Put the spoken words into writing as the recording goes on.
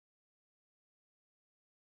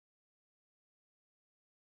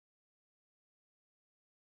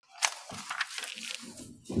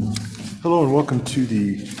Hello and welcome to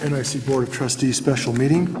the NIC Board of Trustees special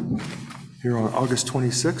meeting here on August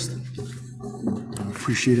 26th. I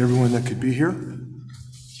appreciate everyone that could be here. I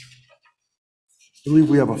believe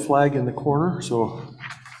we have a flag in the corner, so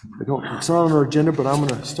it's not on our agenda, but I'm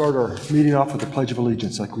going to start our meeting off with the Pledge of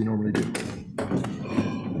Allegiance like we normally do.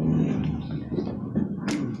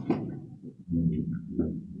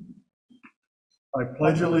 I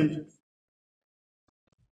pledge allegiance.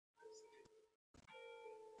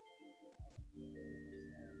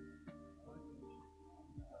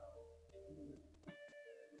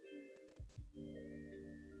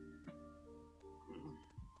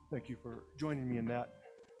 Thank you for joining me in that.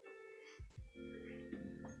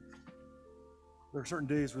 There are certain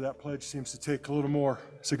days where that pledge seems to take a little more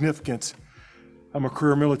significance. I'm a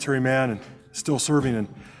career military man and still serving,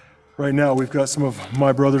 and right now we've got some of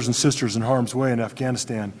my brothers and sisters in harm's way in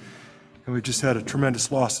Afghanistan, and we've just had a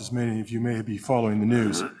tremendous loss, as many of you may be following the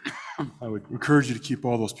news. I would encourage you to keep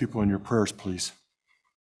all those people in your prayers, please.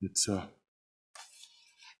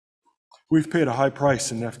 We've paid a high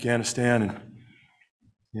price in Afghanistan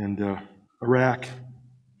and Iraq,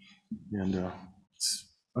 and it's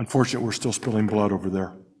unfortunate we're still spilling blood over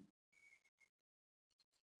there.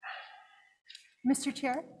 Mr.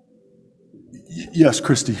 Chair? Yes,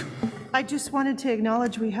 Christy. I just wanted to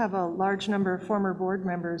acknowledge we have a large number of former board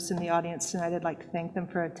members in the audience tonight. I'd like to thank them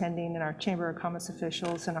for attending, and our Chamber of Commerce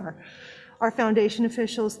officials and our foundation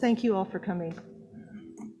officials. Thank you all for coming.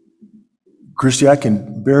 Christy, I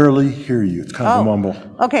can barely hear you. It's kind of a mumble.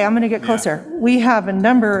 Okay, I'm going to get closer. We have a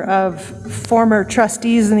number of former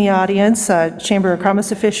trustees in the audience, Chamber of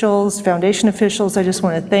Commerce officials, foundation officials. I just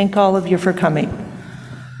want to thank all of you for coming.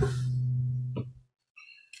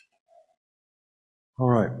 All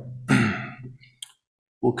right.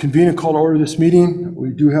 We'll convene and call to order this meeting.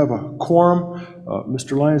 We do have a quorum.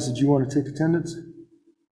 Mr. Lyons, did you want to take attendance?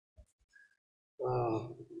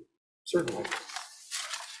 Certainly.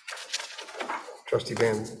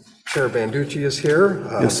 Chair Banducci is here.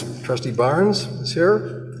 Yes. Trustee Barnes is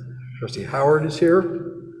here. Trustee Howard is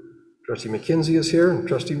here. Trustee McKenzie is here, and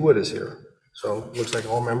Trustee Wood is here. So it looks like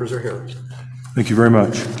all members are here. Thank you very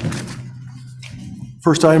much.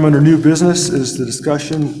 First item under new business is the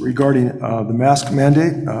discussion regarding the mask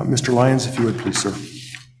mandate. Mr. Lyons, if you would please, sir.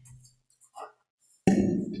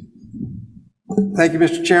 Thank you,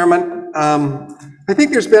 Mr. Chairman. I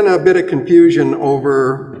think there's been a bit of confusion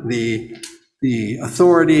over the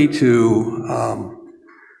authority to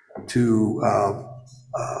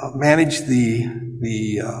manage the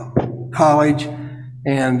college,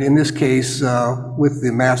 and in this case, with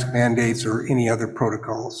the mask mandates or any other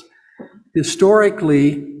protocols.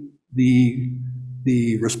 Historically,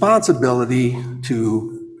 the responsibility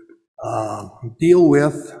to deal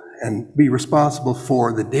with and be responsible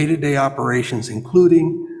for the day-to-day operations,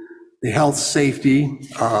 including the health safety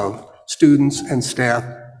of students and staff,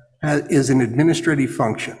 is an administrative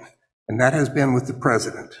function, and that has been with the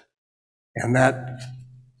president, and that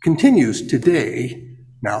continues today.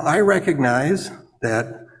 Now, I recognize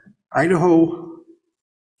that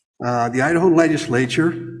the Idaho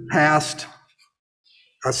legislature passed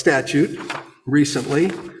a statute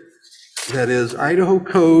recently that is Idaho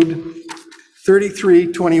Code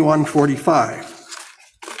 332145.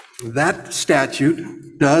 That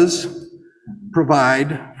statute does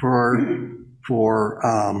provide for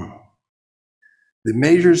the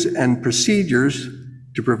measures and procedures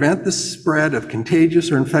to prevent the spread of contagious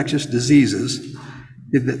or infectious diseases,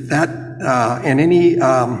 and any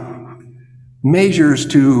measures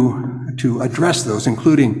to address those,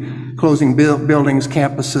 including closing buildings,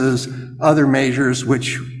 campuses, other measures,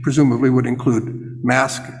 which presumably would include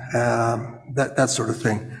mask, that sort of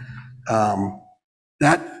thing.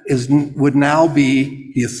 That would now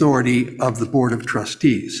be the authority of the Board of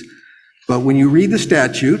Trustees. But when you read the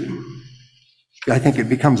statute, I think it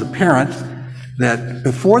becomes apparent that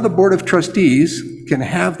before the Board of Trustees can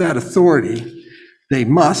have that authority, they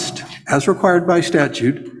must, as required by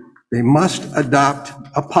statute, they must adopt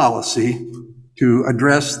a policy to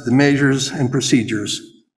address the measures and procedures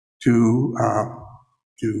to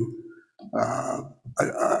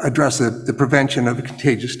address the prevention of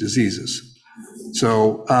contagious diseases.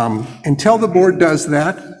 So until the board does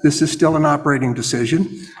that, this is still an operating decision.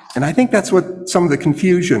 And I think that's what some of the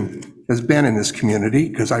confusion has been in this community,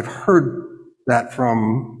 because I've heard that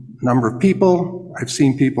from a number of people. I've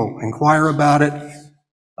seen people inquire about it.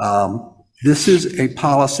 This is a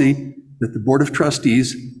policy that the Board of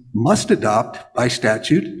Trustees must adopt by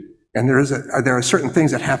statute, and there are certain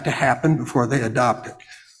things that have to happen before they adopt it.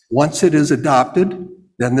 Once it is adopted,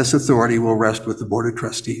 then this authority will rest with the Board of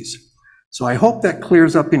Trustees. So I hope that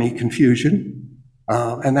clears up any confusion.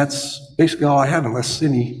 And that's basically all I have, unless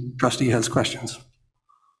any trustee has questions.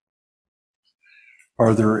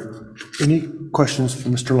 Are there any questions for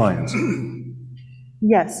Mr. Lyons?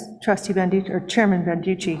 Yes, Trustee Banducci, or Chairman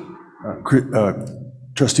Banducci.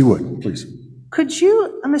 Trustee Wood, please. Could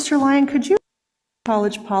you, Mr. Lyon, could you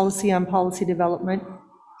college policy on policy development?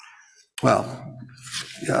 Well,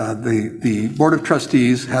 the Board of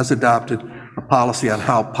Trustees has adopted a policy on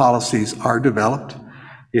how policies are developed.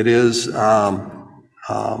 It is, it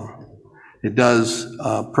does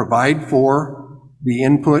provide for the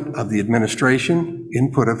input of the administration,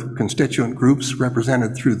 input of constituent groups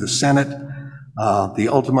represented through the Senate. The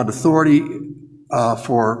ultimate authority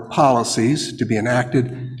for policies to be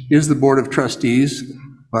enacted is the Board of Trustees,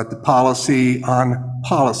 but the policy on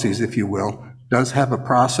policies, if you will, does have a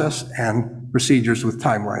process and procedures with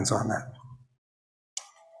timelines on that.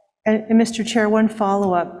 And Mr. Chair, one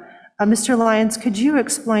follow-up. Mr. Lyons, could you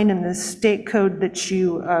explain in the state code that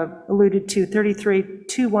you alluded to,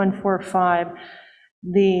 332145,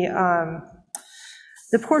 the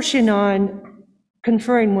portion on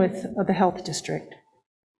conferring with the health district?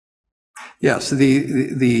 Yes,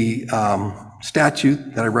 the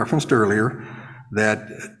statute that I referenced earlier that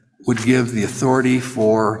would give the authority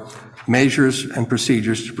for measures and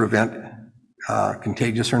procedures to prevent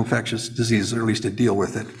contagious or infectious diseases, or at least to deal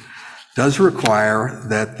with it, does require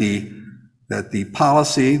that the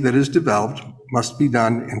policy that is developed must be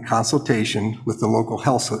done in consultation with the local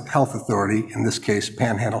health authority, in this case,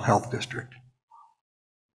 Panhandle Health District.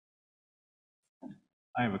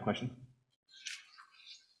 I have a question.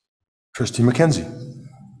 Trustee McKenzie.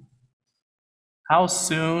 How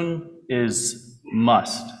soon is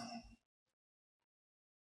must?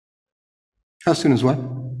 How soon is what?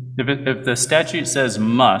 If the statute says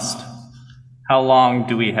must, how long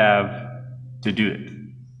do we have to do it,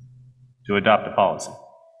 to adopt a policy?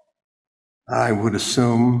 I would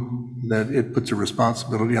assume that it puts a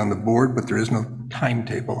responsibility on the board, but there is no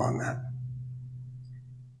timetable on that.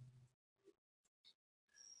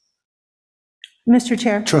 Mr.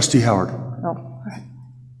 Chair? Trustee Howard. Oh, all right.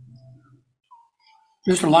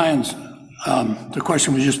 Mr. Lyons, the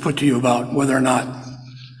question was just put to you about whether or not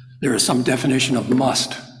there is some definition of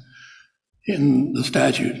must in the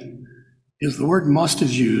statute. If the word must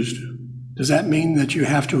is used, does that mean that you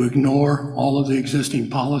have to ignore all of the existing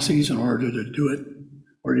policies in order to do it?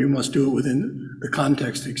 Or you must do it within the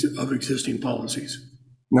context of existing policies?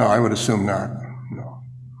 No, I would assume not. No.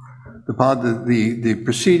 The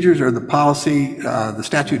procedures or the policy, the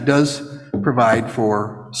statute does provide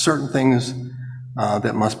for certain things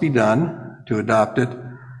that must be done to adopt it.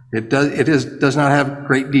 It does not have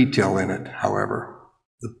great detail in it, however,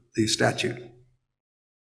 the statute.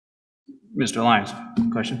 Mr. Lyons,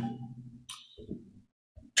 question?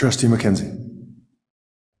 Trustee McKenzie.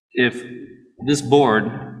 If this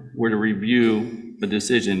board were to review a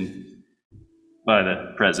decision by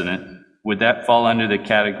the president, would that fall under the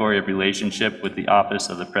category of relationship with the office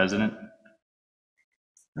of the president?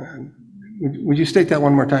 Would you state that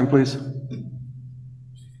one more time, please?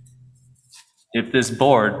 If this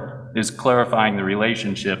board is clarifying the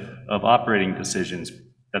relationship of operating decisions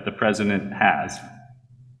that the president has,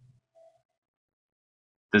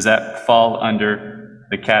 does that fall under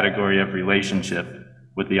the category of relationship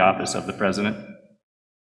with the office of the president?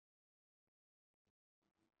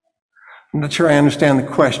 I'm not sure I understand the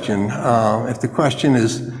question. If the question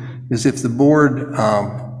is if the board,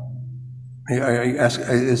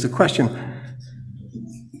 is the question,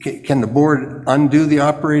 can the board undo the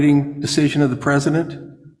operating decision of the president?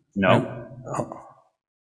 No. Oh.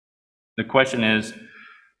 The question is,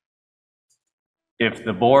 if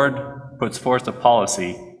the board puts forth a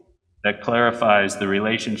policy that clarifies the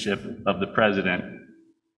relationship of the president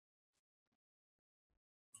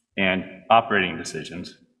and operating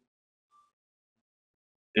decisions,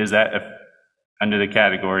 is that under the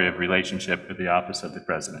category of relationship with the office of the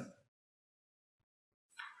president?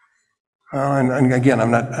 And again,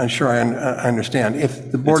 I'm not sure I understand.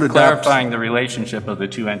 If the board It's adopts... clarifying the relationship of the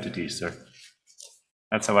two entities, sir.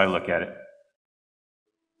 That's how I look at it.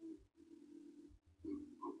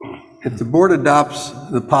 If the board adopts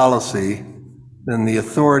the policy, then the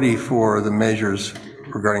authority for the measures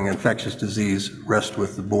regarding infectious disease rests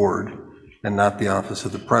with the board and not the office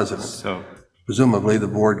of the president. So Presumably, the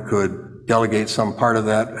board could delegate some part of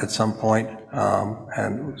that at some point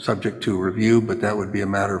and subject to review, but that would be a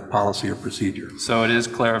matter of policy or procedure. So it is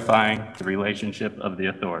clarifying the relationship of the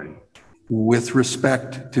authority. With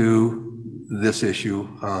respect to this issue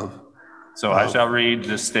of... So I shall read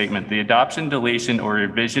this statement. The adoption, deletion, or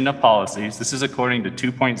revision of policies, this is according to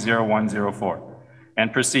 2.0104,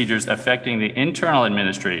 and procedures affecting the internal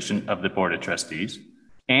administration of the Board of Trustees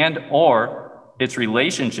and/or its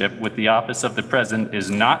relationship with the office of the President is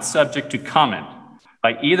not subject to comment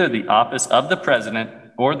by either the office of the President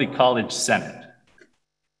or the College Senate.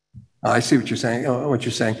 I see what you're saying.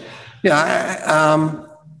 Yeah,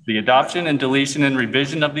 The adoption and deletion and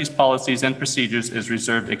revision of these policies and procedures is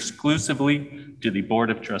reserved exclusively to the Board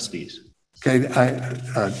of Trustees. okay,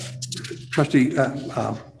 Trustee,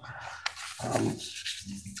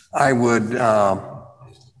 I would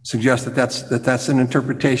suggest that that's an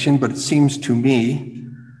interpretation, but it seems to me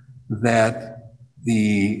that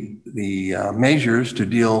the measures to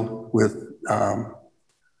deal with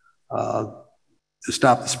to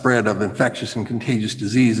stop the spread of infectious and contagious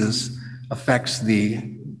diseases affects the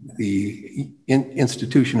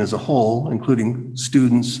institution as a whole, including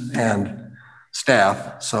students and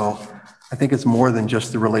staff. So I think it's more than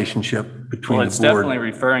just the relationship between Well, the it's board. definitely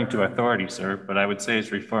referring to authority, sir, but I would say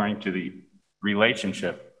it's referring to the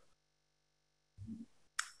relationship.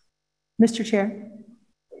 Mr. Chair?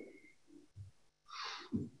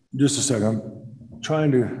 Just a second. I'm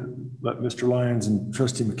trying to let Mr. Lyons and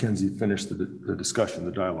Trustee McKenzie finish the discussion,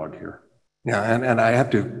 the dialogue here. Yeah, and I have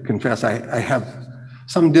to confess, I have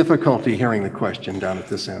some difficulty hearing the question down at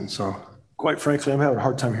this end, so. Quite frankly, I'm having a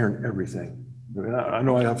hard time hearing everything. I mean, I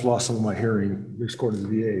know I have lost some of my hearing, according to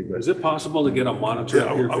the VA, but Is it possible to get a monitor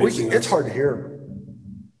up here facing it's us? hard to hear.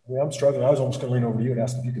 I mean, I'm struggling. I was almost going to lean over to you and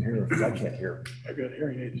ask if you can hear, because I can't hear. I've got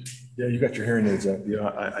hearing aids. Yeah, you got your hearing aids up. Yeah,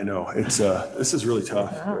 I know. It's this is really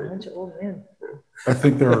tough. Wow, a bunch of old men. I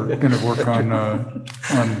think they're going to work on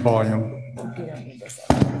volume. You don't need this.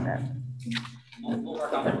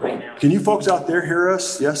 Can you folks out there hear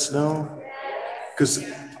us? Yes, no? Because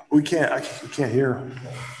we can't. We can't hear.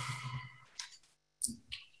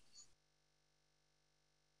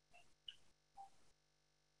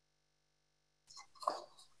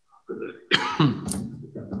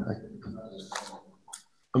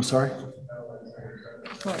 I'm sorry?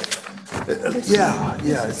 Yeah,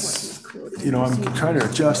 it's, you know, I'm trying to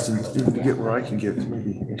adjust and get where I can get,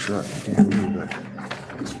 maybe make sure I can hear me, but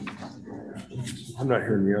I'm not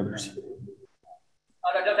hearing the others.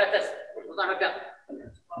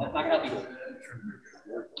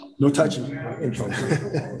 No touching.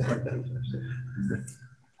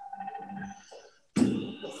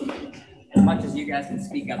 As much as you guys can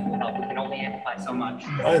speak up will help. We can only amplify so much.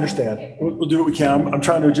 I understand. We'll do what we can. I'm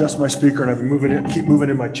trying to adjust my speaker and I've been moving it, keep moving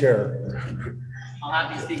in my chair. I'll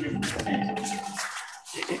have these speakers.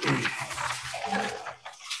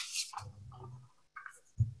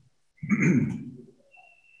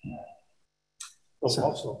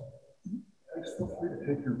 Also, Feel free to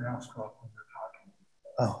take your mask off when you're talking.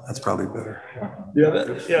 Oh, that's probably better.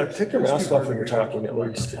 yeah, take your mask off when you're talking at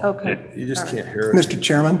least. Okay. You just can't hear it. Mr.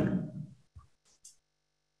 Chairman?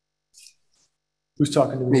 Who's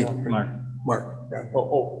talking to me? Me. Now? Mark.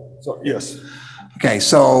 So, yes. Okay,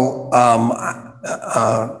 so I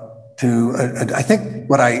think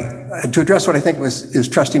to address what I think is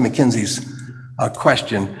Trustee McKenzie's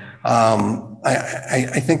question,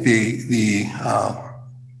 I think the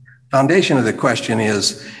foundation of the question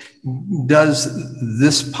is, does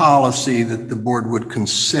this policy that the board would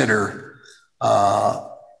consider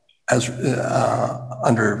as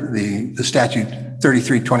under the statute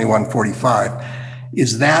 332145,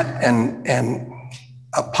 is that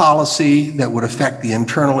a policy that would affect the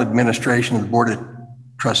internal administration of the Board of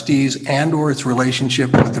Trustees and or its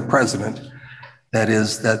relationship with the president that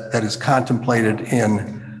is contemplated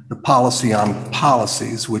in the policy on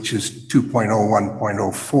policies, which is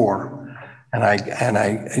 2.01.04. And I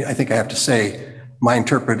think I have to say, my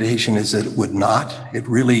interpretation is that it would not. It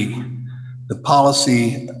really, the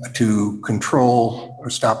policy to control or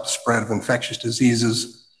stop the spread of infectious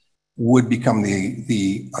diseases would become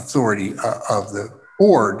the authority of the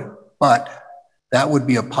board, but that would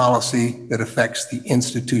be a policy that affects the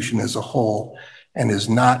institution as a whole and is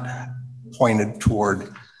not pointed toward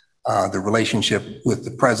the relationship with the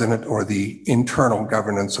president or the internal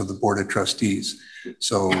governance of the Board of Trustees.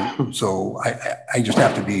 So I just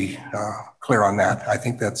have to be clear on that. I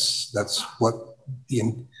think that's what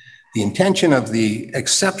the intention of the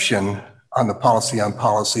exception on the policy on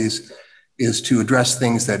policies is, to address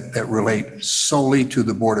things that relate solely to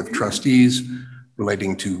the Board of Trustees,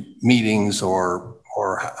 relating to meetings or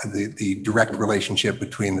the direct relationship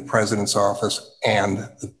between the president's office and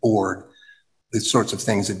the board, the sorts of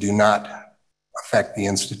things that do not affect the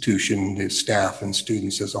institution, the staff and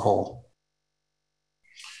students as a whole.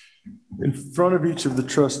 In front of each of the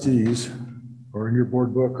trustees, or in your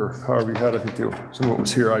board book, or however you had, I think some of it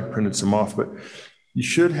was here, I printed some off, but you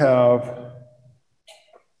should have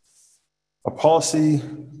a policy,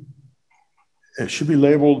 it should be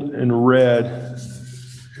labeled in red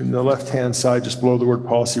in the left-hand side, just below the word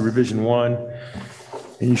policy, revision 1.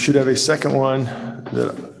 And you should have a second one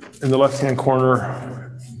that in the left-hand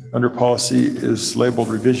corner under policy is labeled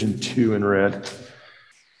revision 2 in red.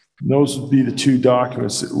 And those would be the two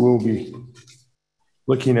documents that we'll be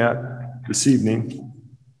looking at this evening.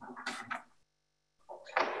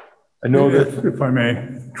 I know that... If I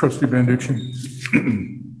may, Trustee Banducci.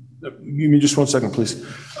 Give me just 1 second, please.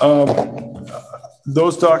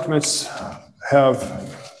 Those documents have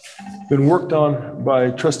been worked on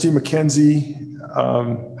by Trustee McKenzie.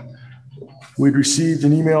 We'd received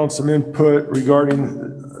an email and some input regarding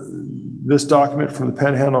this document from the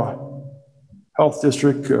Panhandle Health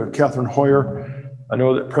District, Catherine Hoyer. I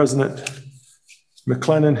know that President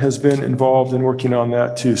McLennan has been involved in working on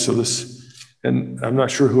that too. So this, and I'm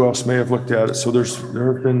not sure who else may have looked at it. So there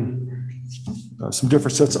have been some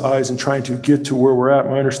different sets of eyes in trying to get to where we're at.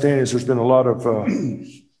 My understanding is there's been a lot of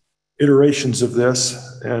iterations of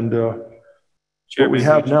this, and what we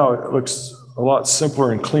have now, it looks a lot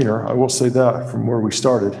simpler and cleaner. I will say that from where we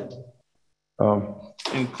started.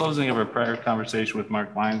 In closing of our prior conversation with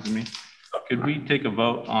Mark Lyons and me, could we take a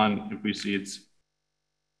vote on if we see it's...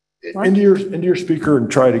 Into your speaker and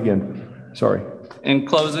try it again. Sorry. In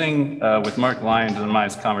closing with Mark Lyons and my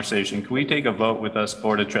conversation, can we take a vote with us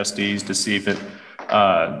Board of Trustees to see if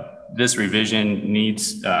this revision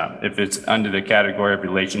needs, if it's under the category of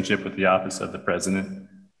relationship with the Office of the President?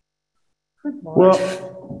 Well,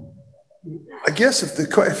 I guess if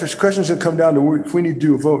there's questions that come down to if we need to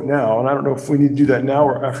do a vote now, and I don't know if we need to do that now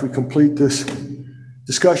or after we complete this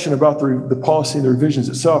discussion about the policy and the revisions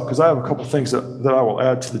itself, because I have a couple things that I will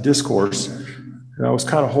add to the discourse, and I was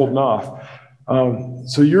kind of holding off.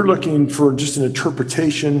 So you're looking for just an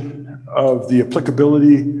interpretation of the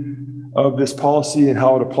applicability of this policy and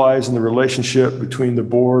how it applies in the relationship between the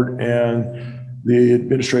board and the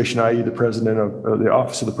administration, i.e. the president of the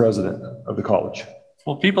office of the president of the college.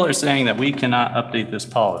 Well, people are saying that we cannot update this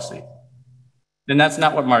policy. And that's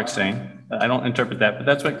not what Mark's saying. I don't interpret that, but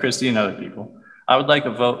that's what Christy and other people. I would like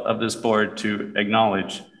a vote of this board to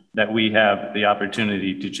acknowledge that we have the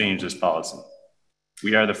opportunity to change this policy.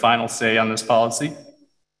 We are the final say on this policy.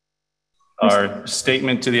 Our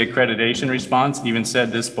statement to the accreditation response even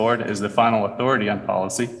said this board is the final authority on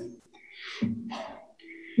policy.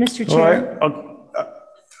 Mr. Chair. All right.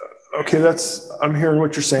 Okay, I'm hearing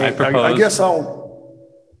what you're saying. I guess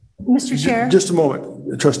Mr. Chair. Just a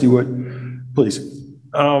moment, Trustee Wood, please.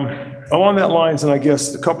 Along that lines, and I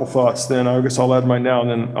guess a couple thoughts, then I guess I'll add mine now, and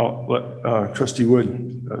then I'll let Trustee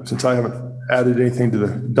Wood, since I haven't added anything to the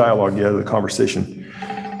dialogue yet, of the conversation.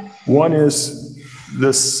 One is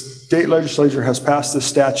the state legislature has passed this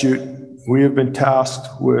statute. We have been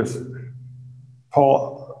tasked with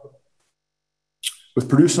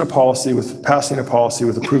producing a policy, with passing a policy,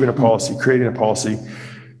 with approving a policy, creating a policy,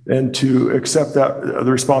 and to accept that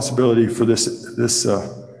the responsibility for this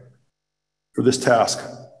task.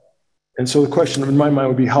 And so the question in my mind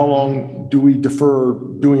would be, how long do we defer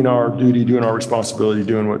doing our duty, doing our responsibility,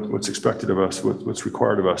 doing what's expected of us, what's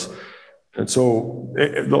required of us? And so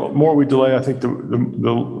the more we delay, I think the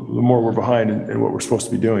more we're behind in what we're supposed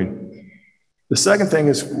to be doing. The second thing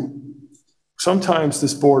is sometimes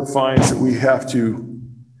this board finds that we have to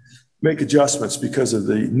make adjustments because of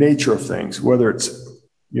the nature of things, whether it's,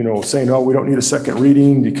 saying, oh, we don't need a second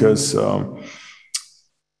reading because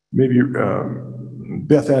maybe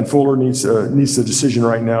Beth Ann Fuller needs the decision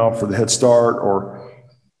right now for the Head Start,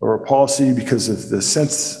 or a policy because of the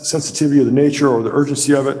sensitivity of the nature or the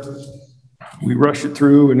urgency of it. We rush it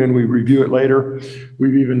through and then we review it later.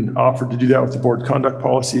 We've even offered to do that with the board conduct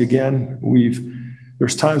policy again.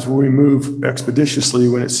 There's times where we move expeditiously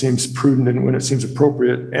when it seems prudent and when it seems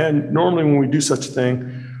appropriate. And normally when we do such a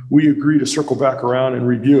thing, we agree to circle back around and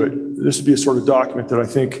review it. This would be a sort of document that I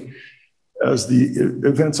think, as the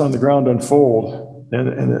events on the ground unfold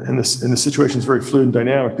and the situation is very fluid and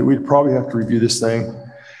dynamic, that we'd probably have to review this thing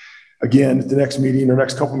again at the next meeting or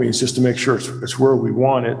next couple meetings just to make sure it's where we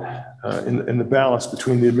want it in the balance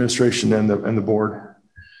between the administration and the board.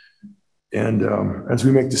 And as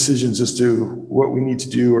we make decisions as to what we need to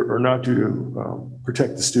do or not do to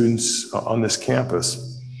protect the students on this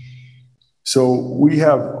campus. So we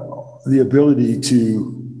have the ability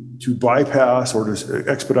to bypass or to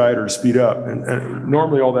expedite or to speed up. And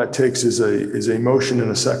normally all that takes is a motion and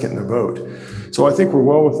a second and a vote. So I think we're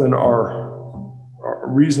well within our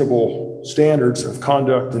reasonable standards of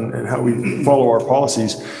conduct and how we follow our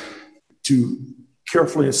policies to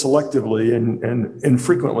carefully and selectively and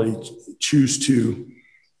infrequently choose to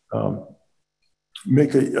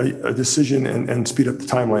make a decision and speed up the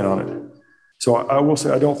timeline on it. So I will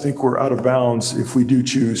say, I don't think we're out of bounds if we do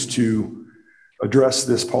choose to address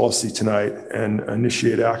this policy tonight and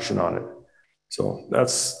initiate action on it. So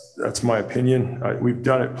that's my opinion. We've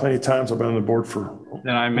done it plenty of times. I've been on the board for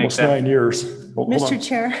Then I make almost that- 9 years. Hold on. Mr.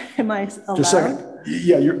 Chair, am I allowed? Just a second.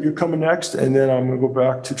 Yeah, you're coming next, and then I'm going to go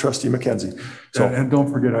back to Trustee McKenzie. So And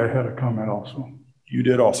don't forget, I had a comment also. you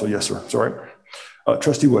did also, yes, sir. Sorry.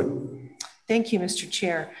 Trustee Wood. Thank you, Mr.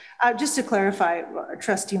 Chair. Just to clarify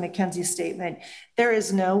Trustee McKenzie's statement, there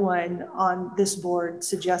is no one on this board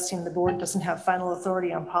suggesting the board doesn't have final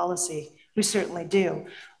authority on policy. We certainly do.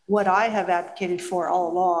 What I have advocated for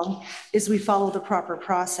all along is we follow the proper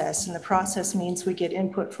process, and the process means we get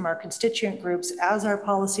input from our constituent groups as our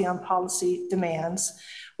policy on policy demands.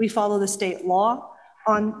 We follow the state law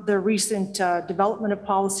on the recent development of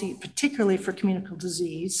policy, particularly for communicable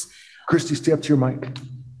disease. Christie, stay up to your mic.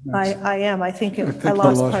 I am. I think I I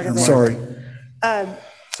lost lost part your of it. Sorry.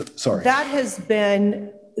 Sorry. That has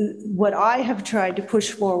been what I have tried to push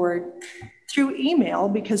forward through email,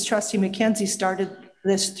 because Trustee McKenzie started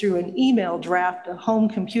this through an email draft, a home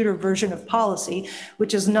computer version of policy,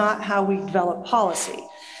 which is not how we develop policy.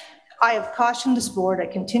 I have cautioned this board. I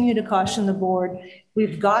continue to caution the board.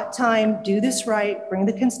 We've got time. Do this right. Bring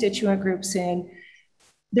the constituent groups in.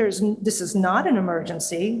 This is not an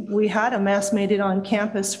emergency. We had a mask mandate on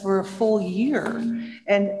campus for a full year,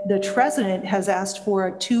 and the president has asked for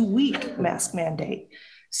a 2-week mask mandate.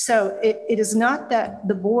 So it is not that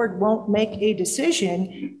the board won't make a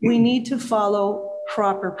decision. We need to follow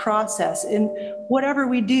proper process, and whatever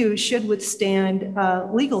we do should withstand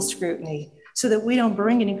legal scrutiny so that we don't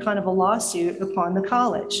bring any kind of a lawsuit upon the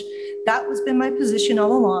college. That has been my position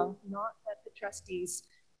all along, not that the trustees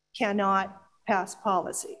cannot pass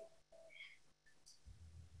policy.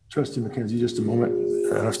 Trustee McKenzie, just a moment.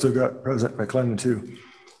 And I've still got President McLennan too.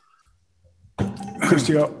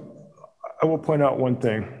 Christie, I will point out one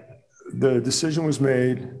thing. The decision was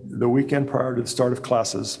made the weekend prior to the start of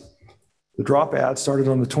classes. The drop ad started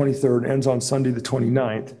on the 23rd, ends on Sunday the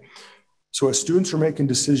 29th. So as students are making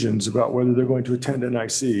decisions about whether they're going to attend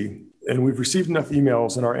NIC, and we've received enough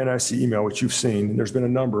emails in our NIC email, which you've seen, and there's been a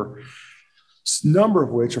number of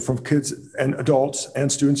which are from kids and adults and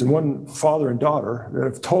students, and one father and daughter that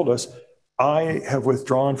have told us, I have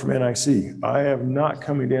withdrawn from NIC. I am not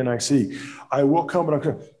coming to NIC. I will come, but I'm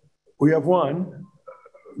coming. We have one.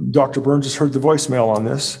 Dr. Burns has heard the voicemail on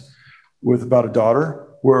this with about a daughter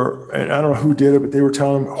where, and I don't know who did it, but they were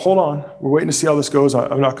telling him, hold on, we're waiting to see how this goes.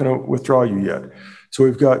 I'm not going to withdraw you yet. So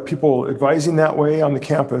we've got people advising that way on the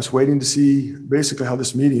campus, waiting to see basically how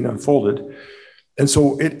this meeting unfolded. And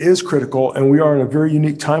so it is critical, and we are in a very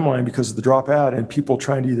unique timeline because of the drop ad and people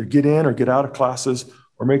trying to either get in or get out of classes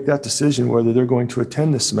or make that decision whether they're going to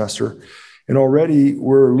attend this semester. And already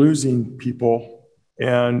we're losing people,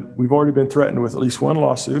 and we've already been threatened with at least one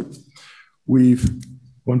lawsuit.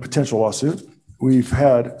 One potential lawsuit. We've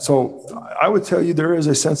had, so I would tell you there is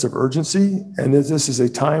a sense of urgency, and this is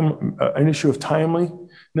an issue of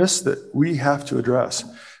timeliness that we have to address.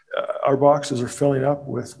 Our boxes are filling up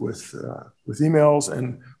with emails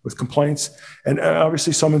and with complaints, and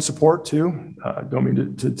obviously some in support too. Don't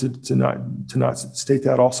mean to not state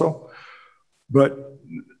that also, but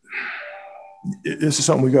this is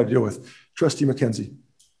something we got to deal with. Trustee McKenzie.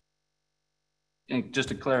 And just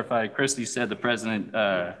to clarify, Christie said the president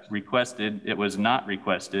requested. It was not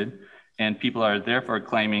requested, and people are therefore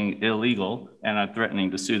claiming illegal and are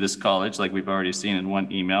threatening to sue this college, like we've already seen in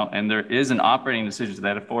one email. And there is an operating decision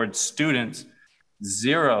that affords students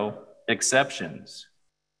 0 exceptions.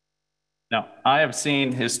 Now, I have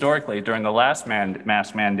seen historically during the last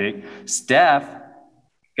mask mandate, staff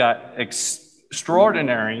got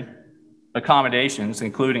extraordinary accommodations,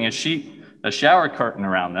 including a shower curtain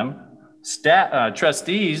around them.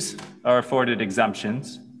 Trustees are afforded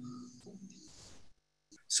exemptions.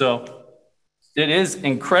 So it is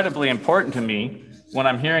incredibly important to me when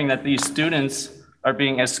I'm hearing that these students are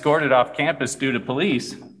being escorted off campus due to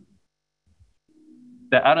police,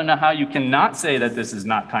 that I don't know how you cannot say that this is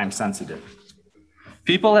not time sensitive.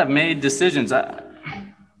 People have made decisions.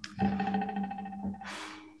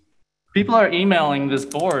 People are emailing this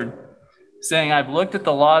board saying, I've looked at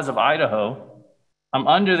the laws of Idaho. I'm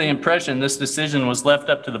under the impression this decision was left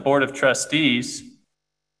up to the Board of Trustees.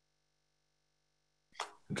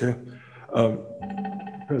 Okay.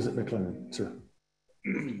 President McLennan, sir.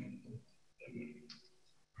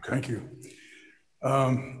 Thank you.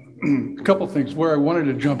 A couple of things. Where I wanted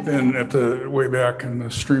to jump in at the way back in the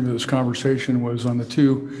stream of this conversation was on the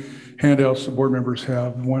 2 handouts the board members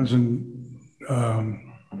have. One's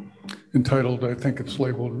entitled, I think it's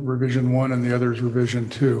labeled Revision 1, and the other is Revision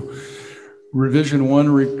 2. Revision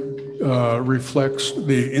 1 reflects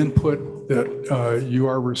the input that you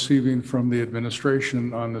are receiving from the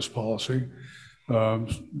administration on this policy.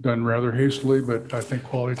 Done rather hastily, but I think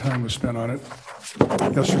quality time was spent on it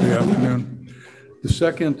yesterday afternoon. The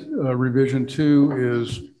second revision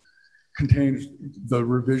 2 contains the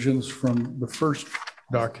revisions from the first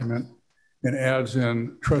document and adds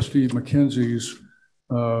in Trustee McKenzie's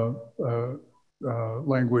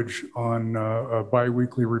language on a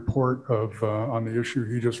biweekly report on the issue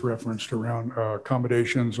he just referenced around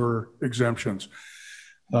accommodations or exemptions.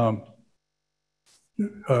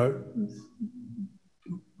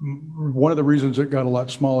 One of the reasons it got a lot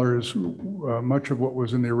smaller is much of what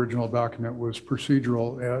was in the original document was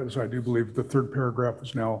procedural, as I do believe the third paragraph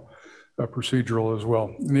is now procedural as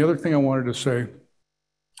well. And the other thing I wanted to say,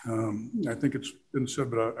 I think it's been said,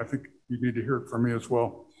 but I think you need to hear it from me as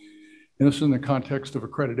well. And this is in the context of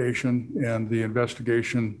accreditation and the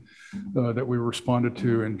investigation that we responded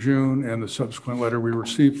to in June and the subsequent letter we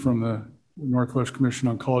received from the Northwest Commission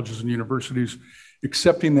on Colleges and Universities,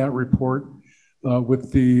 accepting that report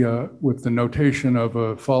with the notation of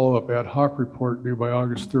a follow-up ad hoc report due by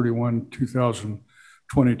August 31,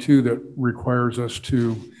 2022 that requires us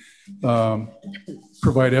to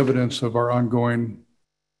provide evidence of our ongoing,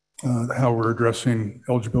 how we're addressing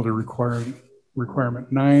eligibility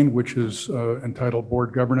requirement 9, which is entitled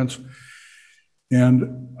Board Governance.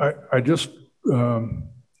 And I just,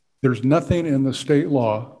 there's nothing in the state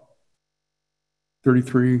law,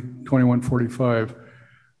 33-2145,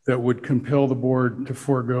 that would compel the board to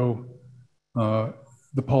forego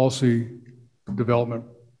the policy development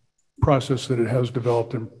process that it has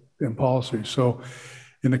developed in policy. So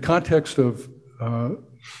in the context of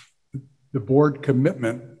the board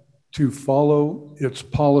commitment to follow its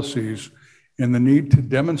policies and the need to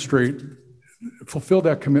demonstrate, fulfill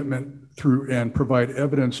that commitment through and provide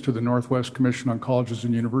evidence to the Northwest Commission on Colleges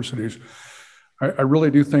and Universities, I really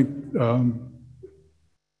do think,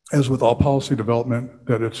 as with all policy development,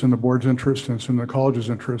 that it's in the board's interest and it's in the college's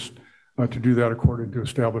interest to do that according to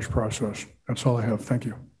established process. That's all I have. Thank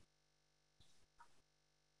you.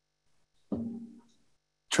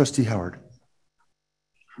 Trustee Howard.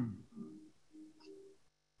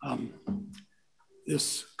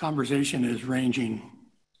 This conversation is ranging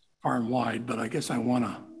far and wide, but I guess I want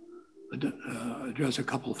to address a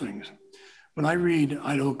couple of things. When I read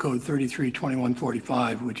Idaho Code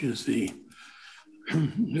 33-2145, which is the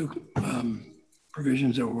new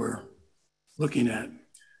provisions that we're looking at, it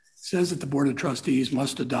says that the Board of Trustees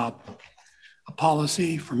must adopt a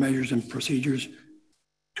policy for measures and procedures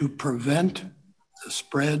to prevent the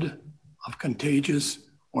spread of contagious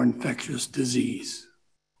or infectious disease.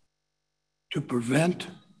 To prevent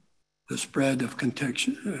the spread of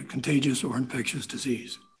contagious or infectious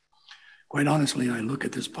disease. Quite honestly, I look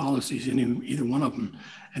at these policies in either one of them,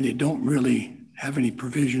 and they don't really have any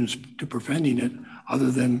provisions to preventing it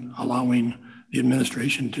other than allowing the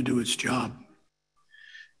administration to do its job.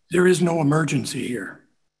 There is no emergency here.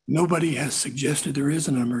 Nobody has suggested there is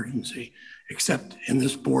an emergency except in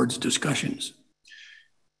this board's discussions.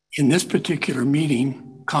 In this particular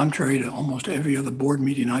meeting, contrary to almost every other board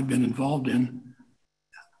meeting I've been involved in,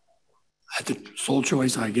 at the sole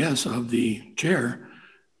choice, I guess, of the chair,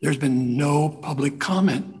 there's been no public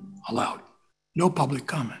comment allowed. No public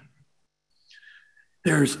comment.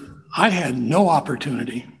 I had no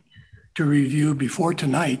opportunity to review before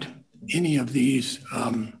tonight any of these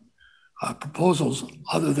proposals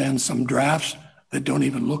other than some drafts that don't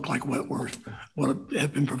even look like what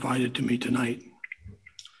have been provided to me tonight.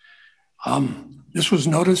 This was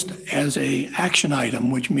noticed as an action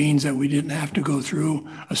item, which means that we didn't have to go through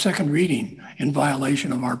a second reading in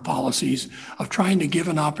violation of our policies of trying to give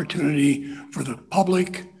an opportunity for the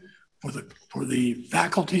public, for the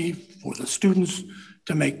faculty, for the students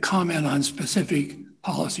to make comment on specific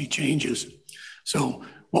policy changes. So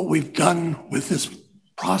what we've done with this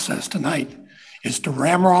process tonight is to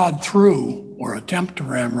ramrod through, or attempt to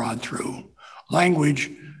ramrod through,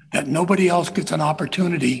 language that nobody else gets an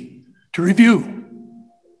opportunity to review.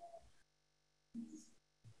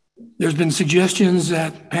 There's been suggestions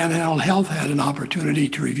that Panhandle Health had an opportunity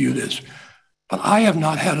to review this, but I have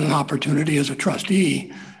not had an opportunity as a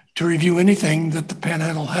trustee to review anything that the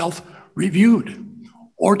Panhandle Health reviewed,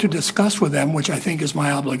 or to discuss with them, which I think is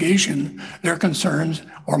my obligation, their concerns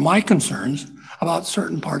or my concerns about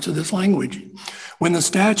certain parts of this language. When the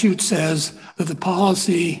statute says that the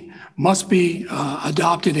policy must be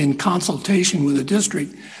adopted in consultation with the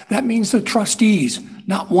district, that means the trustees,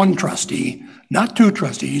 not one trustee, not two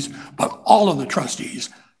trustees, but all of the trustees.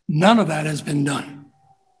 None of that has been done.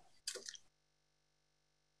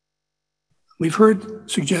 We've heard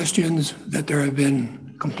suggestions that there have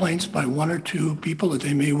been complaints by one or two people that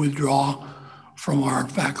they may withdraw from our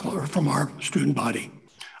faculty or from our student body.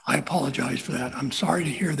 I apologize for that. I'm sorry to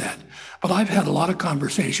hear that. But I've had a lot of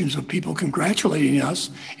conversations of people congratulating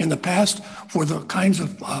us in the past for the kinds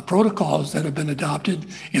of protocols that have been adopted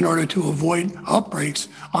in order to avoid outbreaks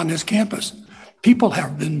on this campus. People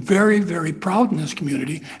have been very, very proud in this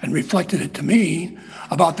community and reflected it to me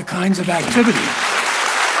about the kinds of activities.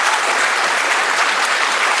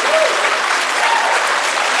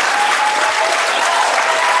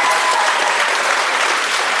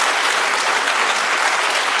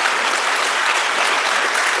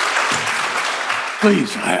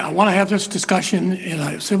 Please, I want to have this discussion in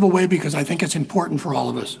a civil way because I think it's important for all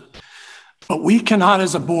of us. But we cannot,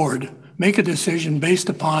 as a board, make a decision based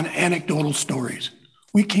upon anecdotal stories.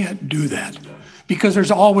 We can't do that because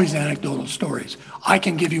there's always anecdotal stories. I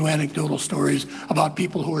can give you anecdotal stories about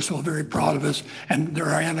people who are so very proud of us, and there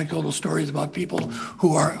are anecdotal stories about people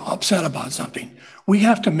who are upset about something. We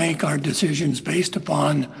have to make our decisions based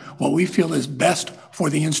upon what we feel is best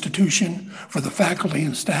for the institution, for the faculty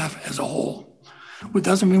and staff as a whole. It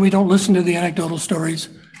doesn't mean we don't listen to the anecdotal stories.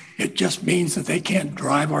 It just means that they can't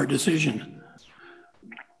drive our decision.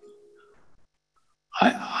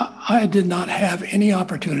 I did not have any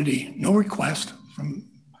opportunity, no request from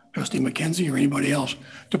Trustee McKenzie or anybody else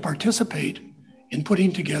to participate in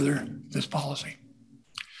putting together this policy.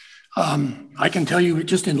 I can tell you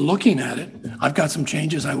just in looking at it, I've got some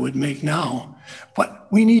changes I would make now, but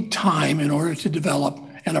we need time in order to develop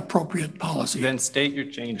an appropriate policy. Then state your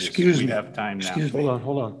changes. Excuse me. We have time now. Excuse me.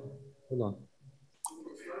 Hold on.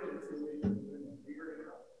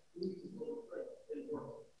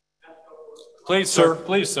 Please, sir.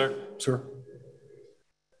 Please, sir. Sir.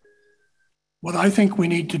 What I think we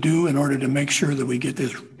need to do in order to make sure that we get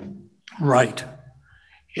this right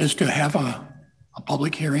is to have a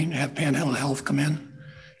public hearing, have Panhandle Health come in,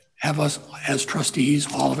 have us as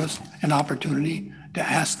trustees, all of us, an opportunity to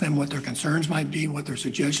ask them what their concerns might be, what their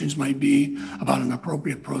suggestions might be about an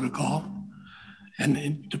appropriate protocol,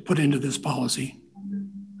 and to put into this policy.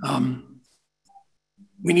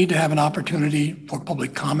 We need to have an opportunity for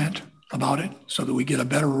public comment about it so that we get a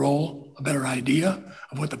better role, a better idea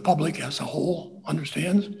of what the public as a whole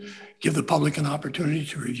understands, give the public an opportunity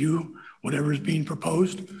to review whatever is being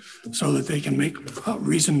proposed so that they can make a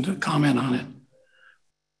reasoned comment on it.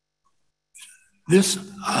 This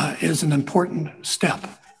is an important step.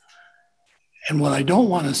 And what I don't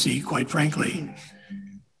want to see, quite frankly,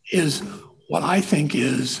 is what I think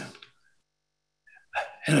is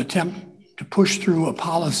an attempt to push through a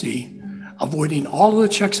policy avoiding all of the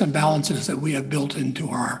checks and balances that we have built into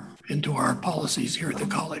our policies here at the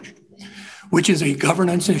college, which is a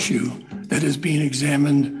governance issue that is being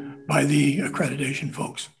examined by the accreditation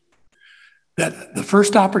folks. That the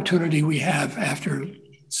first opportunity we have after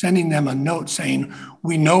sending them a note saying,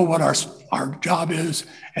 we know what our job is,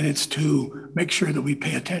 and it's to make sure that we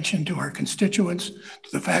pay attention to our constituents,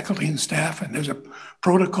 to the faculty and staff, and there's a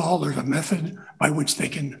protocol, there's a method by which they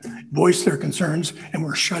can voice their concerns, and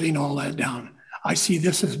we're shutting all that down. I see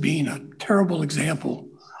this as being a terrible example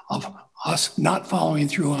of us not following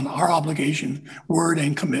through on our obligation, word,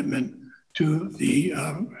 and commitment to the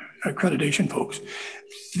accreditation folks.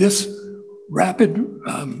 This rapid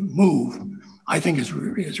move, I think, is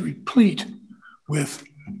replete with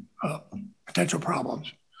potential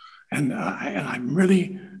problems. And I'm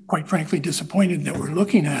really, quite frankly, disappointed that we're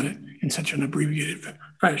looking at it in such an abbreviated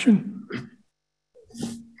fashion.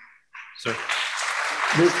 Sir.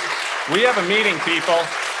 We have a meeting, people.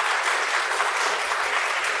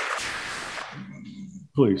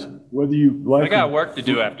 Please, whether you like. I got work to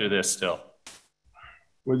do after this still.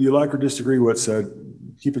 Whether you like or disagree with what's said,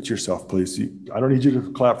 keep it to yourself, please. I don't need you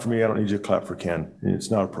to clap for me. I don't need you to clap for Ken.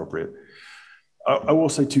 It's not appropriate. I will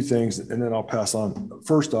say two things, and then I'll pass on.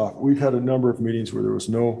 First off, we've had a number of meetings where there was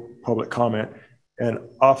no public comment, and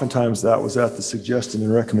oftentimes that was at the suggestion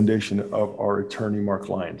and recommendation of our attorney, Mark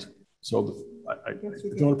Lyons. So I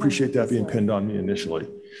don't appreciate that being pinned on me initially.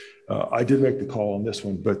 I did make the call on this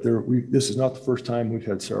one, but this is not the first time. We've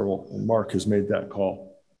had several, and Mark has made that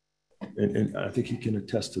call. And I think he can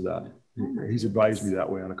attest to that. He's advised me that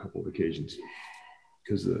way on a couple of occasions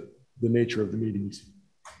because of the nature of the meetings.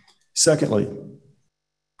 Secondly,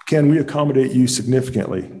 can we accommodate you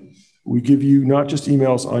significantly? We give you not just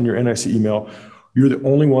emails on your NIC email. You're the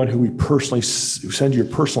only one who we personally send your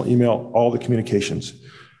personal email, all the communications.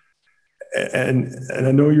 And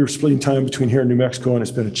I know you're splitting time between here and New Mexico, and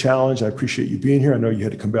it's been a challenge. I appreciate you being here. I know you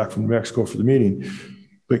had to come back from New Mexico for the meeting.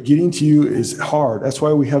 But getting to you is hard. That's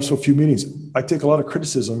why we have so few meetings. I take a lot of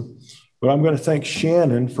criticism, but I'm going to thank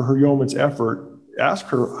Shannon for her yeoman's effort ask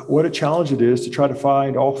her what a challenge it is to try to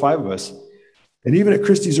find all 5 of us. And even at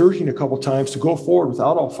Christie's urging a couple times to go forward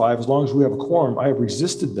without all 5, as long as we have a quorum, I have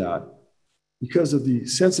resisted that because of the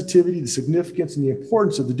sensitivity, the significance, and the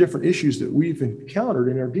importance of the different issues that we've encountered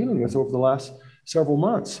and are dealing with over the last several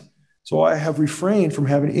months. So I have refrained from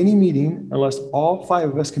having any meeting unless all 5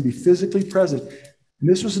 of us can be physically present. And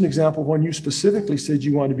this was an example of when you specifically said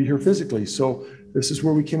you wanted to be here physically. So this is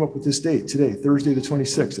where we came up with this date today, Thursday, the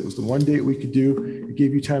 26th. It was the one date we could do. It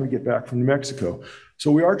gave you time to get back from New Mexico.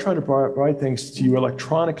 So we are trying to provide things to you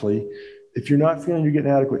electronically. If you're not feeling you're getting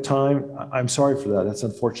adequate time, I'm sorry for that. That's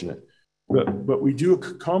unfortunate. But we do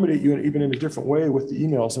accommodate you even in a different way with the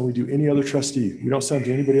emails than we do any other trustee. We don't send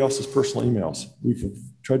to anybody else's personal emails. We've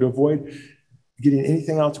tried to avoid getting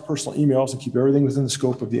anything out to personal emails and keep everything within the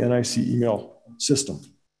scope of the NIC email system.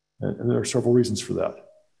 And there are several reasons for that.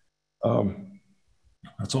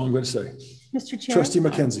 That's all I'm going to say. Mr. Chair. Trustee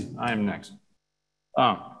McKenzie. I'm next.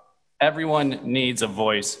 Everyone needs a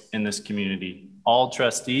voice in this community. All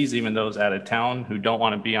trustees, even those out of town who don't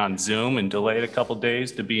want to be on Zoom and delayed a couple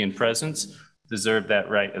days to be in presence, deserve that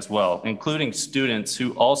right as well, including students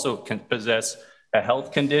who also can possess a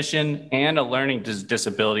health condition and a learning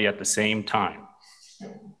disability at the same time.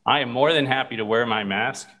 I am more than happy to wear my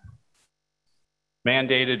mask,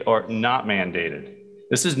 mandated or not mandated.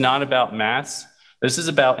 This is not about masks. This is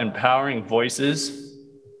about empowering voices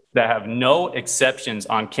that have no exceptions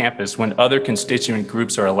on campus when other constituent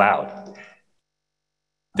groups are allowed.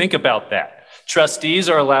 Think about that. Trustees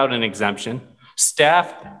are allowed an exemption.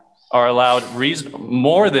 Staff are allowed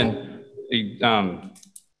more than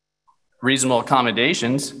reasonable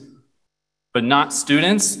accommodations, but not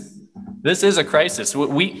students. This is a crisis.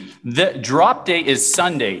 The drop date is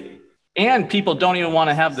Sunday, and people don't even want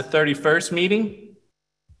to have the 31st meeting.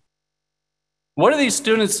 What are these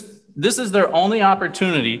students? This is their only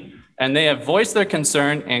opportunity, and they have voiced their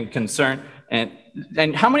concern.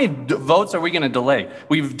 And how many votes are we going to delay?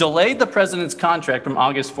 We've delayed the president's contract from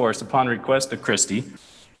August 4th upon request of Christie,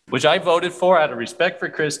 which I voted for out of respect for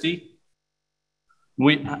Christie.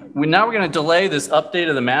 Now we're going to delay this update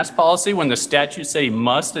of the mask policy when the statutes say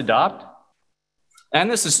must adopt. And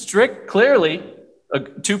this is clearly a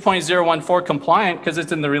 2.014 compliant because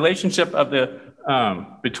it's in the relationship of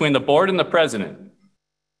between the board and the president.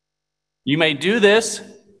 You may do this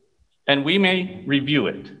and we may review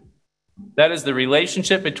it. That is the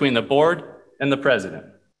relationship between the board and the president.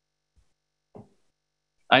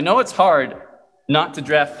 I know it's hard not to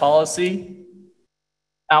draft policy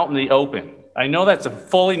out in the open. I know that's a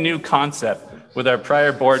fully new concept with our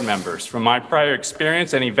prior board members from my prior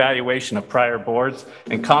experience and evaluation of prior boards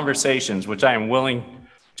and conversations, which I am willing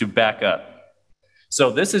to back up.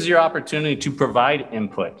 So this is your opportunity to provide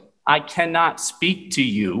input. I cannot speak to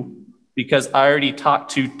you because I already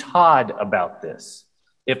talked to Todd about this.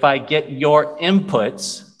 If I get your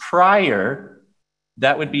inputs prior,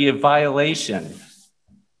 that would be a violation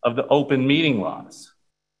of the open meeting laws.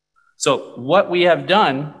 So what we have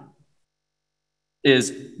done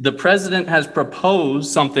is the president has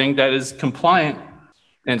proposed something that is compliant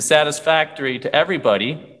and satisfactory to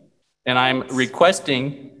everybody, and I'm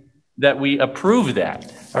requesting that we approve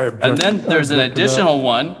that. And then there's an additional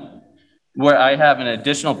one where I have an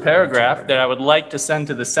additional paragraph that I would like to send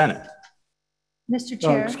to the Senate. Mr.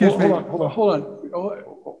 Chair. Excuse me. Hold on.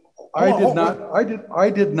 I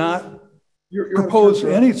did not propose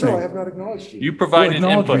anything. No, I have not acknowledged you. You provided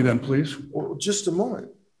Acknowledge input. me then, please. Well, just a moment.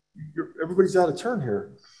 Everybody's out of turn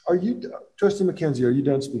here. Are you, Trustee McKenzie, are you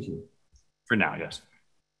done speaking? For now, yes.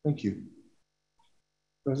 Thank you.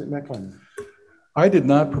 President McClellan. I did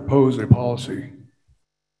not propose a policy,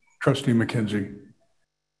 Trustee McKenzie.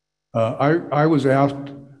 I was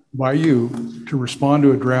asked by you to respond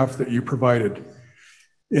to a draft that you provided.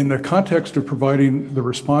 In the context of providing the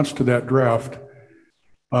response to that draft,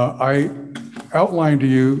 I outlined to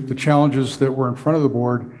you the challenges that were in front of the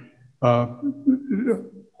board,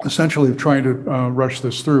 essentially trying to rush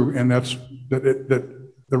this through, and that's that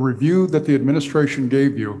the review that the administration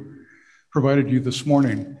provided you this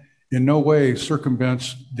morning, in no way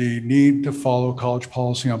circumvents the need to follow college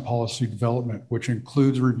policy on policy development, which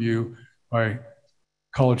includes review by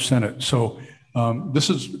College Senate. So this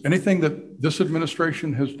is anything that this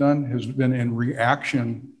administration has done has been in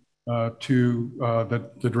reaction to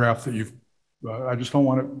the draft that you've, I just don't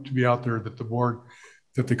want it to be out there that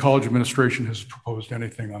the college administration has proposed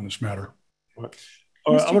anything on this matter. All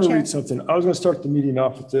right, I'm going to read something. I was going to start the meeting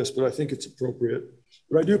off with this, but I think it's appropriate.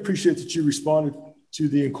 But I do appreciate that you responded to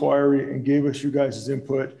the inquiry and gave us your guys'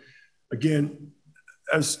 input. Again,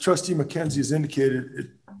 as Trustee McKenzie has indicated, it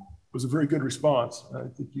was a very good response. I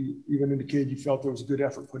think you even indicated you felt there was a good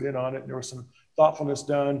effort put in on it. And there were some thoughtfulness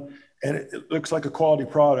done, and it looks like a quality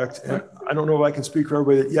product. And I don't know if I can speak for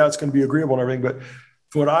everybody that, yeah, it's going to be agreeable and everything, but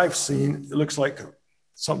from what I've seen, it looks like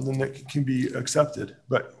something that can be accepted,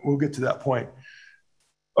 but we'll get to that point.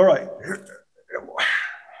 All right.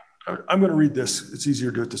 I'm going to read this. It's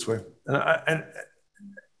easier to do it this way. And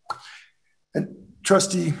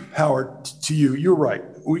Trustee Howard, to you, you're right.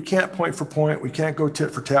 We can't point for point. We can't go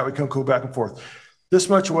tit for tat. We can't go back and forth. This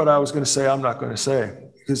much of what I was going to say, I'm not going to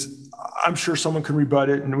say, because I'm sure someone can rebut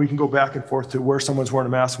it, and we can go back and forth to where someone's wearing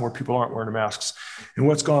a mask and where people aren't wearing masks, and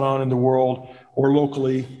what's gone on in the world or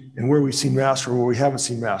locally, and where we've seen masks or where we haven't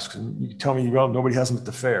seen masks. And you can tell me, well, nobody has them at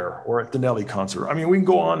the fair or at the Nelly concert. I mean, we can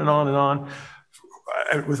go on and on and on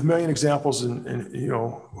with a million examples, and you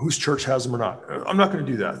know, whose church has them or not. I'm not going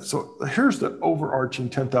to do that. So here's the overarching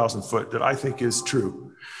 10,000 foot that I think is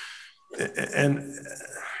true. And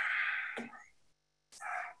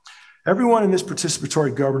everyone in this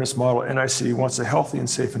participatory governance model, NIC, wants a healthy and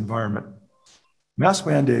safe environment. Mask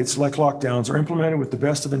mandates, like lockdowns, are implemented with the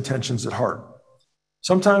best of intentions at heart.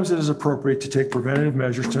 Sometimes it is appropriate to take preventative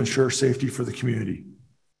measures to ensure safety for the community.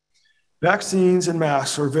 Vaccines and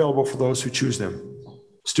masks are available for those who choose them.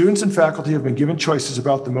 Students and faculty have been given choices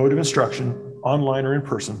about the mode of instruction, online or in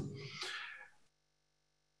person.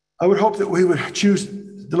 I would hope that we would choose,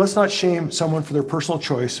 let's not shame someone for their personal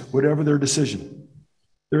choice, whatever their decision.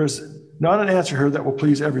 There is not an answer here that will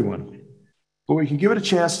please everyone, but we can give it a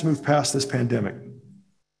chance to move past this pandemic.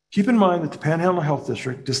 Keep in mind that the Panhandle Health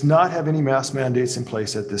District does not have any mask mandates in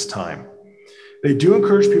place at this time. They do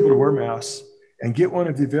encourage people to wear masks and get one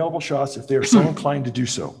of the available shots if they are so inclined to do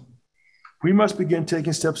so. We must begin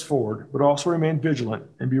taking steps forward, but also remain vigilant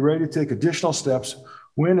and be ready to take additional steps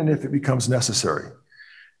when and if it becomes necessary.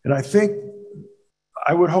 And I think,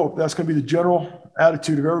 I would hope that's going to be the general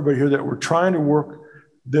attitude of everybody here, that we're trying to work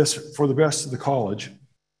this for the best of the college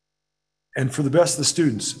and for the best of the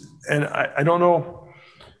students. And I don't know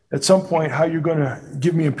at some point how you're going to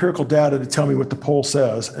give me empirical data to tell me what the poll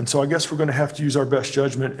says. And so I guess we're going to have to use our best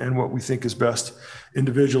judgment and what we think is best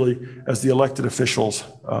individually as the elected officials,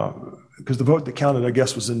 because the vote that counted, I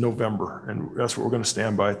guess, was in November, and that's what we're going to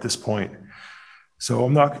stand by at this point. So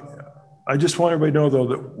I just want everybody to know, though,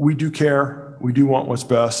 that we do care. We do want what's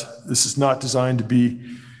best. This is not designed to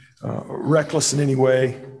be reckless in any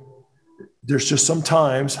way. There's just some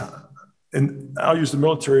times, and I'll use the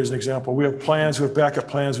military as an example. We have plans, we have backup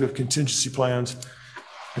plans, we have contingency plans.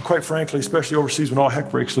 And quite frankly, especially overseas, when all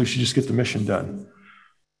heck breaks loose, you just get the mission done.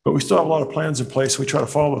 But we still have a lot of plans in place. We try to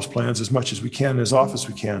follow those plans as much as we can, as often as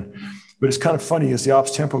we can. But it's kind of funny, as the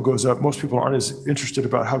ops tempo goes up, most people aren't as interested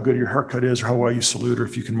about how good your haircut is or how well you salute or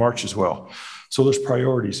if you can march as well. So there's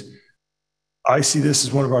priorities. I see this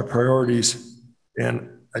as one of our priorities, and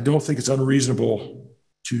I don't think it's unreasonable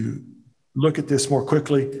to look at this more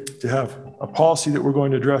quickly, to have a policy that we're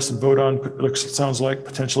going to address and vote on, it sounds like,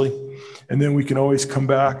 potentially. And then we can always come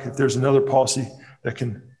back if there's another policy that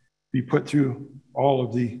can be put through all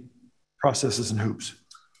of the processes and hoops.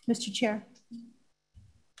 Mr. Chair.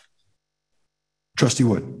 Trustee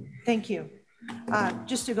Wood. Thank you.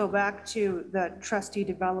 Just to go back to the trustee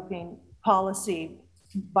developing policy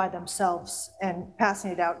by themselves and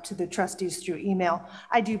passing it out to the trustees through email,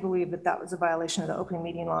 I do believe that that was a violation of the open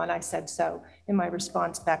meeting law, and I said so in my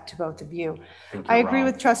response back to both of you. I agree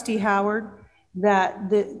with Trustee Howard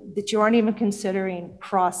that you aren't even considering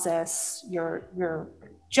process. You're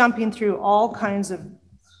jumping through all kinds of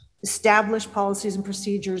established policies and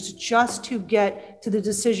procedures just to get to the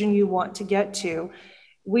decision you want to get to.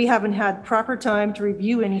 We haven't had proper time to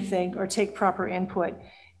review anything or take proper input.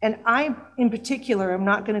 And I, in particular, am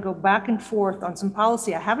not going to go back and forth on some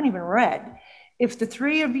policy I haven't even read. If the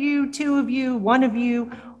three of you, two of you, one of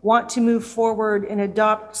you want to move forward and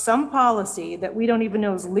adopt some policy that we don't even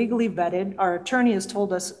know is legally vetted, our attorney has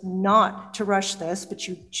told us not to rush this, but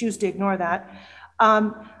you choose to ignore that,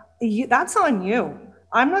 that's on you.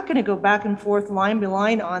 I'm not going to go back and forth line by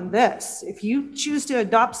line on this. If you choose to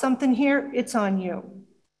adopt something here, it's on you.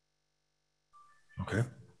 Okay.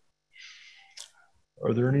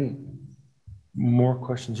 Are there any more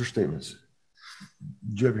questions or statements?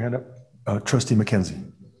 Do you have your hand up? Trustee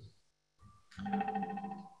McKenzie.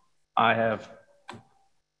 I have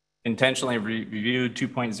intentionally reviewed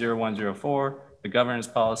 2.0104, the governance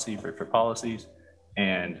policy for policies,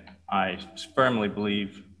 and I firmly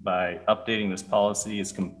believe by updating this policy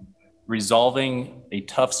is resolving a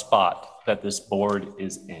tough spot that this board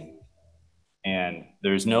is in. And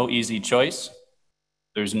there's no easy choice.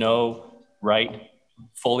 There's no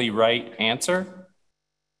fully right answer.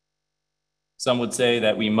 Some would say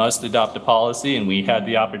that we must adopt a policy, and we had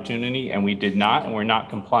the opportunity and we did not, and we're not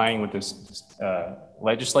complying with this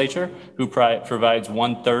legislature who provides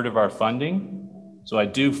 1/3 of our funding. So I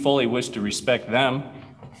do fully wish to respect them.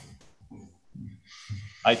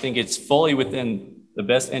 I think it's fully within the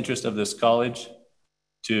best interest of this college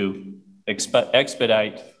to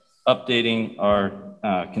expedite updating our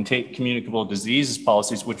communicable diseases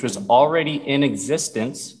policies, which was already in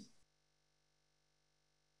existence.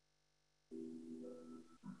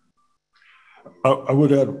 I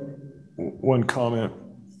would add one comment.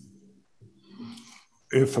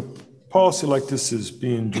 If a policy like this is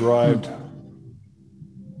being derived,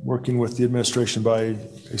 working with the administration by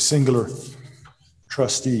a singular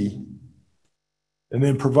trustee, and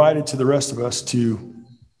then provided to the rest of us to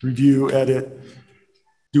review, edit,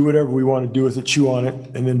 do whatever we want to do with it, chew on it,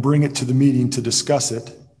 and then bring it to the meeting to discuss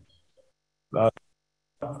it,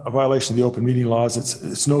 a violation of the open meeting laws.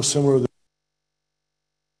 It's no similar than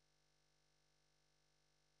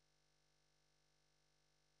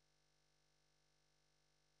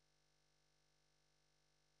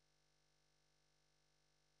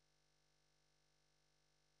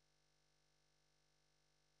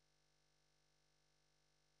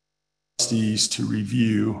trustees to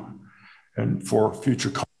review and for future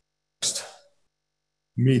context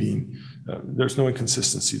meeting. There's no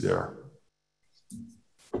inconsistency there.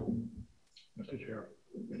 Mr. Chair,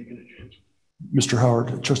 when you get a chance. Mr.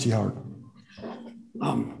 Howard, Trustee Howard.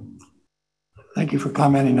 Thank you for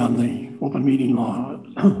commenting on the open meeting law.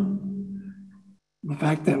 The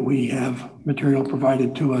fact that we have material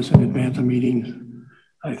provided to us in advance of meetings,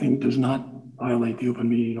 I think does not violate the open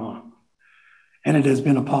meeting law. And it has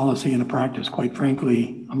been a policy and a practice, quite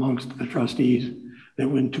frankly, amongst the trustees, that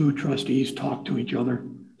when two trustees talk to each other,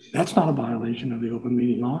 that's not a violation of the open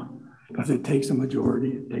meeting law, because it takes a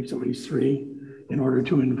majority, it takes at least 3 in order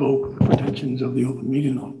to invoke the protections of the open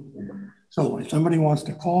meeting law. So if somebody wants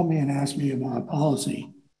to call me and ask me about a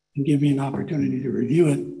policy and give me an opportunity to review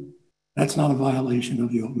it, that's not a violation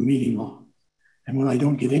of the open meeting law. And when I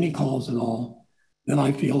don't get any calls at all, then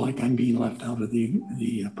I feel like I'm being left out of the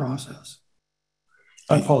process.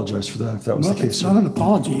 I apologize for that if that was the case. It's not an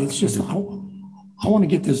apology. It's just I want to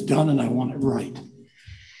get this done and I want it right.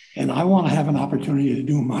 And I want to have an opportunity to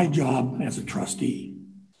do my job as a trustee.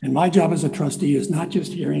 And my job as a trustee is not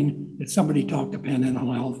just hearing that somebody talked to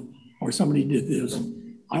Panhandle Health or somebody did this.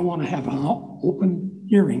 I want to have an open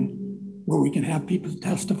hearing where we can have people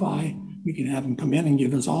testify. We can have them come in and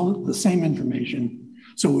give us all the same information.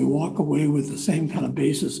 So we walk away with the same kind of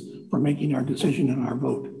basis for making our decision and our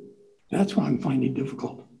vote. That's what I'm finding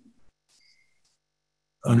difficult.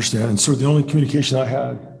 I understand. And so the only communication I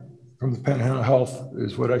had from the Panhandle Health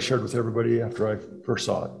is what I shared with everybody after I first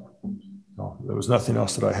saw it. No, there was nothing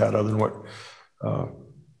else that I had other than what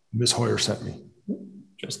Ms. Hoyer sent me.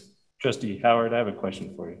 Trustee Howard, I have a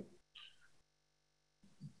question for you.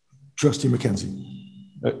 Trustee McKenzie,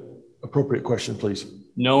 appropriate question, please.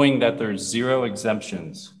 Knowing that there's 0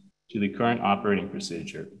 exemptions to the current operating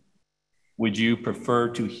procedure, would you prefer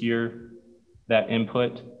to hear that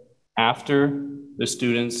input after the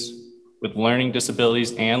students with learning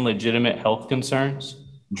disabilities and legitimate health concerns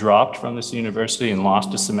dropped from this university and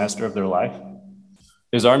lost a semester of their life?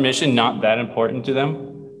 Is our mission not that important to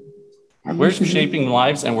them? We're shaping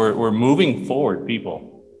lives and we're moving forward,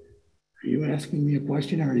 people. Are you asking me a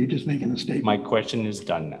question or are you just making a statement? My question is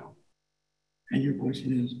done now. And your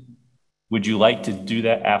question is? Would you like to do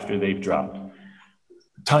that after they've dropped?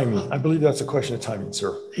 Timing. I believe that's a question of timing,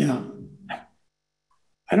 sir. Yeah.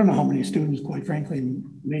 I don't know how many students, quite frankly,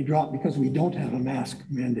 may drop because we don't have a mask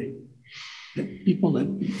mandate. That people that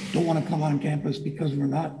don't want to come on campus because we're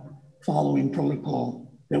not following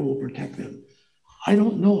protocol that will protect them. I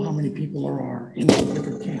don't know how many people there are in those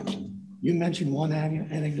different camps. You mentioned one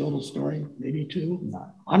anecdotal story, maybe 2.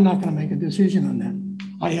 I'm not going to make a decision on that.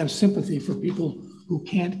 I have sympathy for people who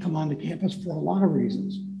can't come onto campus for a lot of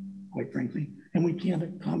reasons, quite frankly, and we can't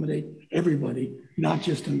accommodate everybody, not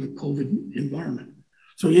just in the COVID environment.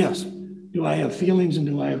 So yes, do I have feelings and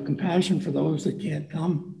do I have compassion for those that can't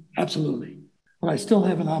come? Absolutely. But I still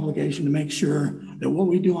have an obligation to make sure that what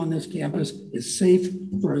we do on this campus is safe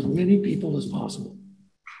for as many people as possible.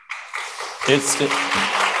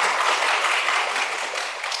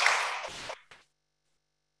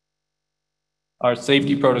 Our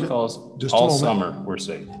safety protocols Just all summer were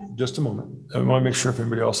safe. Just a moment. I want to make sure if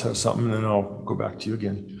anybody else has something, then I'll go back to you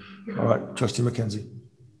again. All right, Trustee McKenzie.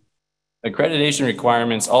 Accreditation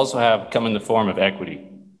requirements also have come in the form of equity.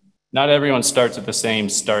 Not everyone starts at the same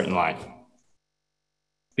start in life.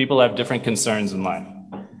 People have different concerns in life.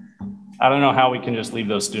 I don't know how we can just leave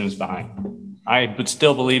those students behind. I would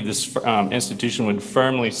still believe this institution would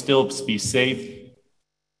firmly still be safe.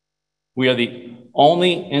 We are the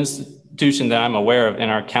only institution that I'm aware of in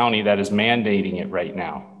our county that is mandating it right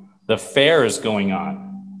now. The fair is going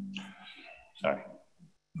on. Sorry.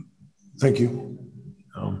 Thank you.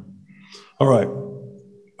 All right.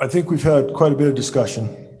 I think we've had quite a bit of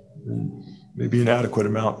discussion, maybe an adequate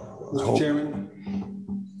amount. Mr. Chairman?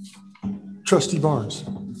 Trustee Barnes,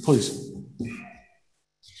 please.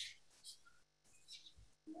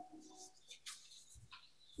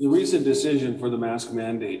 The recent decision for the mask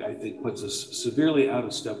mandate, I think, puts us severely out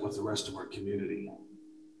of step with the rest of our community.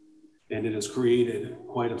 And it has created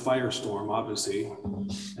quite a firestorm, obviously,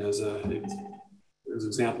 as an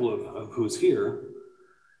example of who's here.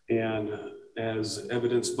 And as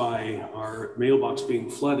evidenced by our mailbox being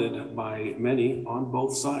flooded by many on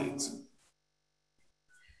both sides.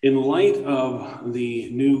 In light of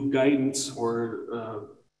the new guidance or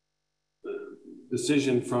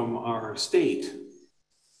decision from our state,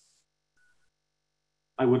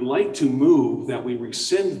 I would like to move that we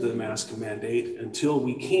rescind the mask mandate until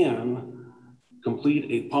we can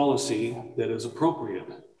complete a policy that is appropriate.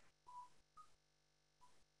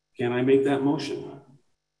 Can I make that motion?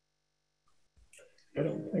 I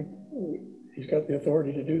don't think he's got the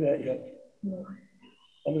authority to do that yet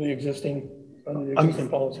under the existing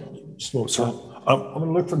policy. Slow, sir. I'm going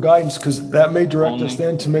to look for guidance because that may direct us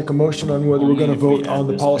then to make a motion on whether we're going to vote on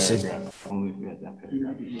the policy.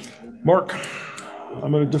 Mark,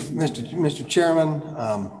 I'm going to Mr. Chairman,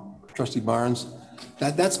 Trustee Barnes,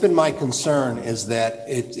 that's been my concern, is that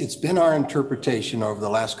it's been our interpretation over the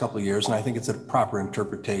last couple of years, and I think it's a proper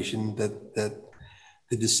interpretation, that the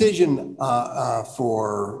decision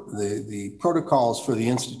for the protocols for the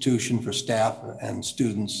institution, for staff and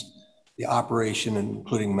students, the operation,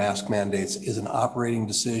 including mask mandates, is an operating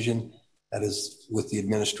decision that is with the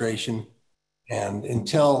administration. And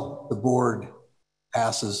until the board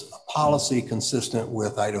passes a policy consistent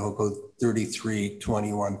with Idaho Code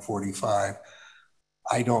 33-2145,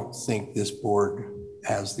 I don't think this board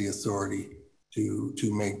has the authority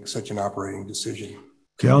to make such an operating decision.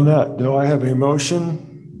 Okay, on that, do I have a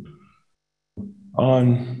motion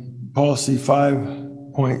on policy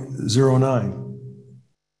 5.09?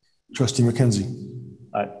 Trustee McKenzie.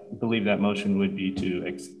 I believe that motion would be to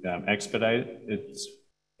expedite its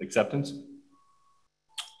acceptance.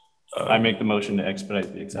 I make the motion to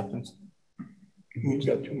expedite the acceptance. He's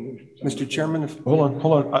got two motions. Mr. Chairman, Hold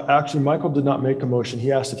on. Actually, Michael did not make a motion. He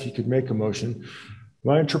asked if he could make a motion.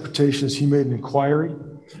 My interpretation is he made an inquiry.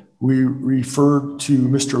 We referred to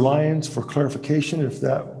Mr. Lyons for clarification if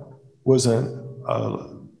that was a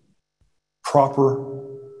proper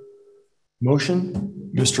motion.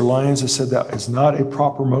 Mr. Lyons has said that is not a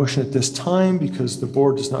proper motion at this time because the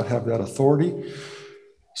board does not have that authority.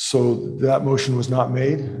 So that motion was not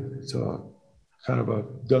made. It's a kind of a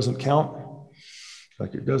doesn't count,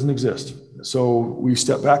 like it doesn't exist. So we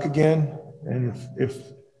step back again, and if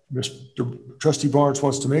Mr. Trustee Barnes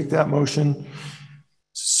wants to make that motion,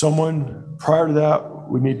 someone prior to that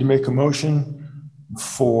would need to make a motion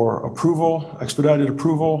for approval, expedited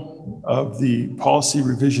approval of the policy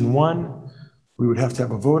revision 1. We would have to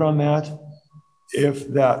have a vote on that. If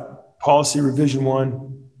that policy revision 1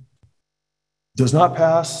 does not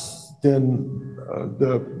pass, then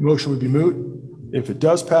the motion would be moot. If it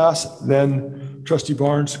does pass, then Trustee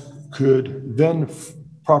Barnes could then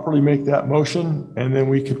properly make that motion, and then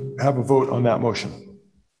we could have a vote on that motion.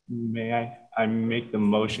 May I make the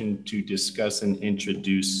motion to discuss and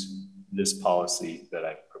introduce this policy that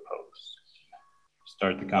I've proposed.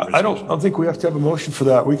 Start the conversation. I don't think we have to have a motion for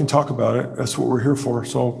that. We can talk about it. That's what we're here for.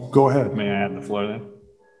 So go ahead. May I have the floor then?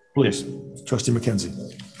 Please, Trustee McKenzie.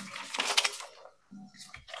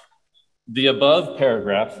 The above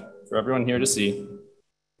paragraph, for everyone here to see,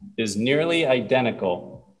 is nearly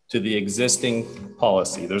identical to the existing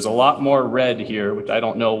policy. There's a lot more red here, which I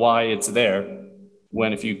don't know why it's there,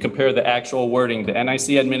 when if you compare the actual wording, the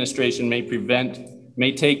NIC administration may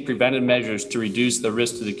take preventive measures to reduce the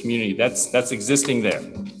risk to the community. That's existing there.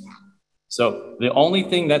 So the only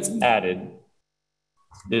thing that's added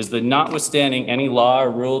is the notwithstanding any law or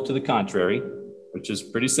rule to the contrary, which is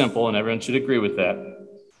pretty simple and everyone should agree with that.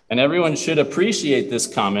 And everyone should appreciate this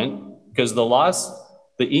comment because the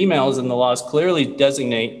emails and the laws clearly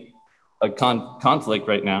designate a conflict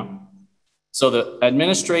right now. So the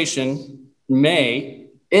administration may,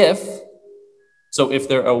 if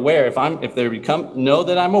they're aware, if they know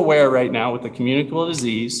that I'm aware right now with a communicable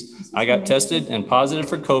disease, I got tested and positive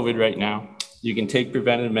for COVID right now, you can take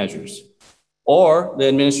preventive measures. Or the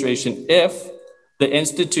administration, if the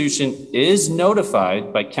institution is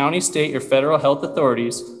notified by county, state, or federal health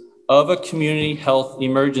authorities of a community health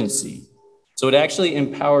emergency. So it actually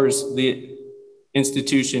empowers the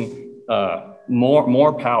institution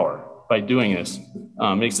more power by doing this.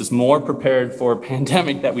 Makes us more prepared for a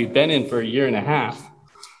pandemic that we've been in for a year and a half.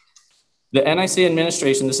 The NIC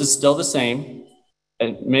administration, this is still the same,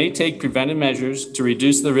 and may take preventive measures to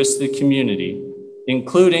reduce the risk to the community,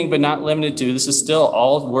 including but not limited to, this is still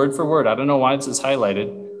all word for word, I don't know why this is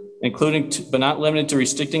highlighted, including but not limited to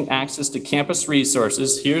restricting access to campus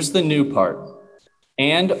resources, here's the new part,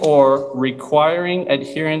 and or requiring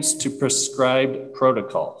adherence to prescribed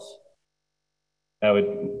protocols. That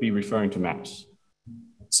would be referring to masks.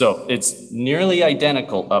 So it's nearly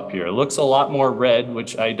identical up here. It looks a lot more red,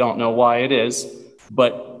 which I don't know why it is,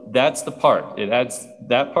 but that's the part. It adds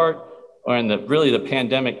that part, or in the really the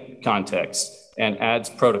pandemic context, and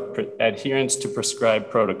adds adherence to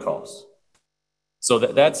prescribed protocols. So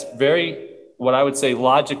that's very, what I would say,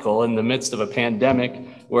 logical in the midst of a pandemic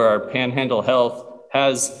where our Panhandle Health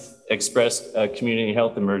has expressed a community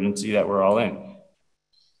health emergency that we're all in.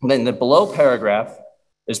 And then the below paragraph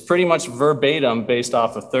is pretty much verbatim based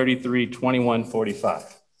off of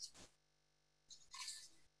 33-21-45.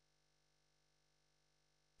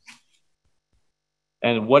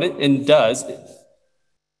 And what it does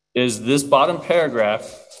is this bottom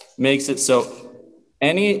paragraph makes it so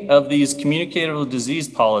any of these communicable disease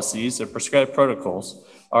policies or prescribed protocols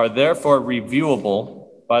are therefore reviewable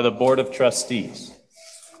by the Board of Trustees.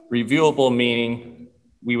 Reviewable meaning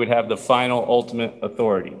we would have the final ultimate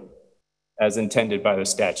authority as intended by the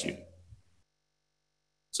statute.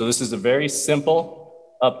 So this is a very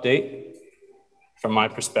simple update from my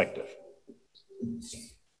perspective.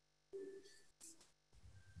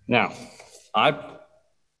 Now,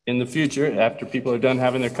 in the future, after people are done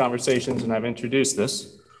having their conversations and I've introduced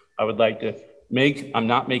this, I would like to I'm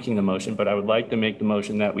not making the motion, but I would like to make the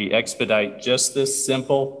motion that we expedite just this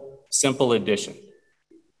simple addition.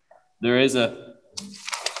 There is an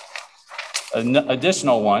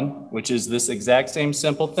additional one, which is this exact same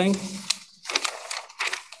simple thing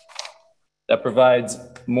that provides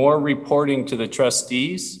more reporting to the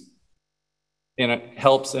trustees and it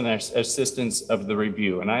helps in assistance of the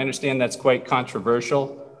review. And I understand that's quite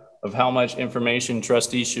controversial of how much information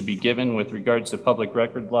trustees should be given with regards to public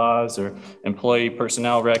record laws or employee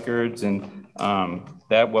personnel records and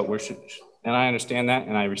and I understand that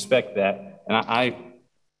and I respect that. And I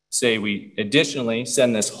say we additionally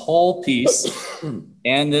send this whole piece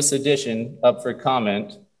and this addition up for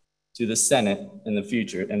comment to the Senate in the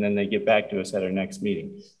future, and then they get back to us at our next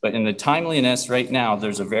meeting. But in the timeliness right now,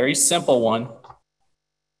 there's a very simple one,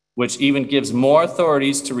 which even gives more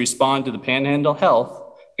authorities to respond to the Panhandle Health,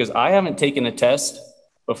 because I haven't taken a test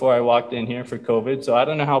before I walked in here for COVID, so I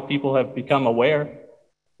don't know how people have become aware.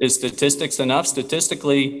 Is statistics enough?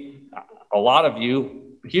 Statistically, a lot of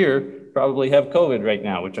you here probably have COVID right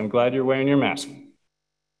now, which I'm glad you're wearing your mask.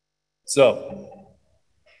 So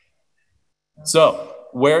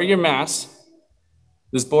wear your mask.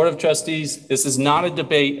 This Board of Trustees, this is not a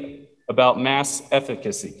debate about mask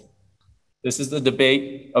efficacy. This is the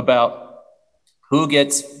debate about who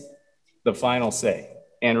gets the final say.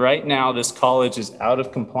 And right now, this college is out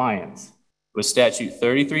of compliance with statute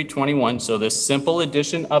 3321. So this simple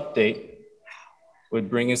addition update would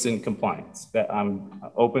bring us in compliance. That I'm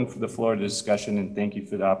open for the floor to discussion and thank you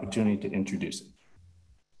for the opportunity to introduce it.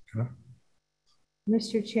 Okay.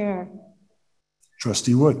 Mr. Chair.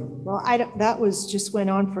 Trustee Wood. Well, that just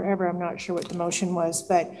went on forever. I'm not sure what the motion was,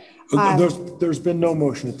 but. There's been no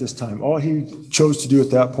motion at this time. All he chose to do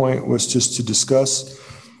at that point was just to discuss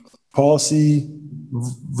policy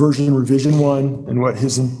version revision 1 and what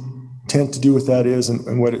his intent to do with that is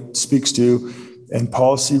and what it speaks to, and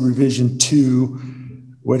policy revision 2,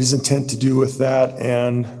 what his intent to do with that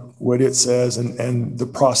and what it says and the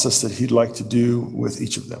process that he'd like to do with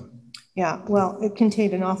each of them. Yeah, well, it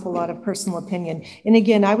contained an awful lot of personal opinion. And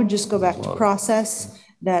again, I would just go back to process,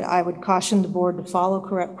 that I would caution the board to follow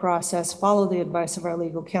correct process, follow the advice of our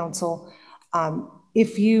legal counsel.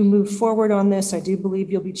 If you move forward on this, I do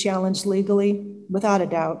believe you'll be challenged legally, without a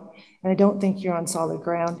doubt, and I don't think you're on solid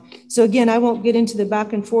ground. So again, I won't get into the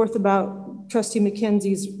back and forth about Trustee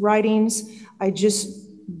McKenzie's writings. I just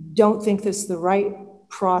don't think this is the right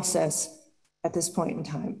process at this point in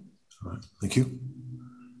time. All right, thank you.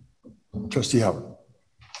 Trustee Howard.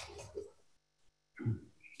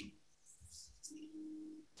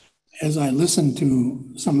 As I listen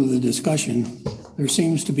to some of the discussion, there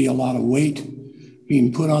seems to be a lot of weight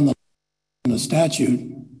being put on the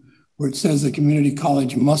statute where it says the community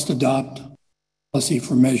college must adopt policy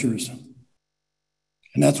for measures.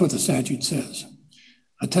 And that's what the statute says.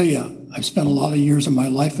 I tell you, I've spent a lot of years of my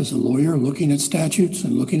life as a lawyer looking at statutes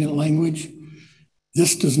and looking at language.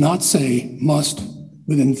 This does not say must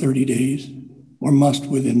within 30 days or must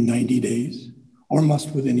within 90 days or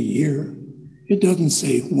must within a year. It doesn't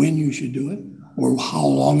say when you should do it or how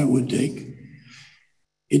long it would take.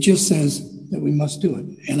 It just says that we must do it.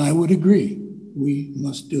 And I would agree, we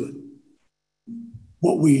must do it.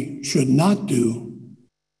 What we should not do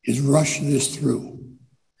is rush this through.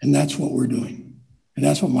 And that's what we're doing. And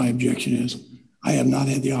that's what my objection is. I have not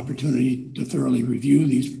had the opportunity to thoroughly review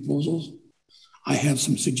these proposals. I have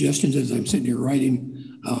some suggestions as I'm sitting here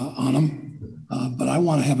writing on them, but I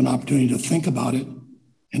want to have an opportunity to think about it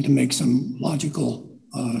and to make some logical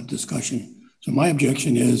discussion. So my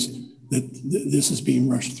objection is that this is being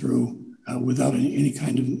rushed through without any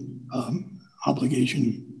kind of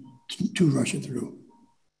obligation to rush it through.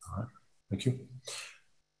 All right, thank you.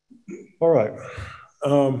 All right.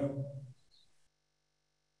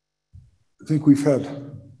 I think we've had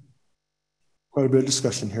quite a bit of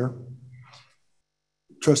discussion here.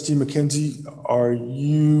 Trustee McKenzie, are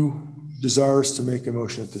you desirous to make a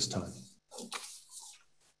motion at this time?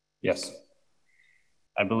 Yes.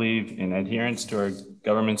 I believe in adherence to our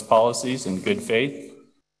government's policies and good faith.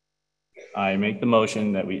 I make the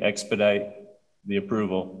motion that we expedite the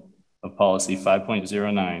approval of policy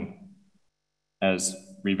 5.09 as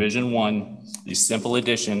revision 1, the simple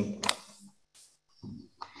addition.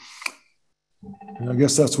 And I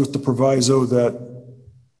guess that's with the proviso that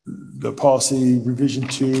the policy revision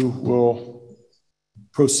 2 will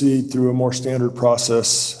proceed through a more standard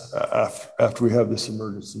process after we have this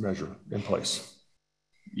emergency measure in place.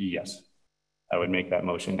 Yes, I would make that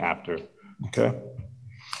motion after. Okay.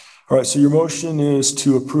 All right, so your motion is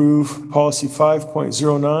to approve policy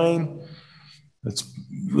 5.09. That's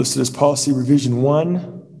listed as policy revision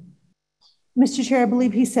 1. Mr. Chair, I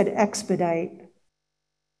believe he said expedite.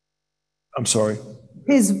 I'm sorry.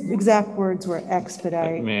 His exact words were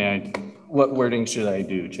expedite. What wording should I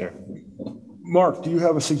do, Chair? Mark, do you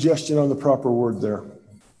have a suggestion on the proper word there?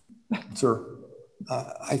 Sir?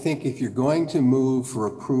 I think if you're going to move for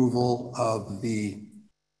approval of the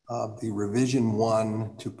revision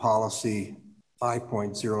 1 to policy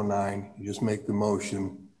 5.09, you just make the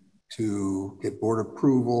motion to get board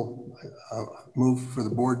approval, move for the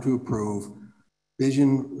board to approve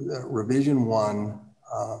revision 1,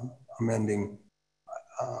 amending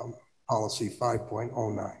policy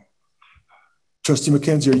 5.09. Trustee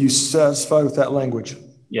McKenzie, are you satisfied with that language?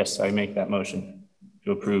 Yes, I make that motion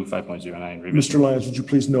to approve 5.09. Mr. Lyons, would you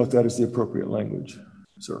please note that as the appropriate language,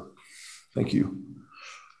 sir? Thank you.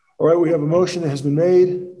 All right, we have a motion that has been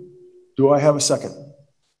made. Do I have a second?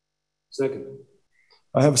 Second.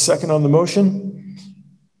 I have a second on the motion.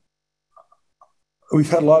 We've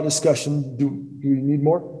had a lot of discussion. Do you need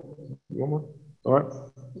more? One more? All right.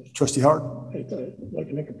 Trustee Howard? I'd like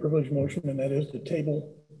to make a privileged motion, and that is to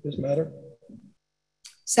table this matter.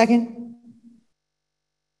 Second.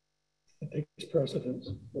 It takes precedence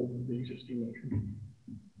over the existing motion.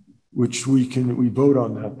 Which we vote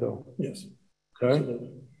on that though. Yes. Okay.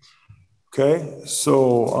 Absolutely. Okay,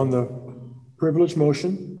 so on the privileged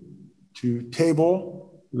motion to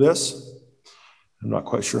table this, I'm not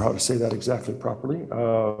quite sure how to say that exactly properly.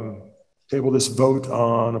 Table this vote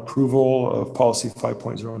on approval of policy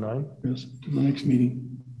 5.09. Yes, to the next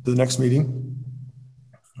meeting. The next meeting,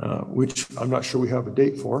 which I'm not sure we have a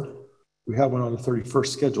date for. We have one on the 31st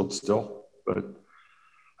scheduled still, but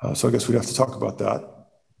so I guess we'd have to talk about that.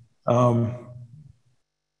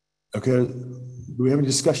 Okay, do we have any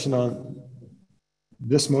discussion on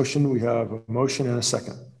this motion? We have a motion and a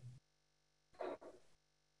second.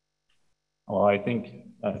 Well, I think,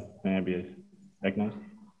 may I be recognized?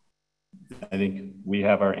 I think we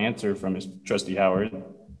have our answer from Trustee Howard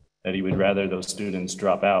that he would rather those students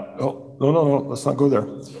drop out. Oh, no, let's not go there.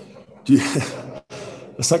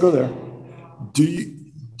 Let's not go there. Do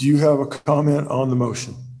you have a comment on the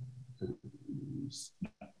motion?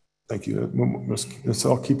 Thank you. Let's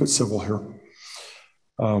all keep it civil here.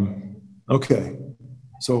 Okay,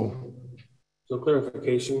 so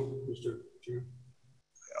clarification, Mr. Chair.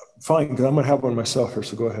 Fine, because I'm going to have one myself here,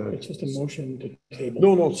 so go ahead. It's just a motion to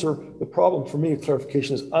table. No, sir. The problem for me,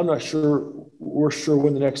 clarification is I'm not sure, we're sure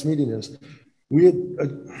when the next meeting is. We had,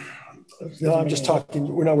 no, I'm just talking,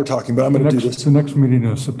 we're talking, but I'm going to do this. The next meeting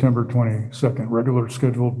is September 22nd, regular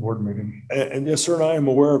scheduled board meeting. And yes, sir, and I am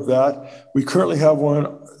aware of that. We currently have one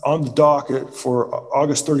on the docket for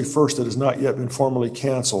August 31st that has not yet been formally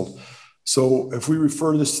canceled. So if we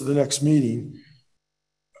refer this to the next meeting,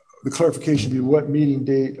 the clarification would be what meeting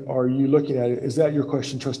date are you looking at? Is that your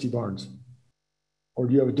question, Trustee Barnes? Or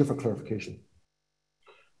do you have a different clarification?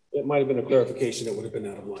 It might have been a clarification that would have been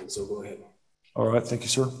out of line, so go ahead. All right, thank you,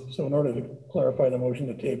 sir. So in order to clarify the motion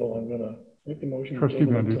to table, I'm going to make the motion to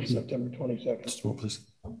table until September 22nd. Just a moment, please.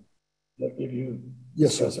 That give you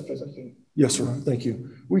Yes, sir. specificity. Yes, sir. Thank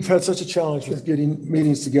you. We've had such a challenge with getting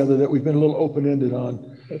meetings together that we've been a little open-ended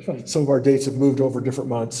on. That's fine. Some of our dates have moved over different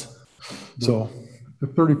months. So, The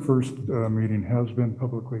 31st meeting has been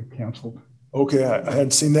publicly canceled. okay, I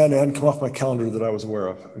hadn't seen that. It hadn't come off my calendar that I was aware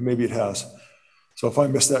of. Maybe it has. So if I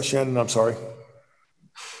missed that, Shannon, I'm sorry.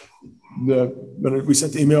 When we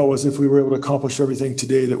sent the email was if we were able to accomplish everything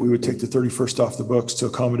today, that we would take the 31st off the books to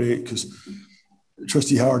accommodate, because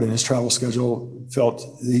Trustee Howard in his travel schedule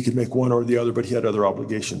felt that he could make one or the other, but he had other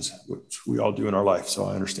obligations, which we all do in our life. So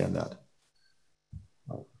I understand that.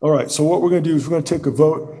 All right. So what we're going to do is we're going to take a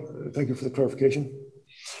vote. Thank you for the clarification.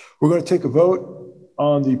 We're going to take a vote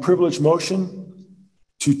on the privilege motion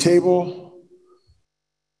to table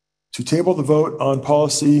the vote on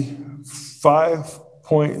policy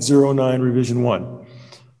 5.09 revision 1.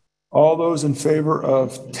 All those in favor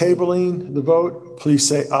of tabling the vote, please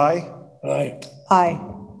say aye. Aye. Aye.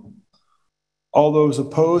 All those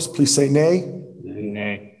opposed, please say nay.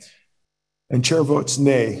 Nay. And chair votes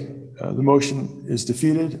nay. The motion is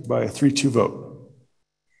defeated by a 3-2 vote.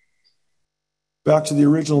 Back to the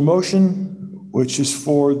original motion, which is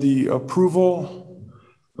for the approval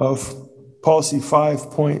of policy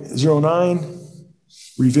 5.09,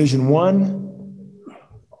 revision 1.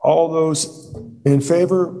 All those in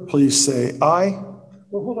favor, please say aye.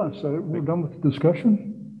 Well, hold on a second. We're done with the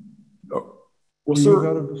discussion? Well, We moved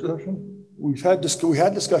out sir, of discussion? we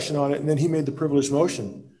had discussion on it, and then he made the privileged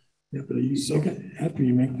motion. Yeah, but you second, after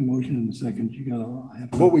you make the motion in the second, you gotta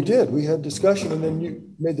have. Well, we did. We had discussion, and then you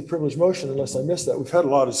made the privileged motion, unless I missed that. We've had a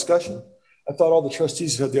lot of discussion. I thought all the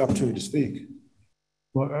trustees had the opportunity to speak.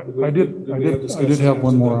 Well, I did have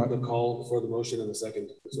one more. The call for the motion in the second.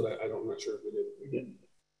 So I'm not sure if we did.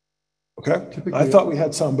 Okay. I thought we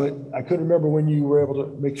had some, but I couldn't remember when you were able to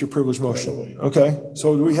make your privileged motion. Okay.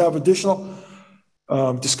 So do we have additional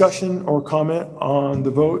discussion or comment on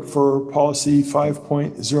the vote for policy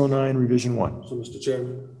 5.09 revision 1? So, Mr.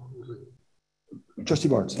 Chairman, Trustee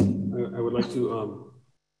Barnes. I would like to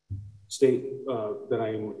state that I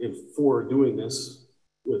am for doing this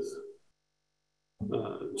with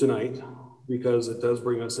tonight, because it does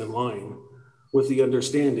bring us in line with the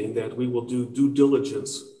understanding that we will do due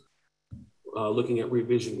diligence looking at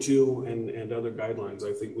revision 2 and other guidelines.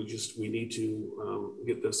 I think we need to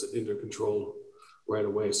get this under control right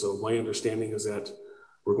away. So my understanding is that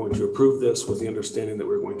we're going to approve this with the understanding that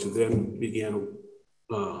we're going to then begin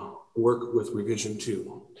work with revision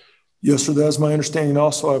 2. Yes, sir. That is my understanding.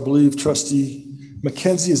 Also, I believe Trustee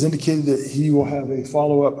McKenzie has indicated that he will have a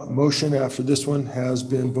follow-up motion after this one has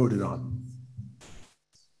been voted on.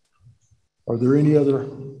 Are there any other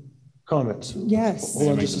comments? Yes.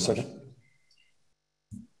 Hold on just a second.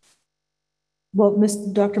 Well,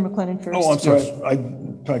 Dr. McLennan first. Oh, I'm sorry. I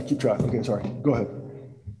tried to keep track. Okay, sorry. Go ahead.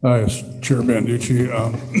 Yes, Chair Banducci.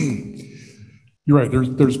 You're right.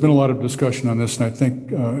 There's been a lot of discussion on this, and I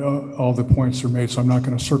think all the points are made, so I'm not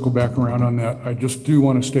going to circle back around on that. I just do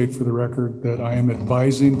want to state for the record that I am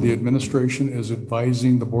advising, the administration is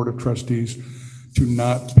advising the Board of Trustees to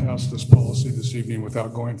not pass this policy this evening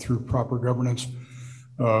without going through proper governance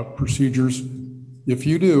procedures. If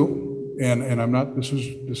you do, and I'm not, this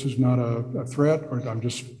is not a threat, or I'm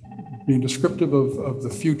just being descriptive of the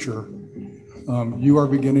future, you are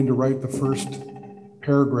beginning to write the first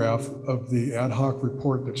paragraph of the ad hoc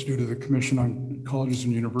report that's due to the Commission on Colleges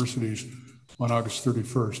and Universities on August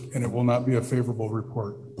 31st, and it will not be a favorable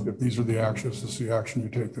report. If these are the actions, this is the action you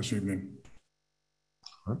take this evening.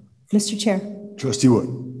 Mr. Chair. Trustee Wood.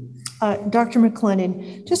 Dr.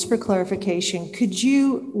 McLennan, just for clarification, could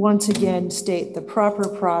you once again state the proper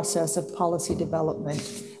process of policy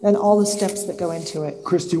development and all the steps that go into it?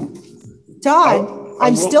 Christy. Todd,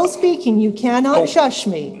 I'm still speaking. You cannot shush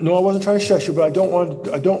me. No, I wasn't trying to shush you, but I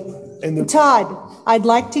don't. Todd, I'd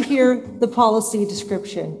like to hear the policy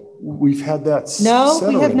description. We've had that. No,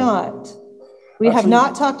 we have not. We have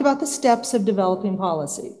not talked about the steps of developing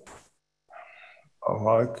policy. Oh,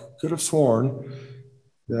 I could have sworn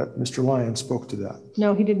that Mr. Lyon spoke to that.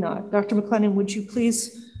 No, he did not. Dr. McLennan, would you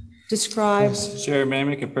please describe? Chair, may I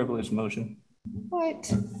make a privileged motion?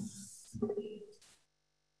 What?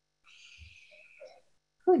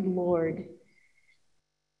 Good Lord.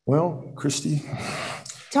 Well, Christy.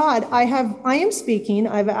 Todd, I am speaking.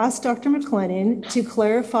 I've asked Dr. McLennan to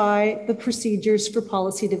clarify the procedures for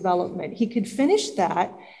policy development. He could finish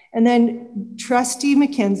that, and then Trustee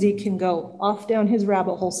McKenzie can go off down his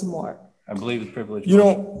rabbit hole some more. I believe it's privileged. You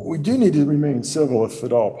know, we do need to remain civil if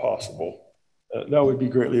at all possible. That would be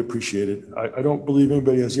greatly appreciated. I don't believe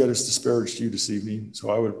anybody has yet has disparaged you this evening, so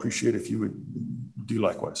I would appreciate if you would do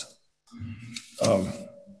likewise.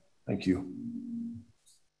 Thank you.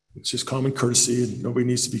 It's just common courtesy, and nobody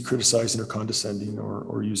needs to be criticizing or condescending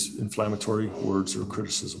or use inflammatory words or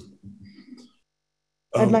criticism.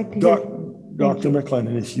 I'd like to hear. Dr.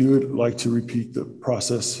 McLennan, if you would like to repeat the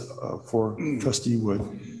process for Trustee Wood,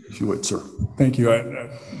 if you would, sir. Thank you.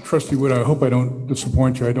 Trustee Wood, I hope I don't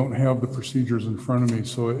disappoint you. I don't have the procedures in front of me,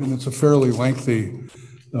 and it's a fairly lengthy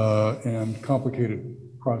and complicated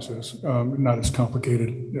process. Not as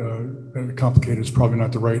complicated. Complicated is probably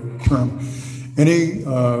not the right term. Any,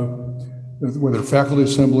 whether faculty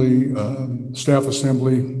assembly, staff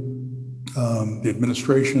assembly, the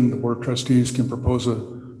administration, the board of trustees can propose a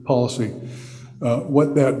policy.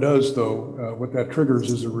 What that does, though, what that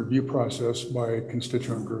triggers is a review process by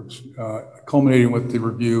constituent groups, culminating with the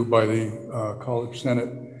review by the college senate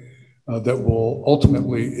that will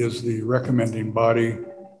ultimately is the recommending body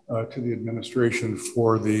to the administration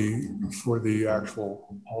for the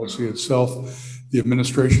actual policy itself. The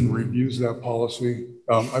administration reviews that policy.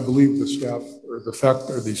 I believe the staff or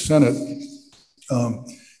the Senate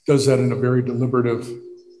does that in a very deliberative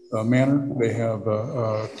manner. They have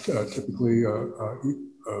typically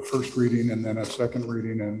a first reading and then a second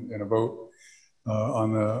reading and a vote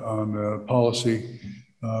on the policy.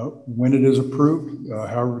 When it is approved,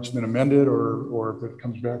 however it's been amended, or if it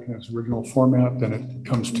comes back in its original format, then it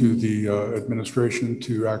comes to the administration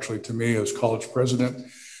to me as college president.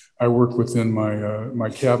 I work within my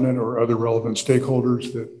cabinet or other relevant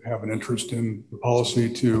stakeholders that have an interest in the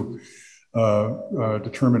policy to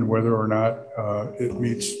determine whether or not it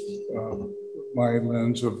meets my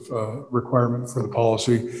lens of requirement for the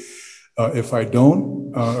policy. If I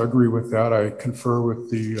don't agree with that, I confer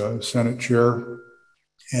with the Senate chair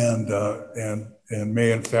and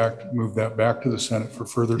may in fact move that back to the Senate for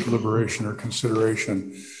further deliberation or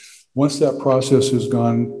consideration. Once that process has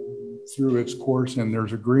gone through its course and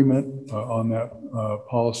there's agreement on that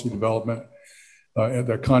policy development and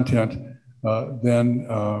that content, then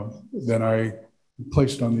I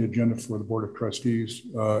place it on the agenda for the Board of Trustees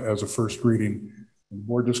as a first reading. The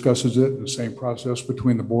board discusses it. The same process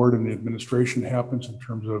between the board and the administration happens in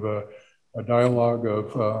terms of a dialogue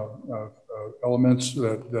of elements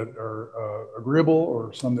that are agreeable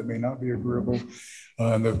or some that may not be agreeable.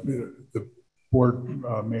 And the board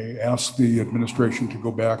may ask the administration to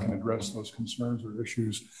go back and address those concerns or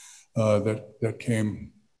issues that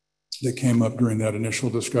came up during that initial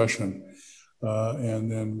discussion. And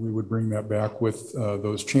then we would bring that back with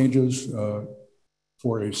those changes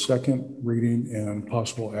for a second reading and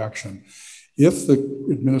possible action. If the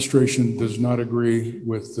administration does not agree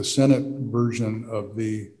with the Senate version of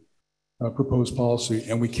the proposed policy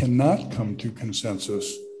and we cannot come to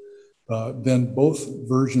consensus, then both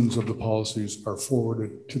versions of the policies are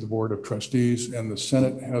forwarded to the Board of Trustees, and the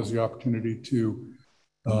Senate has the opportunity to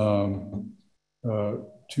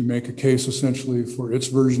make a case essentially for its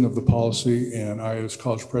version of the policy, and I, as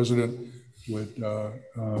college president, would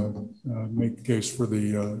make the case for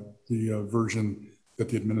the version that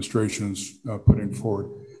the administration's putting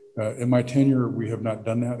forward. In my tenure, we have not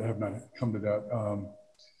done that. I have not come to that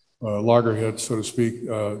loggerhead, so to speak,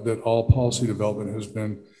 that all policy development has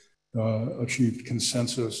been achieved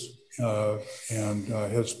consensus and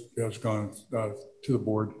has gone to the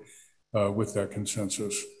board with that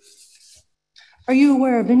consensus. Are you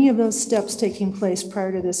aware of any of those steps taking place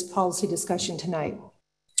prior to this policy discussion tonight?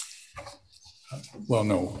 Well,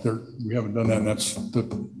 no, we haven't done that, and that's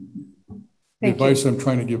the advice I'm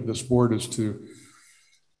trying to give this board is to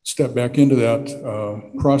step back into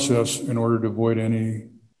that process in order to avoid any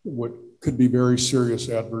what could be very serious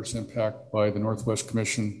adverse impact by the Northwest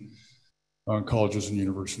Commission on colleges and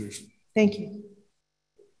universities. Thank you.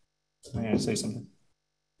 May I say something?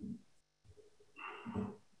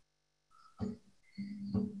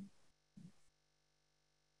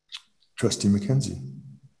 Trustee McKenzie.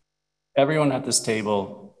 Everyone at this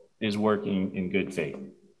table is working in good faith.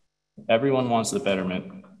 Everyone wants the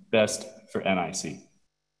betterment, best for NIC.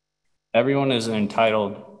 Everyone is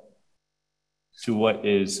entitled to what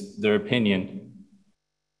is their opinion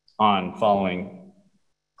on following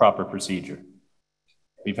proper procedure.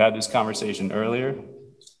 We've had this conversation earlier.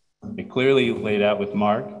 It clearly laid out with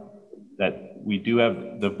Mark that we do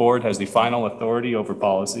have, the board has the final authority over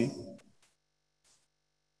policy.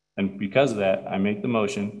 And because of that, I make the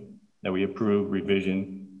motion that we approve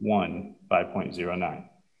revision 1, 5.09.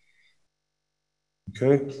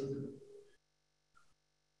 Okay.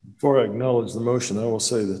 Before I acknowledge the motion, I will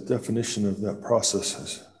say the definition of that process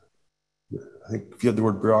is, I think if you had the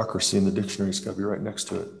word bureaucracy in the dictionary, it's got to be right next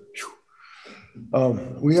to it.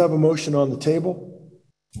 We have a motion on the table.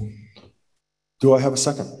 Do I have a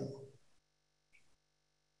second?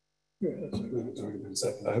 Yeah, that's already been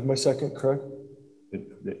seconded. I have my second, correct?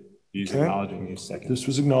 He's Okay. acknowledging his second. This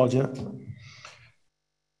was acknowledging it.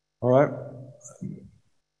 All right.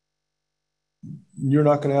 You're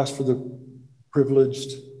not going to ask for the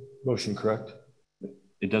privileged motion, correct?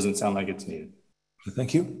 It doesn't sound like it's needed.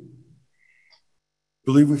 Thank you.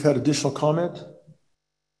 Believe we've had additional comment?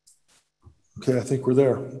 Okay, I think we're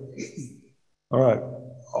there. All right.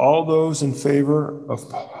 All those in favor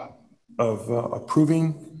of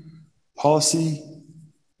approving policy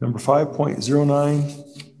number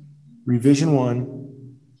 5.09, revision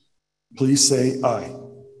 1, please say aye.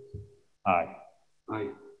 Aye. Aye.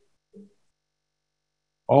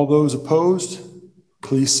 All those opposed,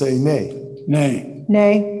 please say nay. Nay.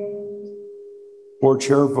 Nay. Board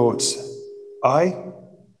Chair votes aye.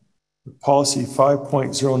 Policy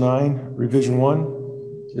 5.09, revision 1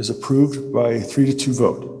 is approved by a 3-2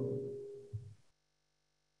 vote.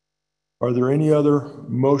 Are there any other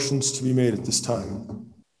motions to be made at this time?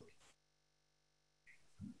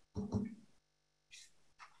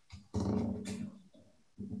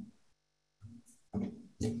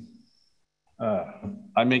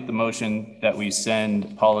 I make the motion that we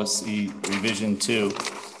send policy revision 2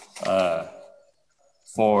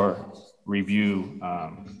 for review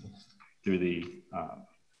through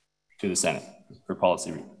to the Senate for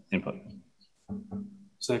policy input.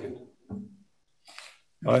 Second.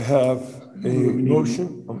 I have a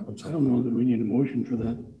motion. I don't know that we need a motion for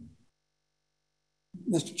that.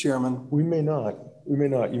 Mr. Chairman, We may not. We may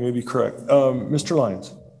not. You may be correct. Mr.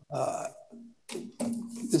 Lyons.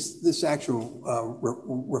 this actual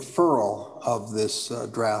referral of this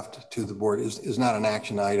draft to the board is not an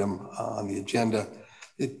action item on the agenda.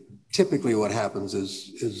 Typically what happens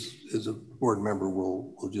is a board member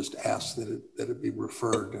will just ask that it be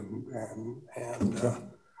referred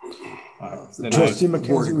Trustee the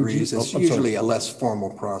board McKenzie, agrees. It's usually a less formal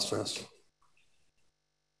process.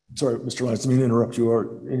 Sorry, Mr. Lyons, I didn't mean to interrupt you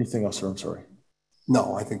or anything else, sir. I'm sorry.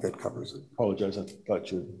 No, I think that covers it. Apologize. I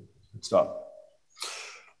thought you'd stop.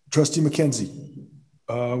 Trustee McKenzie,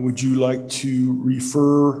 would you like to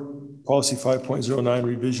refer policy 5.09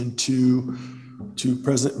 revision 2 to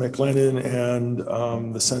President McLennan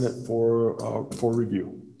and the Senate for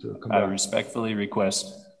review? I respectfully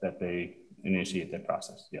request that they initiate that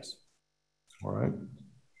process. Yes. All right.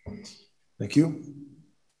 Thank you.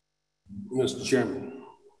 Mr. Chairman.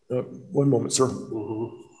 One moment, sir.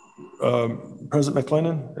 President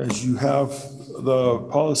McLennan, as you have the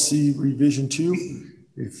policy revision 2,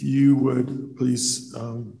 if you would please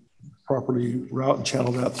properly route and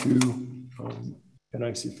channel that through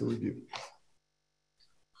NIC for review.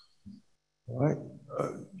 All right.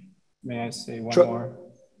 May I say one more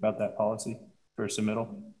about that policy for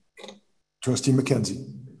submittal? Trustee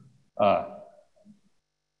McKenzie.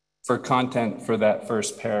 For content for that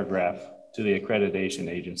first paragraph to the accreditation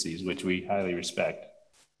agencies, which we highly respect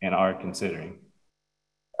and are considering,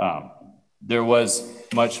 there was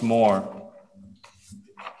much more,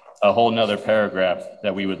 a whole nother paragraph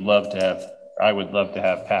that we would love to have, I would love to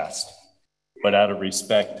have passed, but out of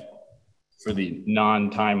respect for the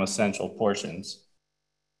non-time essential portions,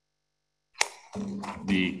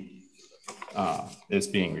 is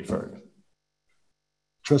being referred.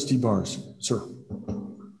 Trustee Barnes, sir.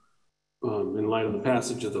 In light of the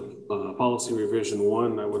passage of the policy revision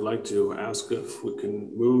 1, I would like to ask if we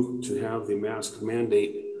can move to have the mask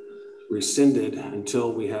mandate rescinded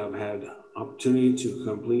until we have had opportunity to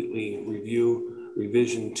completely review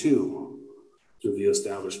revision 2 through the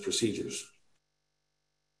established procedures.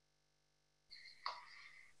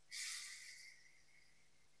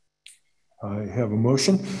 I have a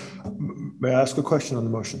motion. May I ask a question on the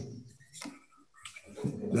motion?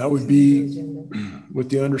 That would be with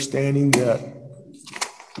the understanding that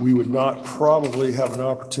we would not probably have an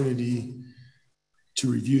opportunity to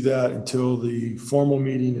review that until the formal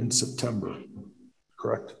meeting in September,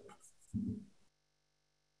 correct?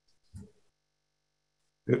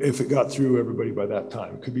 If it got through everybody by that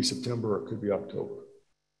time. It could be September or it could be October.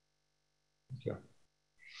 Okay.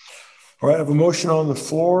 All right, I have a motion on the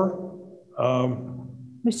floor.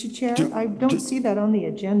 Mr. Chair, I don't see that on the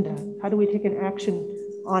agenda. How do we take an action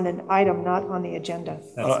on an item not on the agenda?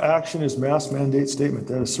 Action is mask mandate statement.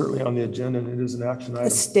 That is certainly on the agenda and it is an action item. A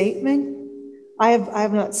statement? I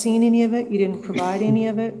have not seen any of it. You didn't provide any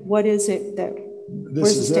of it. What is it that,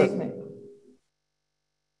 where's the statement?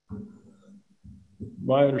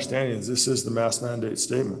 My understanding is this is the mask mandate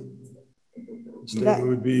statement. The statement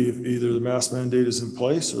would be if either the mask mandate is in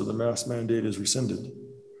place or the mask mandate is rescinded.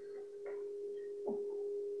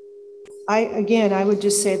 Again, I would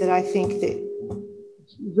just say that I think that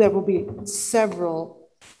there will be several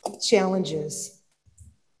challenges,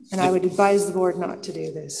 and I would advise the board not to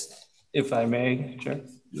do this. If I may, Chair.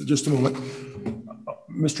 Just a moment.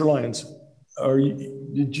 Mr. Lyons,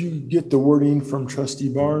 did you get the wording from Trustee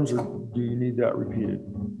Barnes, or do you need that repeated?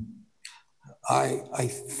 I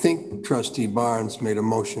think Trustee Barnes made a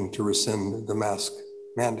motion to rescind the mask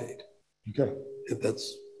mandate. Okay.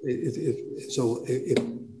 If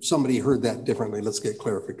somebody heard that differently, let's get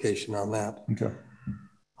clarification on that. Okay.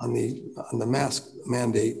 On the mask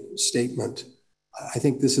mandate statement, I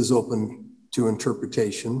think this is open to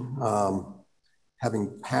interpretation.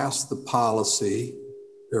 Having passed the policy,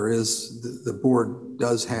 the board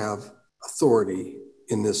does have authority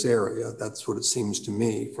in this area. That's what it seems to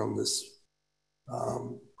me from this,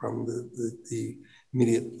 from the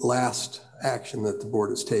immediate last action that the board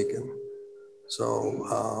has taken. So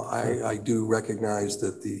I do recognize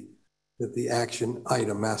that the action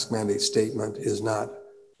item mask mandate statement is not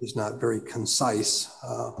very concise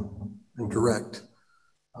and direct.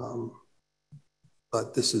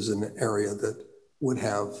 But this is an area that would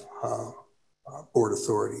have board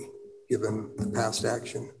authority given the past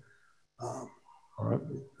action. All right.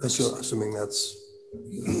 Assuming that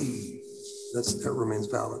remains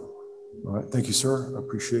valid. All right. Thank you, sir. I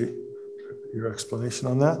appreciate your explanation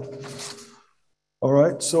on that. All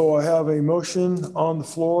right. So I have a motion on the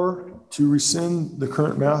floor to rescind the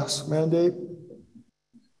current mask mandate.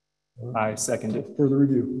 I second it. Further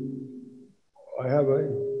review. I have a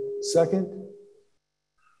second.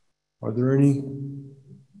 Are there any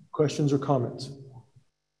questions or comments?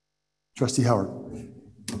 Trustee Howard.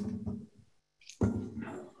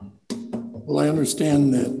 Well, I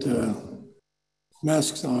understand that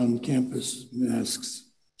masks on campus, masks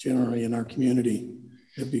generally in our community,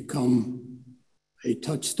 have become a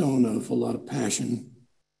touchstone of a lot of passion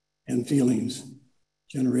and feelings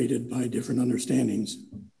generated by different understandings.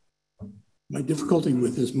 My difficulty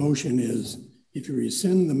with this motion is if you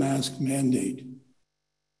rescind the mask mandate,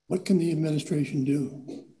 what can the administration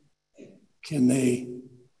do? Can they,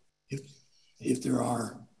 if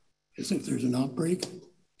there's an outbreak,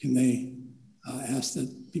 can they ask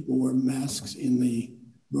that people wear masks in the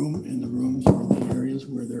rooms or the areas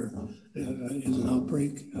where there is an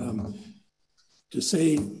outbreak? To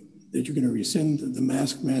say that you're going to rescind the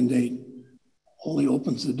mask mandate only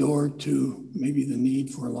opens the door to maybe the need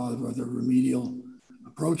for a lot of other remedial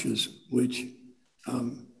approaches, which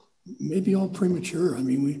may be all premature. I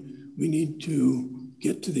mean, we need to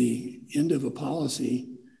get to the end of a policy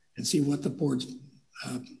and see what the board's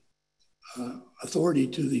authority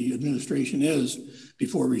to the administration is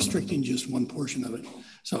before restricting just one portion of it.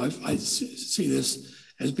 So I see this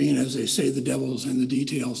as being, as they say, the devil's in the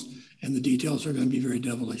details, and the details are going to be very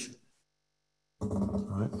devilish. All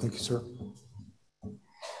right, thank you, sir.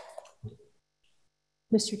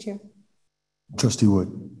 Mr. Chair. Trustee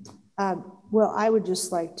Wood. Well, I would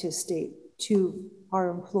just like to state to our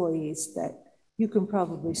employees that you can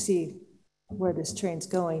probably see where this train's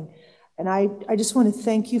going. And I just want to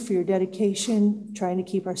thank you for your dedication, trying to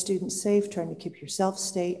keep our students safe, trying to keep yourself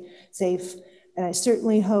safe. And I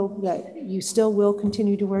certainly hope that you still will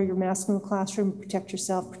continue to wear your mask in the classroom, protect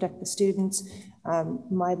yourself, protect the students.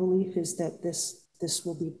 My belief is that this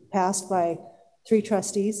will be passed by 3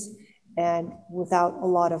 trustees and without a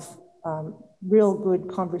lot of real good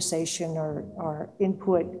conversation or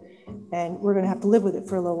input, and we're going to have to live with it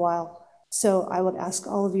for a little while. So I would ask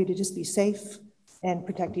all of you to just be safe and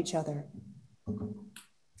protect each other.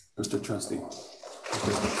 Mr. Trustee.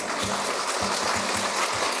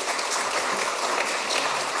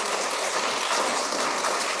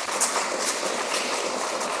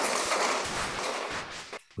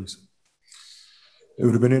 Please. It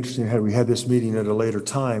would have been interesting had we had this meeting at a later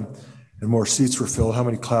time and more seats were filled, how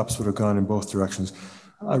many claps would have gone in both directions.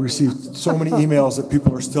 I received so many emails that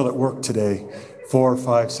people are still at work today, 4,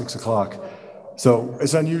 5, 6 o'clock. So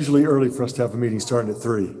it's unusually early for us to have a meeting starting at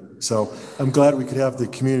 3. So I'm glad we could have the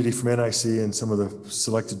community from NIC and some of the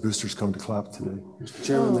selected boosters come to clap today. Mr.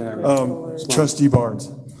 Chairman, Trustee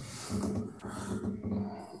Barnes.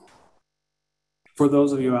 For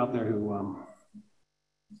those of you out there who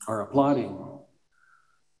are applauding,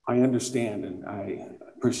 I understand and I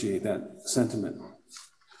appreciate that sentiment.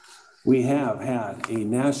 We have had a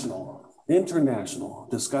national, international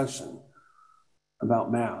discussion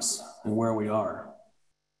about masks and where we are.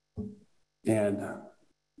 And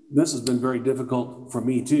this has been very difficult for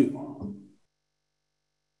me too.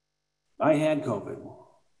 I had COVID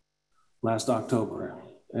last October,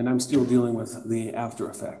 and I'm still dealing with the after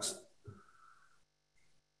effects.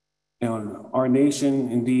 And our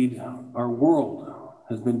nation, indeed, our world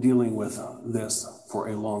has been dealing with this for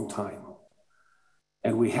a long time.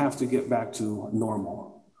 And we have to get back to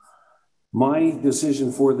normal. My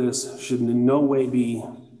decision for this should in no way be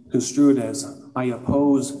construed as I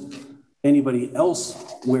oppose anybody else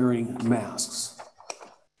wearing masks.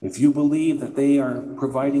 If you believe that they are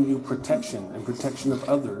providing you protection and protection of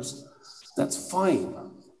others, that's fine.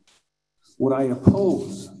 What I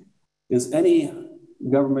oppose is any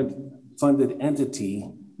government-funded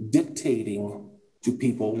entity dictating to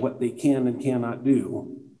people what they can and cannot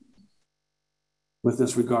do with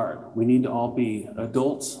this regard. We need to all be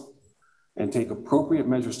adults and take appropriate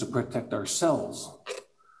measures to protect ourselves.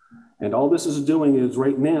 And all this is doing is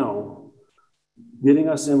right now getting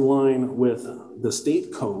us in line with the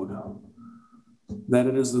state code, that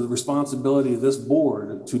it is the responsibility of this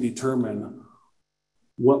board to determine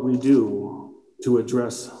what we do to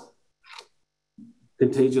address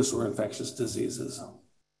contagious or infectious diseases.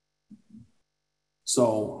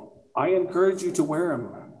 So I encourage you to wear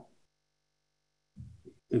them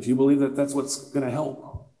if you believe that that's what's going to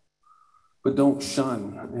help. But don't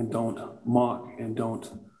shun and don't mock and don't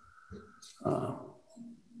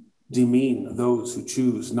demean those who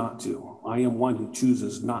choose not to. I am one who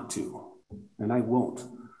chooses not to, and I won't,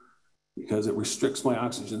 because it restricts my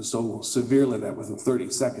oxygen so severely that within 30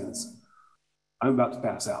 seconds, I'm about to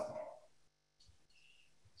pass out.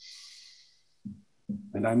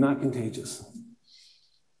 And I'm not contagious.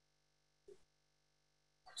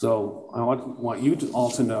 So I want you to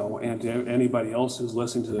all to know, and to anybody else who's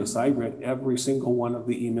listening to this, I read every single one of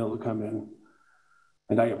the emails that come in,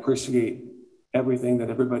 and I appreciate everything that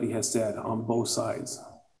everybody has said on both sides.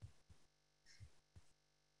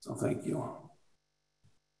 So thank you.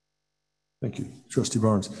 Thank you, Trustee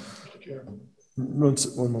Barnes.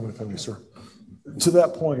 One moment, if I may, sir. To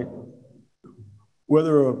that point,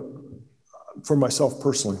 whether, for myself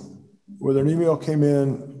personally, whether an email came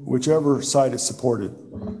in, whichever side it supported,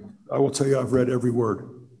 I will tell you I've read every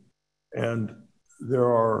word. And there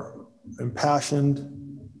are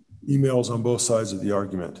impassioned emails on both sides of the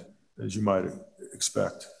argument, as you might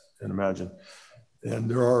expect and imagine. And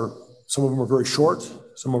there are, some of them are very short,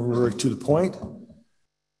 some of them are very to the point,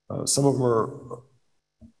 some of them are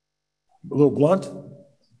a little blunt,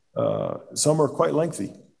 some are quite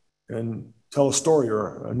lengthy and tell a story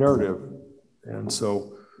or a narrative. And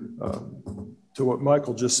so, to what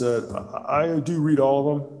Michael just said, I do read all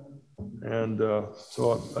of them. And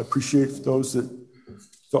so I appreciate those that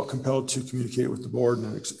felt compelled to communicate with the board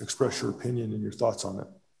and express your opinion and your thoughts on it.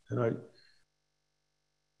 And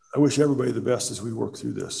I wish everybody the best as we work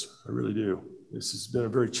through this. I really do. This has been a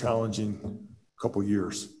very challenging couple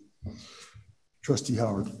years. Trustee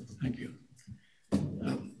Howard. Thank you.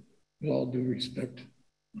 With all due respect,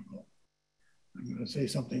 I'm going to say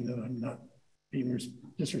something that I'm not being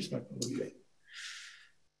disrespectful of you.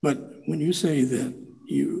 But when you say that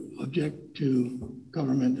you object to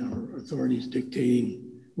government or authorities dictating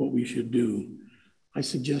what we should do, I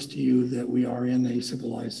suggest to you that we are in a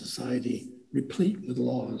civilized society replete with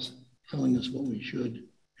laws telling us what we should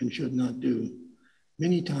and should not do,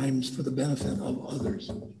 many times for the benefit of others,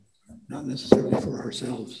 not necessarily for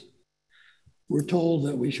ourselves. We're told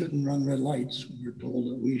that we shouldn't run red lights. We're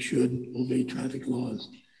told that we should obey traffic laws.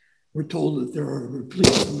 We're told that there are a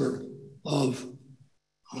replete number of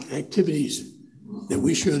activities that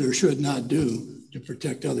we should or should not do to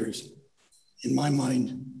protect others. In my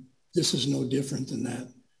mind, this is no different than that.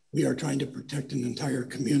 We are trying to protect an entire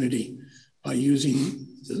community by using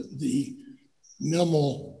the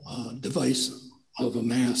minimal device of a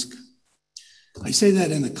mask. I say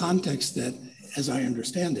that in the context that, as I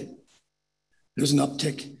understand it, there's an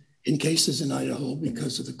uptick in cases in Idaho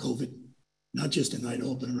because of the COVID, not just in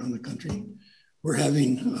Idaho, but around the country. We're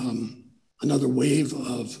having another wave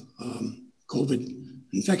of COVID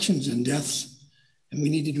infections and deaths, and we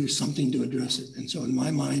need to do something to address it. And so in my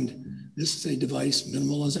mind, this is a device,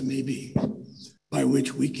 minimal as it may be, by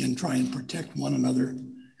which we can try and protect one another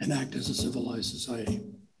and act as a civilized society.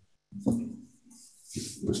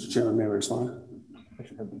 Mr. Chairman, may I respond?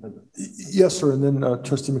 Yes, sir. And then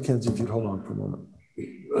Trustee McKenzie, if you'd hold on for a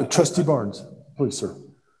moment. Trustee Barnes, please, sir.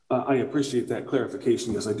 I appreciate that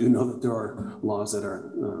clarification, because I do know that there are laws that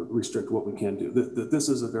are restrict what we can do. This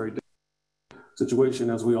is a very different situation.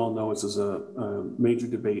 As we all know, this is a major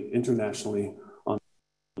debate internationally on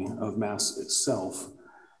of masks itself.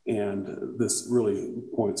 And this really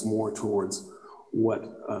points more towards what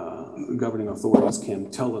governing authorities can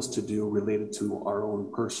tell us to do related to our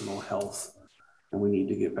own personal health. And we need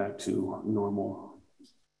to get back to normal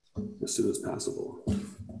as soon as possible.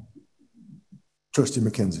 Trustee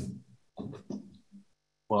McKenzie.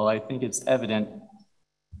 Well, I think it's evident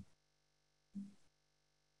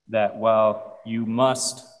that while you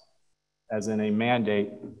must, as in a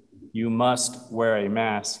mandate, you must wear a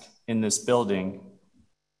mask in this building,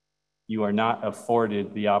 you are not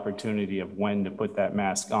afforded the opportunity of when to put that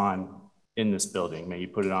mask on in this building. May you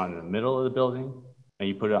put it on in the middle of the building? May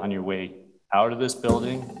you put it on your way out of this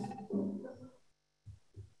building?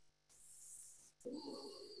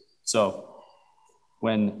 So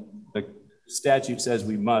when the statute says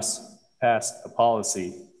we must pass a policy,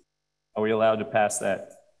 are we allowed to pass that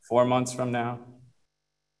 4 months from now,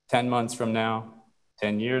 10 months from now,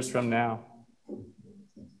 10 years from now?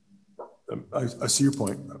 I see your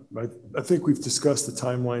point. I think we've discussed the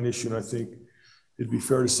timeline issue, and I think it'd be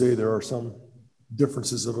fair to say there are some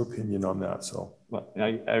differences of opinion on that. So Well,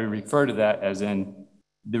 I refer to that as in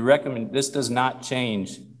this does not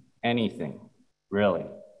change anything, really.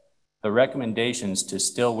 The recommendations to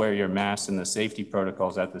still wear your mask and the safety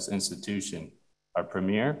protocols at this institution are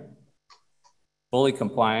premier, fully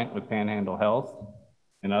compliant with Panhandle Health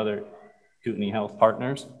and other Kootenai Health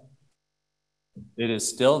partners. It is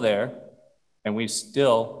still there, and we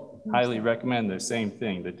still highly recommend the same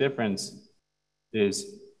thing. The difference is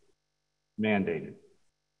mandated.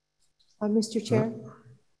 Mr. Chair?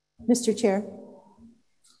 Mr. Chair,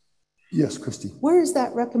 yes, Christy. where is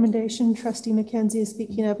that recommendation Trustee McKenzie is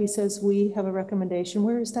speaking of? He says we have a recommendation.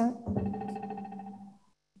 Where is that?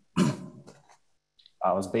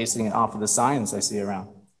 I was basing it off of the signs I see around.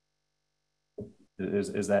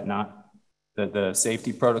 Is that not? The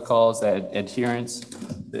safety protocols, that adherence,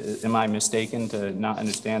 am I mistaken to not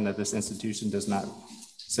understand that this institution does not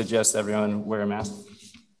suggest everyone wear a mask?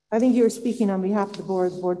 I think you were speaking on behalf of the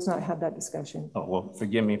board. The board's not had that discussion. Oh, well,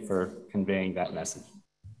 forgive me for conveying that message.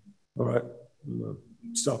 All right,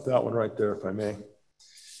 stop that one right there, if I may.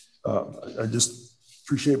 I just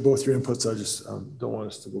appreciate both your inputs. I just don't want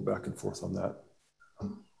us to go back and forth on that.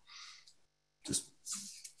 Just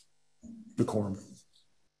decorum.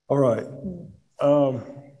 All right.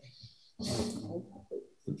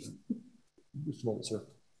 Just a moment, sir.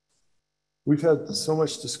 We've had so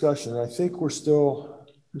much discussion. I think we're still,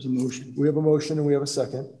 There's a motion. we have a motion and we have a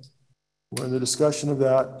second. We're in the discussion of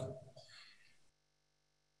that.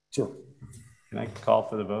 Sure. Can I call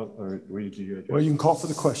for the vote, or did you address? Well, you can call for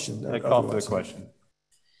the question. I call for the question.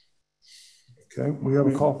 Okay, we have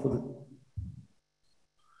a call for the.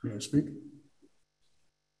 May I speak?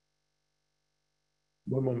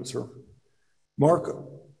 One moment, sir. Mark,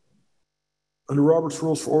 under Robert's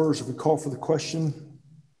Rules for Orders, if we call for the question,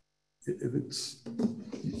 if it's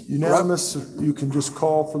unanimous, you can just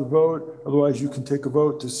call for the vote. Otherwise, you can take a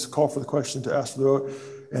vote to call for the question, to ask for the vote,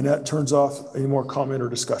 and that turns off any more comment or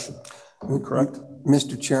discussion. Correct?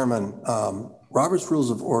 Mr. Chairman, Robert's Rules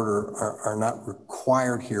of Order are not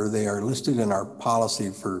required here. They are listed in our policy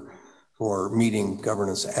for meeting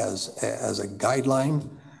governance as a guideline.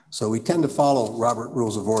 So we tend to follow Robert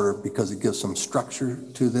Rules of Order because it gives some structure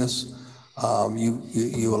to this.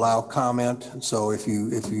 You allow comment. So if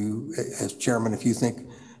you, as chairman, if you think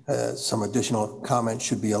some additional comment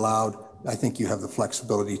should be allowed, I think you have the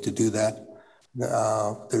flexibility to do that.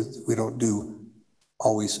 We don't do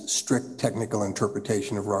always strict technical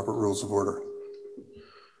interpretation of Robert Rules of Order.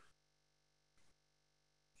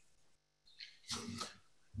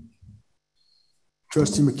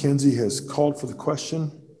 Trustee McKenzie has called for the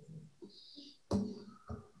question.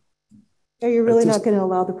 Are you really not going to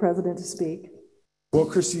allow the president to speak? Well,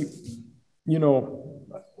 Christy, you know,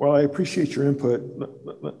 while I appreciate your input,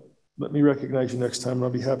 let me recognize you next time, and I'll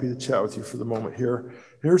be happy to chat with you for the moment here.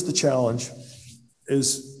 Here's the challenge,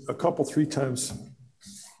 is three times,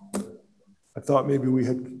 I thought maybe we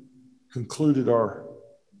had concluded our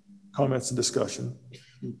comments and discussion,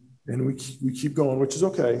 and we keep going, which is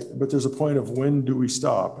okay, but there's a point of when do we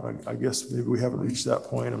stop? I guess maybe we haven't reached that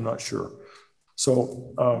point, I'm not sure.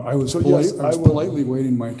 So I was politely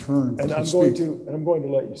waiting my turn. And I'm going to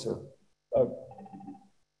let you, sir.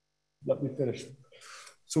 Let me finish.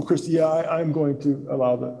 So, Christy, yeah, I'm going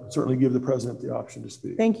to certainly give the president the option to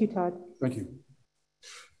speak. Thank you, Todd. Thank you.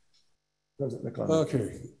 President McConnell.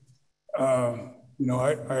 Okay. You know,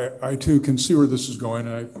 I too can see where this is going.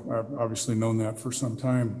 I've obviously known that for some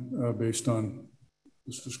time based on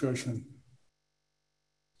this discussion.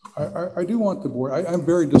 I do want the board, I'm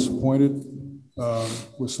very disappointed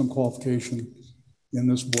with some qualification in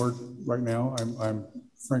this board right now. I'm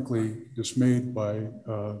frankly dismayed by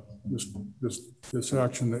this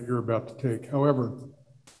action that you're about to take. However,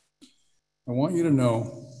 I want you to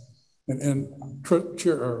know, and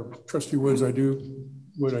Trustee Woods, I do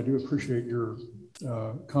appreciate your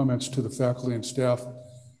comments to the faculty and staff at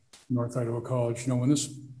North Idaho College. You know, when this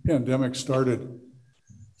pandemic started,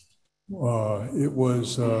 it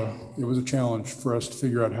was a challenge for us to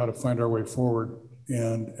figure out how to find our way forward.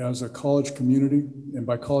 And as a college community, and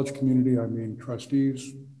by college community, I mean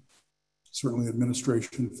trustees, certainly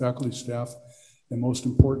administration, faculty, staff, and most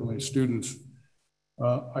importantly, students.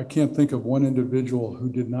 I can't think of one individual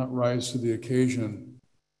who did not rise to the occasion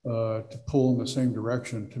to pull in the same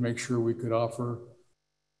direction to make sure we could offer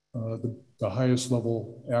the highest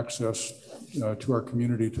level access to our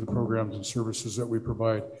community, to the programs and services that we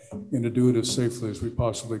provide, and to do it as safely as we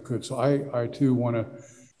possibly could. So I too want to,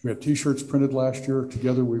 we had t-shirts printed last year,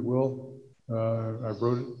 Together We Will. I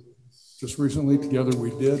wrote it just recently, Together We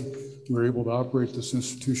Did. We were able to operate this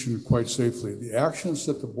institution quite safely. The actions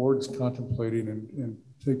that the board is contemplating and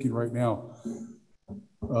taking right now,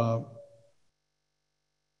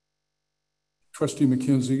 Trustee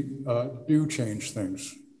McKenzie, do change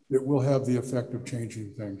things. It will have the effect of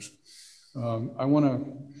changing things. I want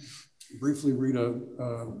to briefly read a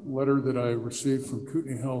letter that I received from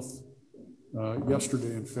Kootenai Health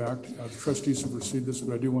yesterday, in fact. The trustees have received this,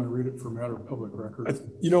 but I do want to read it for a matter of public record.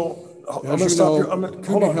 I'm going to stop here.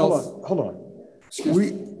 Hold on.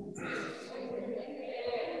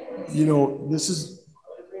 This is...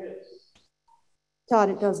 Todd,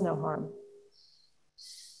 it does no harm.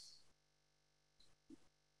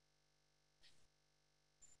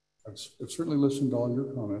 I've certainly listened to all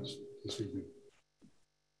your comments this evening.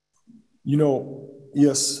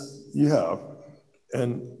 Yes, you have.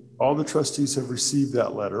 And all the trustees have received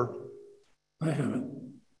that letter. I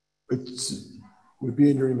haven't. It would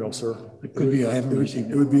be in your email, sir. It could be, I haven't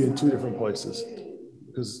received it. It would be in 2 different places.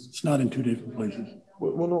 Because It's not in 2 different places.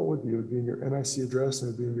 Well, no, it would be. It would be in your NIC address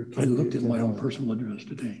and it would be in your... I looked at my own personal address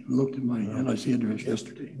today. I looked at my NIC address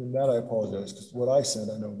yesterday. And that I apologize, because what I sent,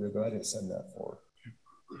 I know, but I didn't send that forward.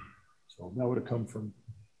 So that would have come from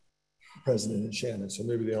President and Shannon. So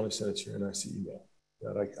maybe they only sent it to your NIC email.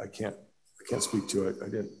 That I can't speak to it. I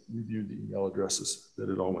didn't review the email addresses that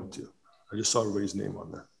it all went to. I just saw everybody's name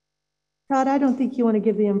on there. Todd, I don't think you want to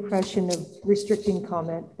give the impression of restricting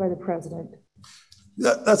comment by the president.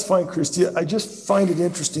 That's fine, Christy. I just find it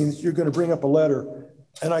interesting that you're going to bring up a letter.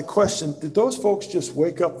 And I question, did those folks just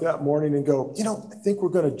wake up that morning and go, I think we're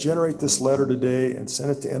going to generate this letter today and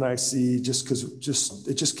send it to NIC just because it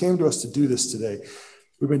just came to us to do this today.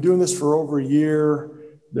 We've been doing this for over a year.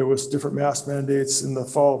 There was different mask mandates in the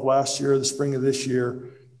fall of last year, the spring of this year.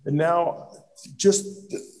 And now just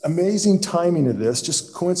amazing timing of this,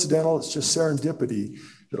 just coincidental, it's just serendipity,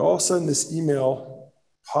 that all of a sudden this email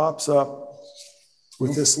pops up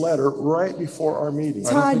with this letter right before our meeting.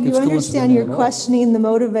 Todd, you understand you're questioning the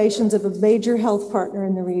motivations of a major health partner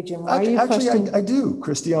in the region. Why are you questioning? I do,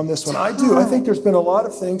 Christy, on this one. I do. I think there's been a lot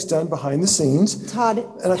of things done behind the scenes. Todd,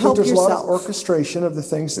 and I think there's a lot of orchestration of the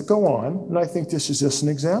things that go on. And I think this is just an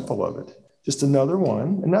example of it. Just another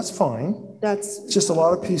one, and that's fine. It's just a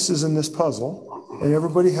lot of pieces in this puzzle, and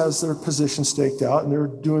everybody has their position staked out, and they're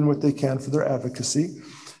doing what they can for their advocacy.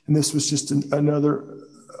 And this was just another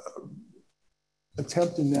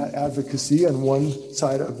attempt in that advocacy on one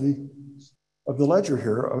side of the ledger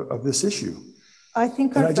here of this issue. I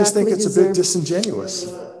think and I just think it's a bit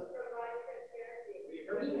disingenuous.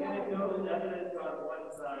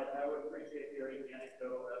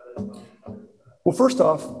 Well, first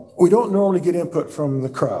off, we don't normally get input from the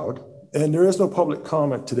crowd, and there is no public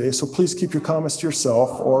comment today, so please keep your comments to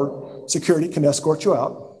yourself, or security can escort you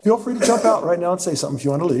out. Feel free to jump out right now and say something if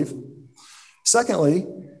you want to leave. Secondly,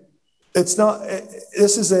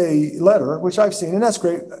 this is a letter, which I've seen, and that's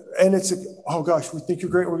great, and it's, oh gosh, we think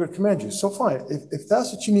you're great, we're going to commend you. So fine, if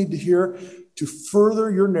that's what you need to hear to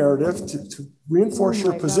further your narrative, to reinforce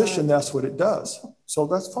your position, that's what it does. So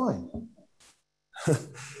that's fine.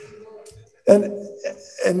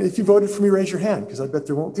 And if you voted for me, raise your hand, because I bet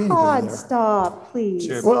there won't be anybody Todd, there. Stop,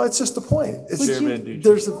 please. Well, it's just the point.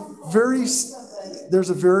 There's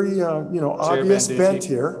a very obvious bent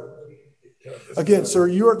here. Again, sir,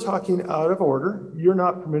 you are talking out of order. You're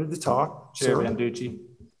not permitted to talk, Chair sir. Banducci.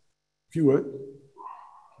 If you would.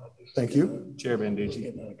 Thank you. Chair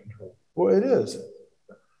Banducci. Well, it is.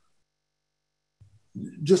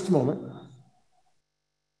 Just a moment.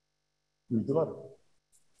 Read the letter.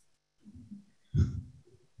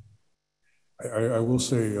 I will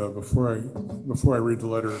say before I read the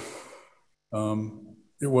letter,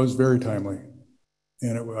 it was very timely,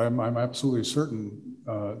 and I'm absolutely certain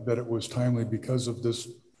that it was timely because of this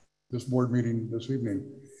board meeting this evening.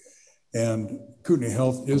 And Kootenai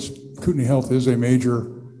Health is a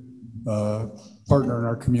major partner in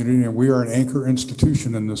our community, and we are an anchor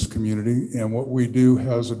institution in this community. And what we do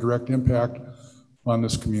has a direct impact on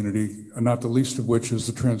this community, not the least of which is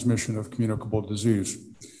the transmission of communicable disease.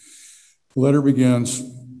 The letter begins,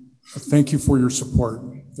 thank you for your support.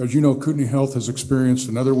 As you know, Kootenai Health has experienced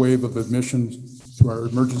another wave of admissions to our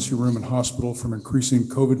emergency room and hospital from increasing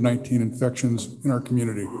COVID-19 infections in our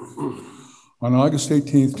community. On August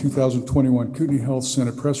 18th, 2021, Kootenai Health sent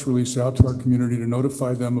a press release out to our community to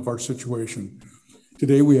notify them of our situation.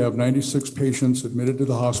 Today, we have 96 patients admitted to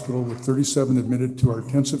the hospital, with 37 admitted to our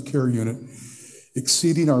intensive care unit,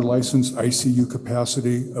 exceeding our licensed ICU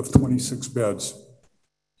capacity of 26 beds.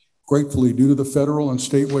 Gratefully, due to the federal and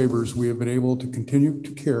state waivers, we have been able to continue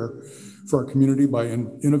to care for our community by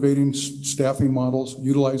innovating staffing models,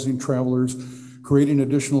 utilizing travelers, creating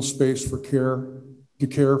additional space for care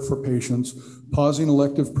for patients, pausing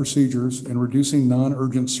elective procedures, and reducing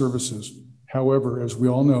non-urgent services. However, as we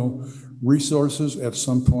all know, resources at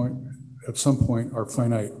some point are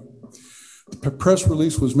finite. The press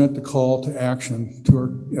release was meant to call to action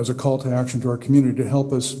as a call to action to our community to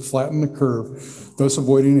help us flatten the curve, thus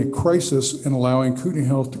avoiding a crisis and allowing Kootenai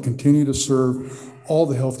Health to continue to serve all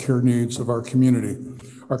the healthcare needs of our community.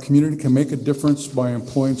 Our community can make a difference by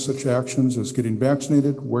employing such actions as getting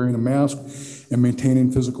vaccinated, wearing a mask, and maintaining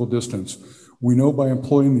physical distance. We know by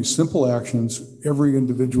employing these simple actions, every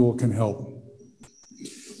individual can help.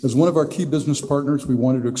 As one of our key business partners, we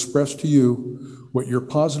wanted to express to you what your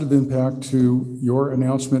positive impact to your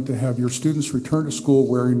announcement to have your students return to school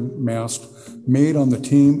wearing masks made on the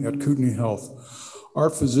team at Kootenai Health. Our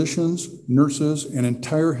physicians, nurses, and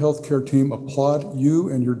entire healthcare team applaud you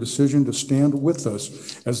and your decision to stand with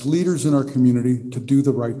us as leaders in our community to do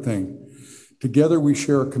the right thing. Together, we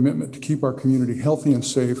share a commitment to keep our community healthy and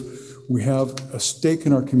safe. We have a stake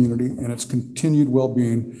in our community and its continued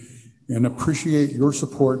well-being, and appreciate your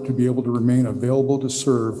support to be able to remain available to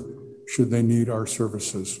serve should they need our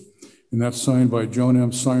services. And that's signed by Joan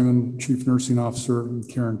M. Simon, Chief Nursing Officer, and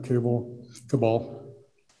Karen Cabal,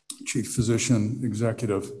 Chief Physician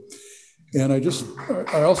Executive. And I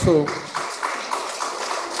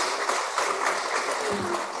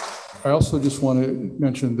also just want to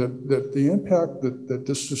mention that the impact that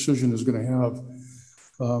this decision is going to have,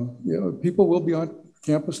 people will be on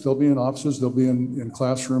campus, they'll be in offices, they'll be in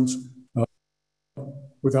classrooms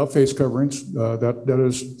without face coverings. That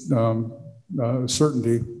is a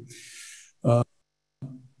certainty.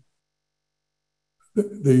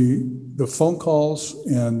 The phone calls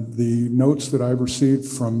and the notes that I've received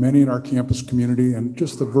from many in our campus community, and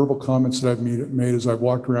just the verbal comments that I've made as I've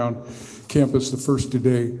walked around campus the first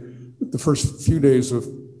few days of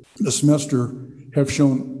the semester, have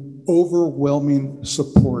shown overwhelming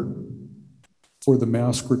support for the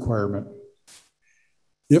mask requirement.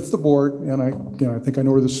 If the board, and I think I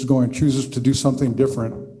know where this is going, chooses to do something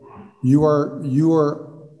different, you are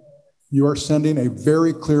sending a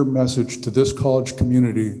very clear message to this college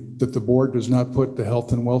community that the board does not put the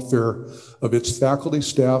health and welfare of its faculty,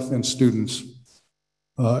 staff, and students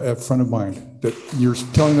at front of mind, that you're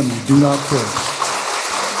telling them you do not care.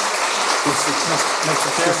 Mr.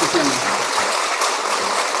 Chairman.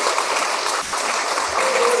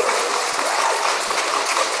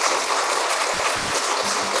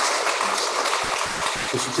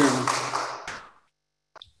 Mr. Chairman.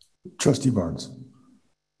 Trustee Barnes.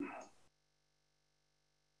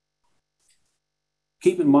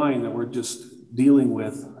 Keep in mind that we're just dealing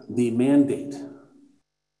with the mandate.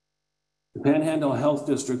 The Panhandle Health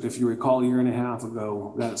District, if you recall, a year and a half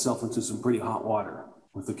ago, got itself into some pretty hot water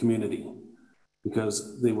with the community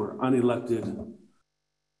because they were unelected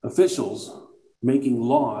officials making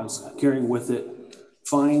laws, carrying with it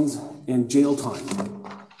fines and jail time.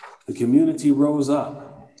 The community rose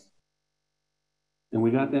up, and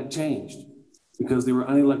we got that changed because they were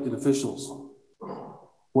unelected officials.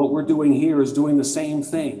 What we're doing here is doing the same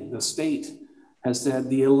thing. The state has said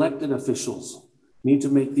the elected officials need to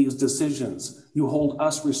make these decisions. You hold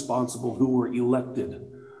us responsible who were elected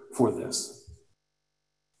for this.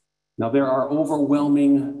 Now, there are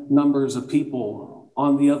overwhelming numbers of people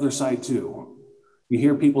on the other side too. You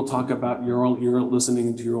hear people talk about you're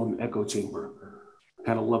listening to your own echo chamber. I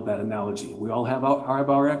kind of love that analogy. We all have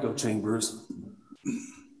our echo chambers.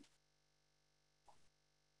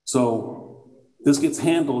 So this gets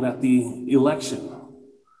handled at the election.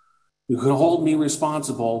 You can hold me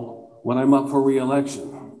responsible when I'm up for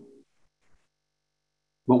re-election.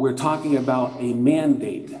 But we're talking about a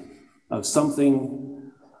mandate of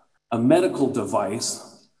something, a medical device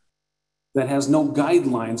that has no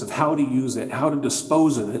guidelines of how to use it, how to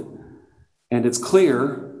dispose of it. And it's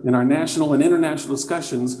clear in our national and international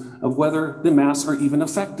discussions of whether the masks are even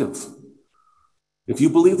effective. If you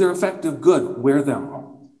believe they're effective, good, wear them.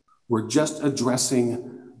 We're just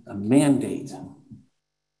addressing a mandate.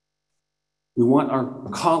 We want our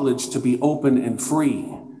college to be open and free.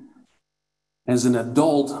 As an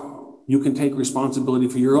adult, you can take responsibility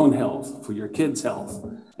for your own health, for your kids' health,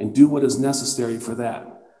 and do what is necessary for that.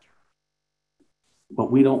 But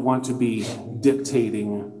we don't want to be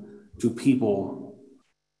dictating to people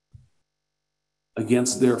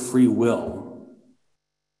against their free will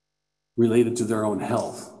related to their own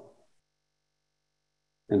health.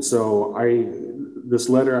 And so this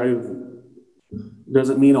letter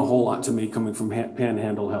doesn't mean a whole lot to me coming from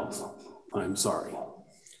Panhandle Health. I'm sorry.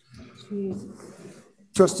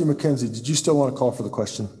 Trustee McKenzie, did you still want to call for the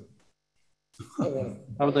question?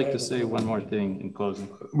 I would like to say one more thing in closing.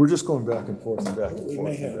 We're just going back and forth and back and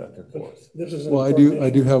forth and back and forth. Well, I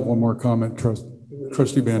do have one more comment,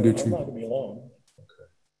 Trustee Banducci. I'm not gonna be long. Okay.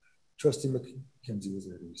 Trustee McKenzie was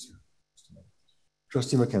there, sir.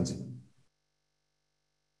 Trustee McKenzie.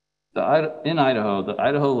 In Idaho, the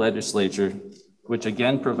Idaho legislature, which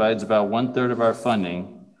again provides about 1/3 of our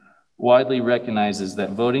funding, widely recognizes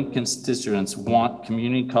that voting constituents want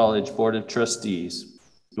community college board of trustees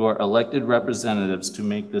who are elected representatives to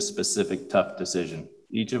make this specific tough decision.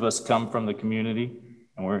 Each of us come from the community,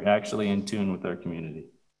 and we're actually in tune with our community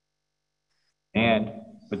and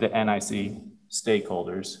with the NIC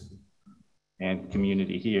stakeholders and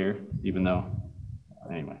community here, even though,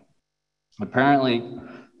 anyway. Apparently,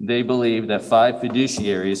 they believe that 5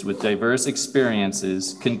 fiduciaries with diverse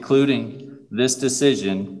experiences concluding this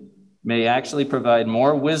decision may actually provide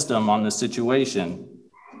more wisdom on the situation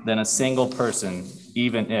than a single person,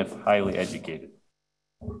 even if highly educated.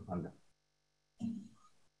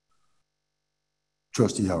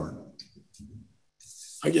 Trustee Howard.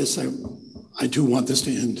 I guess I too want this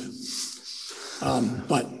to end.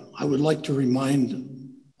 But I would like to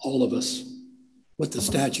remind all of us what the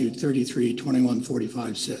statute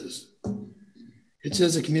 33-2145 says. It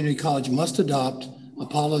says a community college must adopt a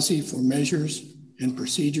policy for measures and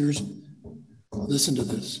procedures, listen to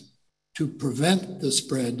this, to prevent the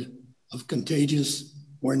spread of contagious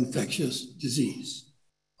or infectious disease.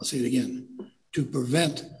 I'll say it again, to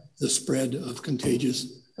prevent the spread of contagious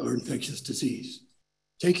or infectious disease.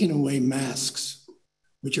 Taking away masks,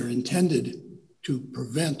 which are intended to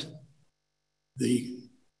prevent the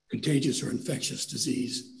contagious or infectious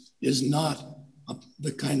disease, is not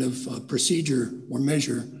the kind of procedure or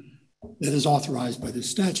measure that is authorized by this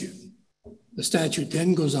statute. The statute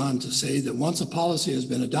then goes on to say that once a policy has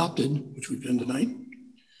been adopted, which we've done tonight,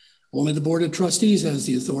 only the Board of Trustees has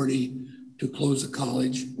the authority to close the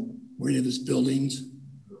college or any of its buildings,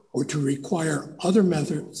 or to require other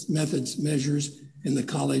measures in the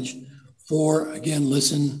college for, again,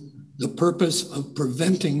 listen, the purpose of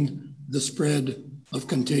preventing the spread of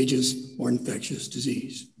contagious or infectious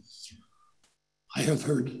disease. I have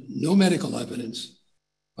heard no medical evidence,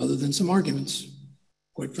 other than some arguments,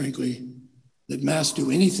 quite frankly, that masks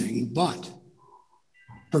do anything but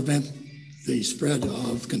prevent the spread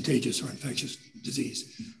of contagious or infectious disease.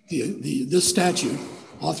 This statute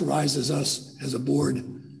authorizes us as a board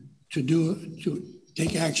to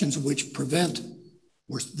take actions which prevent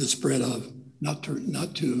the spread of, not to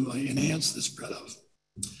enhance the spread of.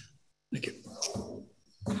 Thank you.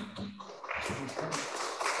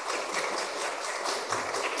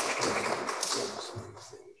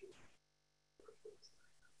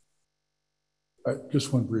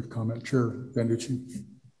 Just one brief comment, Chair Banducci.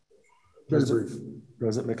 Very brief.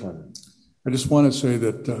 President McLennan. I just want to say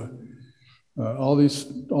that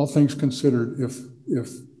all things considered, if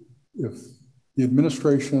the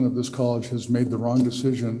administration of this college has made the wrong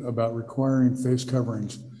decision about requiring face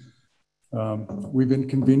coverings, we've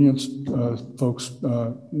inconvenienced folks.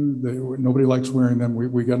 Nobody likes wearing them.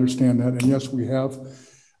 We understand that. And yes, we have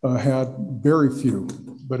had very few,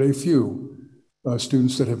 but a few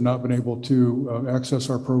students that have not been able to access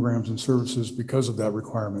our programs and services because of that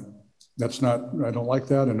requirement. That's not, I don't like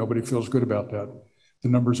that, and nobody feels good about that. The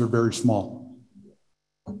numbers are very small.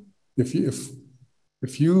 If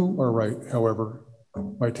you are right, however,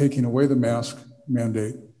 by taking away the mask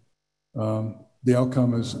mandate, the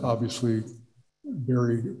outcome is obviously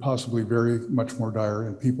possibly very much more dire,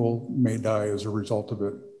 and people may die as a result of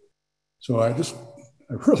it. So I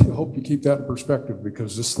really hope you keep that in perspective,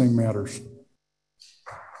 because this thing matters.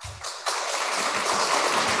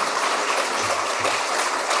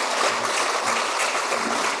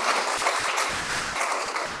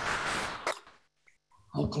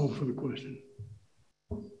 I'll call for the question.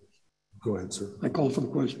 Go ahead, sir. I call for the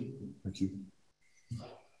question. Thank you.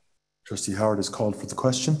 Trustee Howard has called for the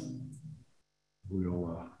question.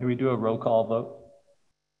 Can we do a roll call vote?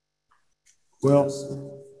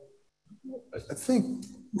 Well, I think,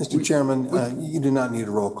 Mr. Chairman, you do not need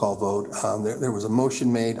a roll call vote. There was a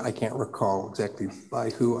motion made. I can't recall exactly by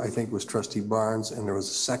who. I think it was Trustee Barnes, and there was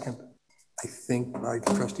a second, I think, by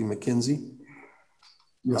Trustee McKenzie.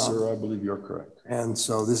 Yes, sir, I believe you're correct. And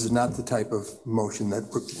so this is not the type of motion that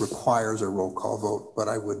requires a roll call vote, but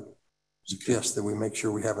I would suggest that we make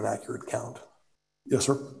sure we have an accurate count. Yes,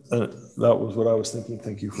 sir. That was what I was thinking.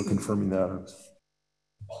 Thank you for confirming that. I was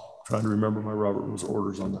trying to remember my Robert Rules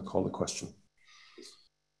orders on the call to question.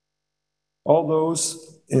 All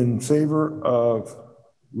those in favor of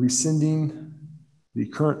rescinding the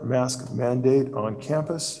current mask mandate on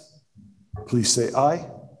campus, please say aye.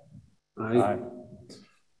 Aye.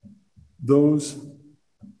 Those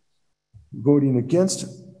voting against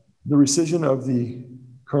the rescission of the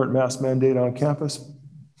current mask mandate on campus,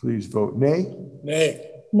 please vote nay.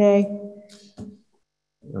 Nay. Nay.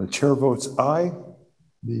 The chair votes aye.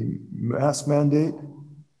 The mask mandate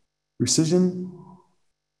rescission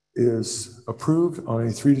is approved on a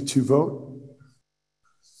 3-2 vote,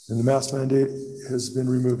 and the mask mandate has been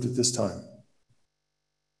removed at this time.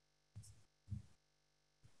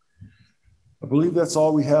 I believe that's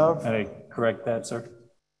all we have. I correct that, sir?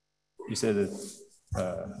 You said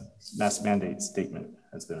that mask mandate statement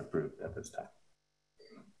has been approved at this time.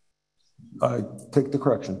 I take the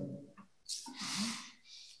correction.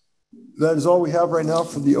 That is all we have right now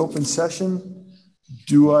for the open session.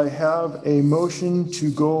 Do I have a motion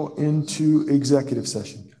to go into executive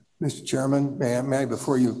session? Mr. Chairman, may I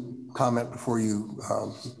before you comment, before you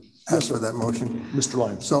ask for that motion? Mr.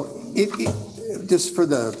 Lyons. So just for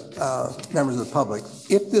the members of the public,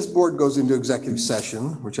 if this board goes into executive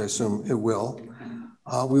session, which I assume it will,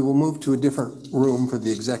 we will move to a different room for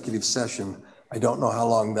the executive session. I don't know how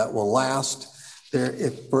long that will last.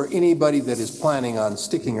 If for anybody that is planning on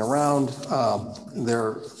sticking around,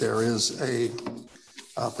 there is a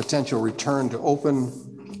potential return to open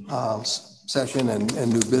session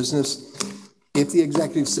and new business. If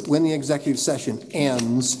when the executive session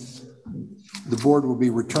ends, the board will be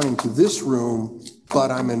returning to this room,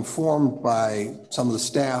 but I'm informed by some of the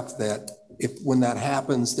staff that when that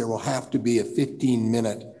happens, there will have to be a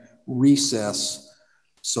 15-minute recess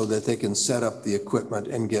so that they can set up the equipment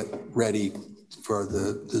and get ready for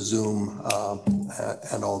the Zoom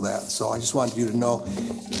and all that. So I just wanted you to know,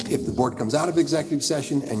 if the board comes out of executive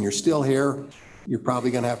session and you're still here, you're probably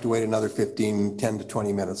going to have to wait another 10 to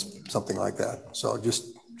 20 minutes, something like that. So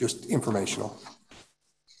just informational.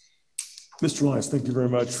 Mr. Lyons, thank you very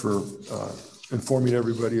much for informing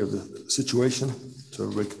everybody of the situation so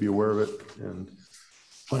everybody could be aware of it and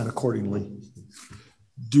plan accordingly.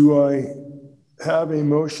 Do I have a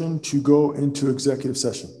motion to go into executive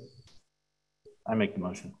session? I make the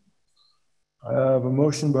motion. I have a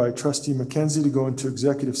motion by Trustee McKenzie to go into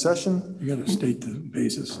executive session. You got to state the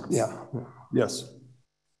basis. Yeah. Yes.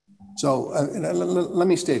 So let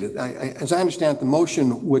me state it. As I understand it, the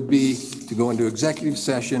motion would be to go into executive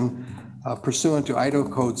session pursuant to Idaho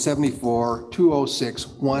Code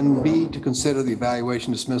 74-206-1B to consider the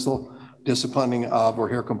evaluation, dismissal, disciplining of, or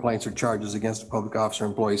hear complaints or charges against a public officer,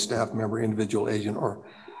 employee, staff member, individual, agent, or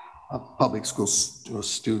a public school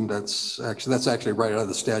student. That's actually right out of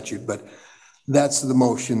the statute, but that's the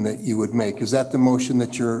motion that you would make. Is that the motion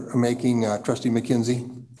that you're making, Trustee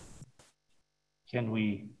McKenzie? Can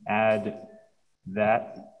we add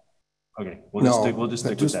that? Okay, we'll just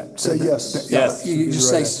stick with that. Say yes. Yes. You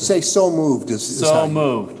just say so moved. So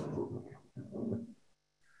moved.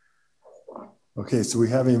 Okay, so we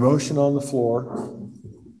have a motion on the floor,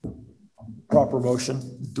 proper motion.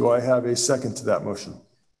 Do I have a second to that motion?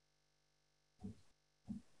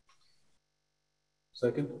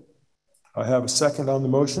 Second. I have a second on the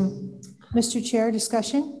motion. Mr. Chair,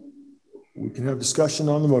 discussion? We can have discussion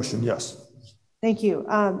on the motion, yes. Thank you.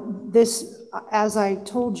 This, as I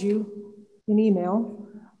told you in email,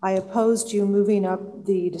 I opposed you moving up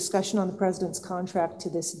the discussion on the president's contract to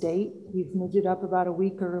this date. You've moved it up about a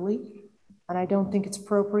week early, and I don't think it's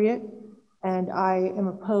appropriate, and I am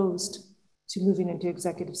opposed to moving into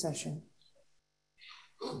executive session.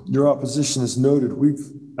 Your opposition is noted.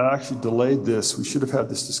 We've actually delayed this. We should have had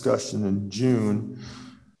this discussion in June.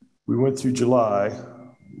 We went through July.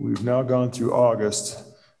 We've now gone through August.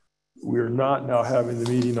 We are not now having the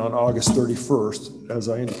meeting on August 31st. As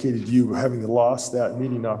I indicated to you, having lost that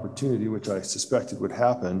meeting opportunity, which I suspected would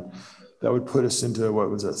happen, that would put us into, what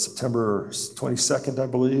was that, September 22nd, I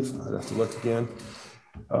believe. I'd have to look again.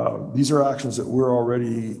 These are actions that we're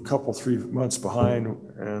already a couple, 3 months behind,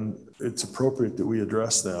 and it's appropriate that we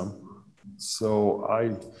address them. So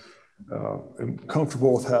I am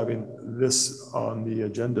comfortable with having this on the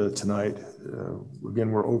agenda tonight. Again,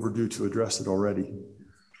 we're overdue to address it already.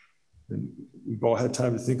 And we've all had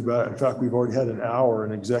time to think about it. In fact, we've already had an hour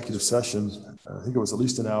in executive session. I think it was at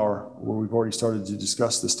least an hour where we've already started to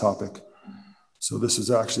discuss this topic. So this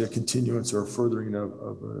is actually a continuance or a furthering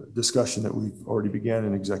of a discussion that we've already began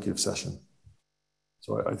in executive session.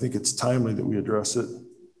 So I think it's timely that we address it.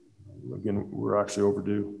 Again, we're actually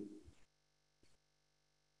overdue.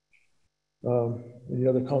 Any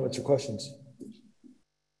other comments or questions?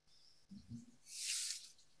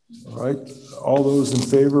 All right, all those in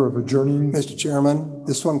favor of adjourning? Mr. Chairman,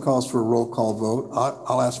 this one calls for a roll call vote.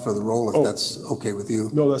 I'll ask for the roll if that's okay with you.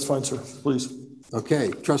 No, that's fine, sir, please.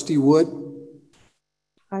 Okay, Trustee Wood,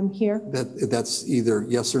 I'm here. that's either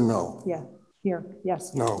yes or no. Yeah, here,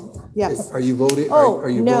 yes. No. Yes. Are you voting? Oh, Are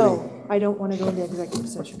you no, voting? I don't want to go into executive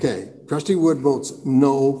session. Okay, Trustee Wood votes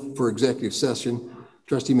no for executive session.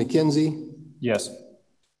 Trustee McKenzie? Yes.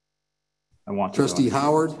 I want to. Trustee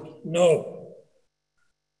Howard? No.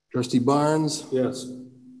 Trustee Barnes? Yes.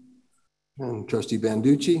 And Trustee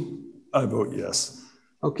Banducci? I vote yes.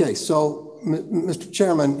 Okay, so, Mr.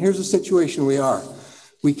 Chairman, here's the situation we are.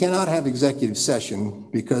 We cannot have executive session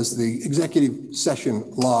because the executive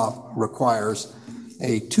session law requires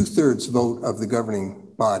a 2/3 vote of the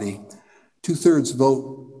governing body. 2/3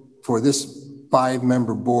 vote for this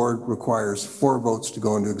 5-member board requires 4 votes to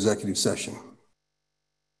go into executive session.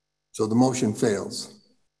 So the motion fails.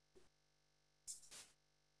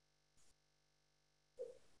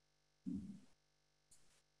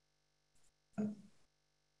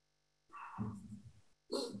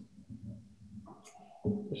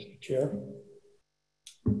 Mr. Chair,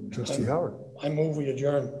 Trustee Howard. I move we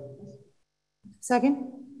adjourn. Second?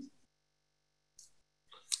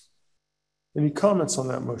 Any comments on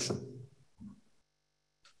that motion?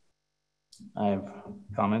 I have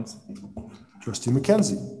comments. Trustee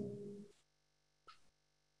McKenzie.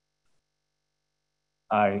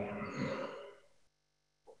 I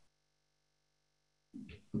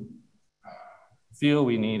feel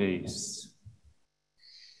we need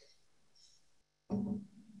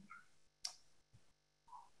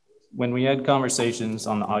when we had conversations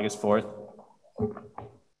on August 4th,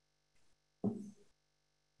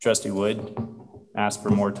 Trustee Wood asked for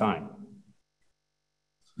more time.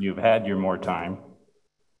 You've had your more time,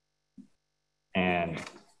 and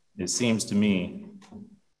it seems to me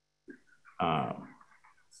that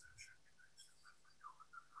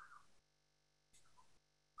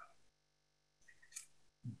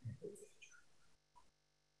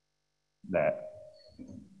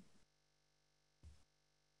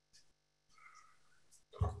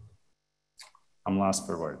I'm lost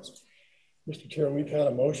for words. Mr. Chair, we've had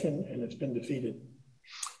a motion and it's been defeated.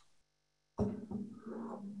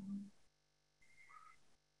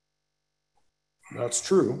 That's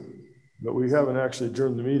true, but we haven't actually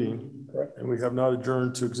adjourned the meeting. Correct. And we have not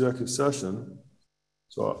adjourned to executive session.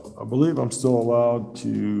 So I believe I'm still allowed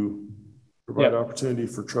to provide opportunity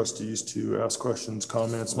for trustees to ask questions,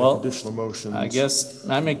 comments, make additional motions. I guess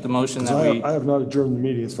I make the motion that I have not adjourned the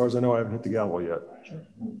meeting. As far as I know, I haven't hit the gavel yet.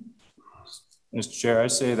 Mr. Chair, I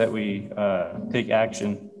say that we take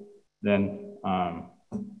action then on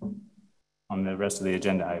the rest of the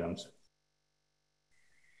agenda items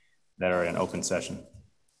that are in open session.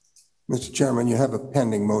 Mr. Chairman, you have a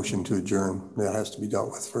pending motion to adjourn that has to be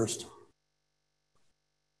dealt with first.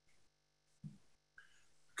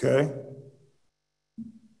 Okay.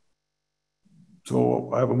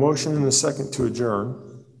 So I have a motion and a second to adjourn.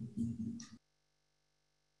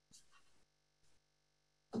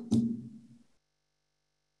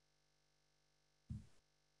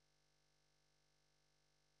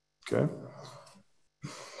 Okay.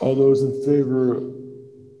 All those in favor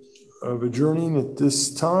of adjourning at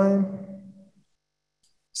this time,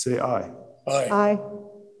 say aye. Aye. Aye.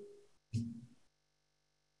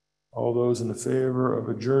 All those in favor of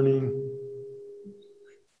adjourning?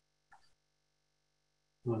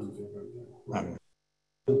 In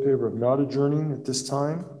favor of not adjourning at this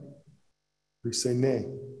time, please say nay.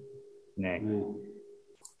 Nay.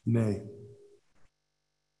 Nay.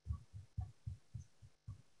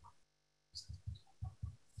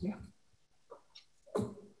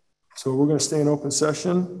 So we're going to stay in open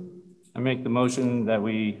session. I make the motion that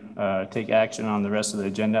we take action on the rest of the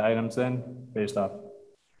agenda items then, based off.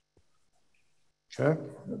 Okay.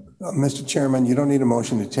 Mr. Chairman, you don't need a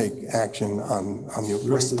motion to take action on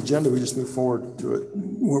The rest of the agenda, we just move forward to it.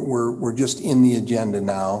 We're just in the agenda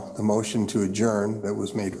now. The motion to adjourn that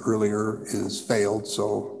was made earlier is failed,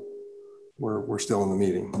 so we're still in the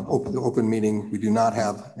meeting. The open meeting, we do not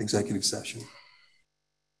have executive session.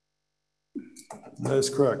 That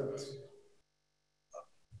is correct.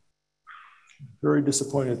 Very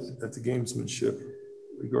disappointed at the gamesmanship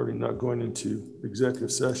regarding not going into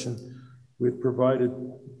executive session. We've provided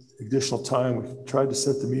additional time. We've tried to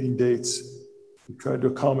set the meeting dates. We've tried to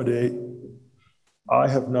accommodate. I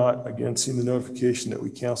have not, again, seen the notification that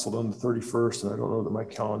we canceled on the 31st, and I don't know that my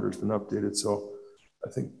calendar has been updated. So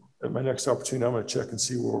I think at my next opportunity, I'm going to check and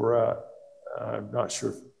see where we're at. I'm not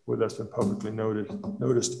sure whether that's been publicly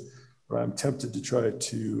noticed. but I'm tempted to try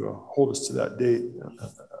to hold us to that date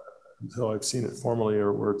until I've seen it formally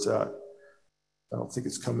or where it's at. I don't think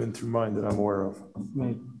it's come in through mine that I'm aware of.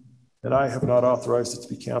 And I have not authorized it to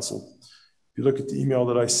be canceled. If you look at the email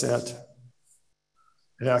that I sent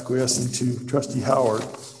and acquiescing to Trustee Howard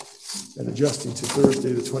and adjusting to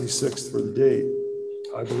Thursday the 26th for the date,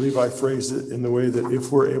 I believe I phrased it in the way that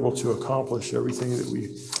if we're able to accomplish everything that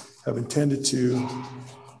we have intended to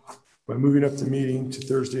by moving up the meeting to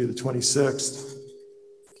Thursday the 26th,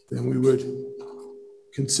 then we would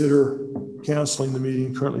consider canceling the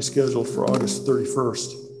meeting currently scheduled for August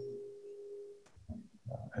 31st.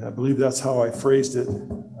 And I believe that's how I phrased it.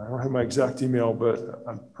 I don't have my exact email, but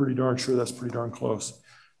I'm pretty darn sure that's pretty darn close.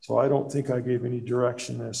 So I don't think I gave any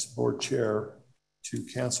direction as board chair to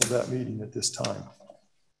cancel that meeting at this time.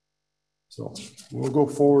 So we'll go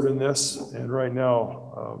forward in this, and right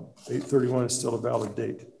now, 8/31 is still a valid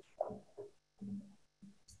date.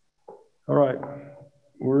 All right,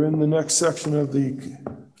 we're in the next section of the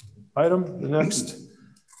item. The next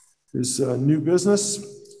is new business.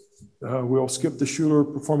 We'll skip the Schuler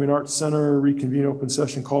Performing Arts Center, reconvene open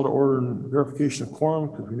session, call to order, and verification of quorum,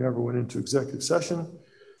 because we never went into executive session.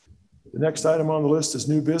 The next item on the list is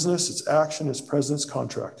new business. It's action, it's president's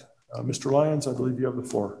contract. Mr. Lyons, I believe you have the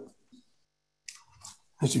floor.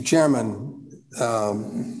 Mr. Chairman,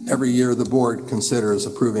 every year the board considers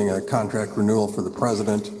approving a contract renewal for the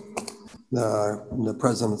president. The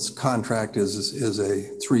president's contract is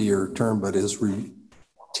a 3-year term, but is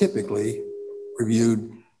typically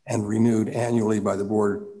reviewed and renewed annually by the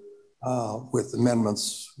board with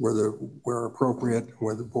amendments where appropriate,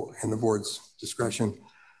 in the board's discretion.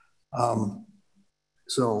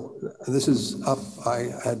 So this is up.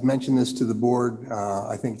 I had mentioned this to the board.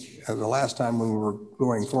 I think the last time when we were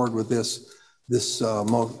going forward with this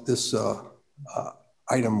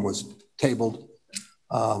item was tabled,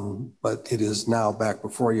 but it is now back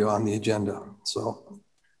before you on the agenda. So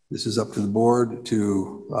this is up to the board to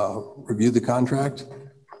review the contract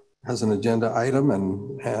as an agenda item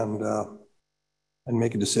and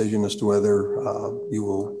make a decision as to whether you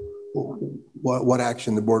will. What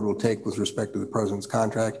action the board will take with respect to the president's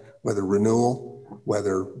contract, whether renewal,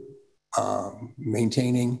 whether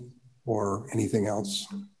maintaining, or anything else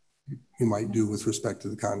you might do with respect to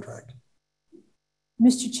the contract.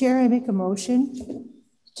 Mr. Chair, I make a motion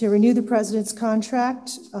to renew the president's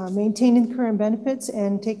contract, maintaining the current benefits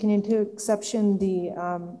and taking into exception the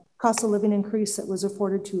cost of living increase that was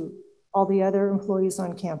afforded to all the other employees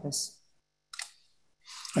on campus.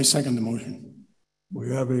 I second the motion. We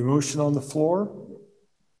have a motion on the floor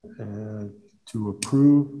to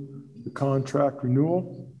approve the contract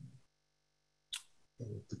renewal.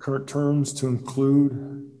 The current terms to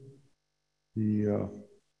include the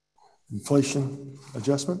inflation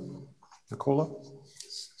adjustment, the COLA.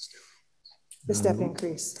 The step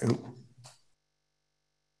increase.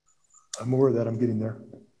 I'm aware of that, I'm getting there.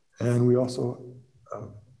 And we also,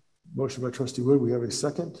 motion by Trustee Wood, we have a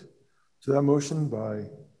second to that motion by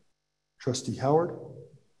Trustee Howard.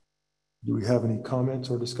 Do we have any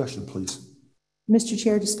comments or discussion, please? Mr.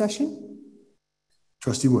 Chair, discussion?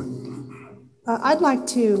 Trustee Wood. I'd like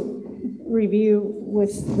to review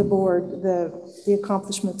with the board the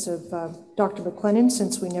accomplishments of Dr. McLennan,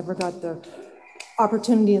 since we never got the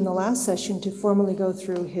opportunity in the last session to formally go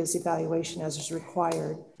through his evaluation as is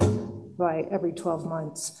required by every 12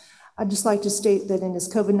 months. I'd just like to state that in his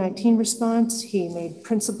COVID-19 response, he made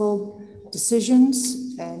principled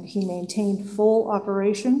decisions and he maintained full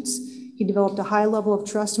operations. He developed a high level of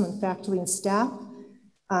trust among faculty and staff.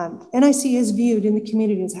 NIC is viewed in the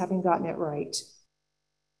community as having gotten it right.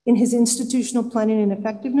 In his institutional planning and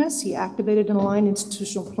effectiveness, he activated and aligned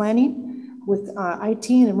institutional planning with IT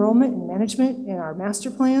and enrollment and management in our master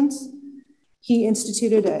plans. He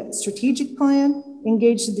instituted a strategic plan,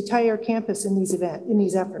 engaged the entire campus in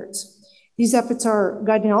these efforts. These efforts are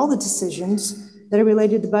guiding all the decisions that are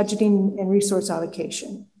related to budgeting and resource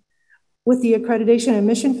allocation. With the accreditation and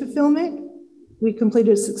mission fulfillment, we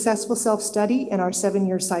completed a successful self-study in our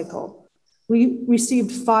 7-year cycle. We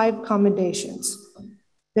received 5 commendations.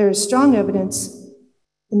 There is strong evidence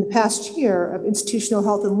in the past year of institutional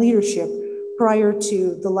health and leadership prior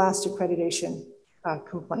to the last accreditation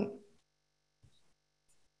complaint.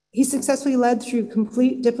 He successfully led through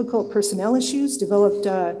complete difficult personnel issues, developed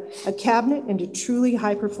a cabinet and a truly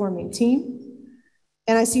high-performing team.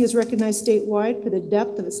 NIC is recognized statewide for the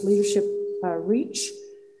depth of its leadership reach.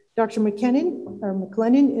 Dr.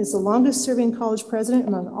 McLennan is the longest serving college president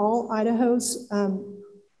among all Idaho's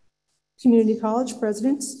community college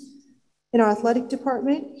presidents. In our athletic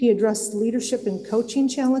department, he addressed leadership and coaching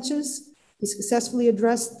challenges. He successfully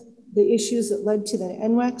addressed the issues that led to the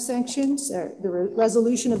NWAC sanctions, the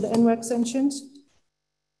resolution of the NWAC sanctions.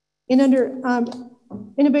 And under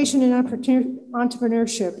innovation and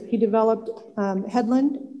entrepreneurship, he developed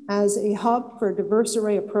Headland as a hub for a diverse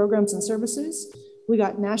array of programs and services. We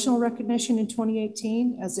got national recognition in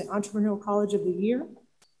 2018 as the Entrepreneurial College of the Year.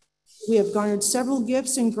 We have garnered several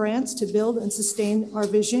gifts and grants to build and sustain our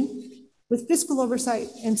vision. With fiscal oversight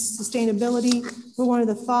and sustainability, we're one of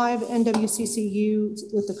the 5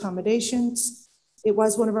 NWCCUs with accommodations. It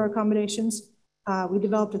was one of our accommodations. We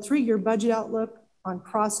developed a 3-year budget outlook on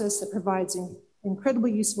process that provides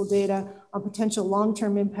incredibly useful data on potential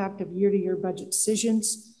long-term impact of year-to-year budget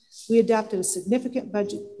decisions. We adapted to significant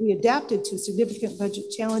budget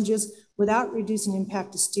challenges without reducing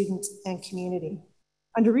impact to students and community.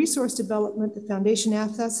 Under resource development, the foundation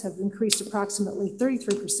assets have increased approximately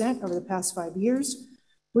 33% over the past 5 years.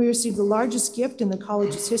 We received the largest gift in the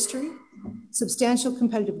college's history, substantial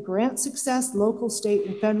competitive grant success, local, state,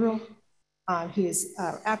 and federal. He is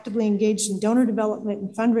actively engaged in donor development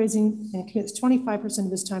and fundraising and commits 25%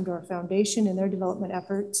 of his time to our foundation and their development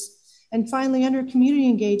efforts. And finally, under community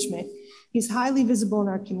engagement, he's highly visible in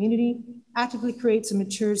our community, actively creates and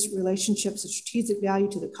matures relationships of strategic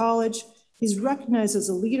value to the college. He's recognized as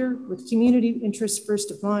a leader with community interests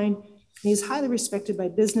first of mind, and he's highly respected by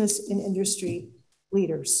business and industry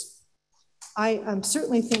leaders. I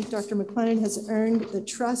certainly think Dr. McLennan has earned the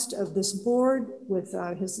trust of this board with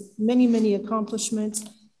his many, many accomplishments,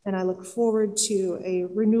 and I look forward to a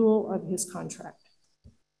renewal of his contract.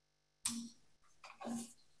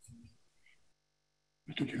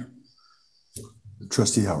 Mr. Chair.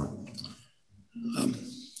 Trustee Howard.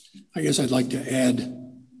 I guess I'd like to add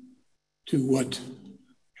to what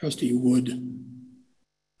Trustee Wood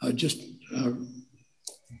just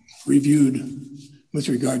reviewed with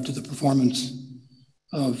regard to the performance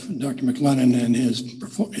of Dr. McLennan and his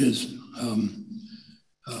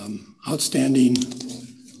outstanding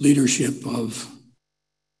leadership of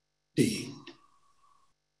the.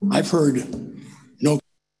 I've heard no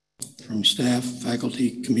from staff,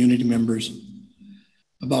 faculty, community members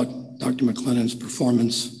about Dr. McLennan's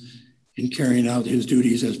performance in carrying out his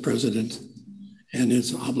duties as president and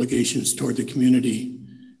his obligations toward the community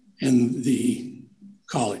and the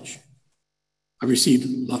college. I received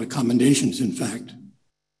a lot of commendations, in fact,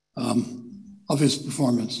 of his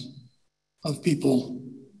performance, of people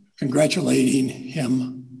congratulating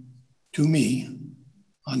him to me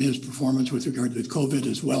on his performance with regard to COVID,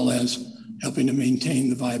 as well as helping to maintain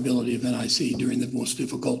the viability of NIC during the most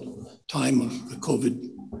difficult time of the COVID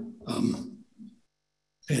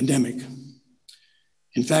pandemic.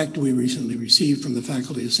 In fact, we recently received from the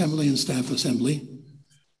Faculty Assembly and Staff Assembly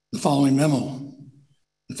the following memo.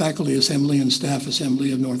 The Faculty Assembly and Staff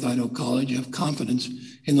Assembly of North Idaho College have confidence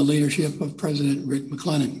in the leadership of President Rick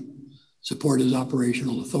McLennan, support his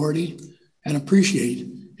operational authority, and appreciate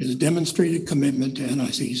his demonstrated commitment to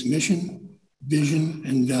NIC's mission, vision,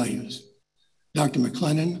 and values. Dr.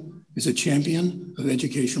 McLennan is a champion of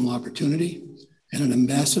educational opportunity and an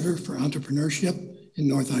ambassador for entrepreneurship in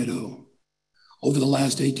North Idaho. Over the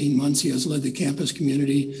last 18 months, he has led the campus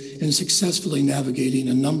community in successfully navigating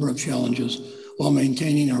a number of challenges while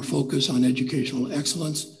maintaining our focus on educational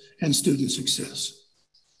excellence and student success.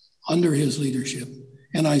 Under his leadership,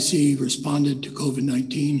 NIC responded to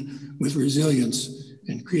COVID-19 with resilience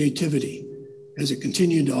and creativity as it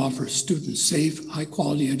continued to offer students safe,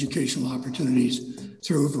 high-quality educational opportunities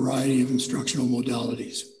through a variety of instructional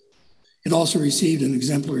modalities. It also received an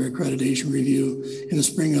exemplary accreditation review in the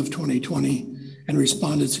spring of 2020 and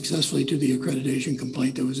responded successfully to the accreditation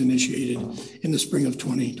complaint that was initiated in the spring of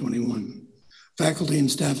 2021. Faculty and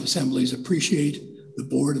staff assemblies appreciate the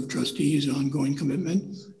Board of Trustees' ongoing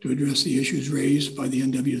commitment to address the issues raised by the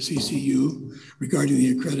NWCCU regarding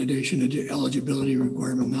the accreditation eligibility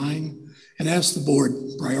requirement 9, and ask that the board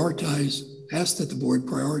prioritize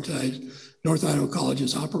North Idaho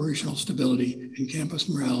College's operational stability and campus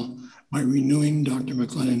morale by renewing Dr.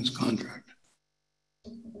 McLennan's contract.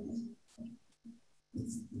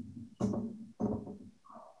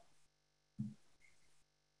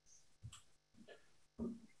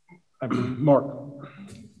 Mark,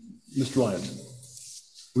 Mr.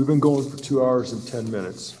 Lyons, we've been going for 2 hours and 10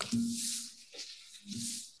 minutes.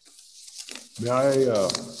 May I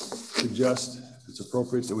suggest it's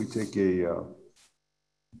appropriate that we take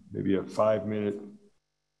maybe a 5-minute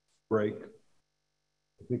break?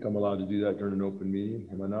 I think I'm allowed to do that during an open meeting,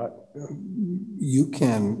 am I not? You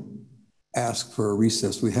can ask for a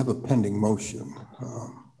recess. We have a pending motion.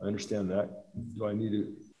 I understand that. Do I need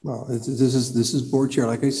to? Well, this is board chair.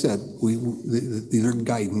 Like I said, these are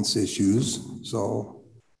guidance issues. So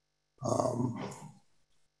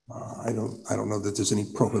I don't know that there's any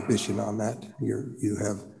prohibition on that.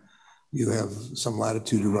 You have some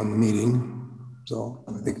latitude to run the meeting, so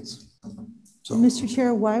I think it's, so. Mr.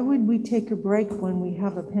 Chair, why would we take a break when we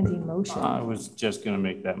have a pending motion? I was just going to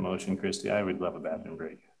make that motion, Christie. I would love a bathroom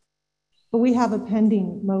break. But we have a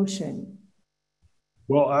pending motion.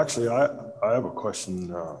 Well, actually, I have a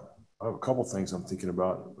question. I have a couple things I'm thinking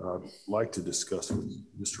about. I'd like to discuss with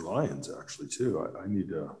Mr. Lyons, actually, too. I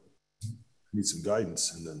need some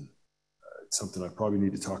guidance, and then it's something I probably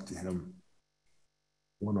need to talk to him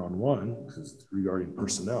one-on-one because regarding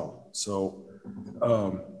personnel. So,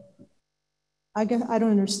 I guess I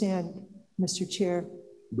don't understand, Mr. Chair.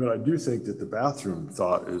 but I do think that the bathroom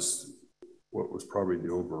thought is what was probably the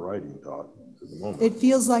overriding thought at the moment. It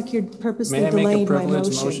feels like you're purposely May I make a delaying my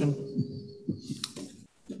privileged motion. motion?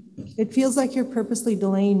 It feels like you're purposely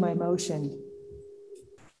delaying my motion.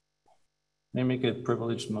 May I make a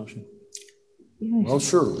privileged motion? Well,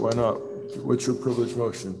 sure, why not? What's your privileged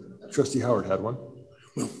motion? Trustee Howard had one.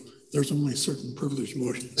 Well, there's only certain privileged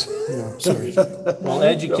motions. Sorry. Well,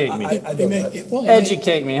 educate me.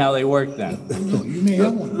 Educate me how they work then. No, you may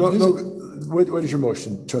have one. What is your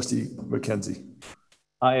motion, Trustee McKenzie?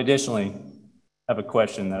 I additionally have a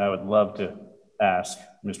question that I would love to ask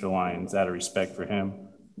Mr. Lyons out of respect for him,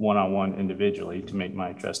 one-on-one individually, to make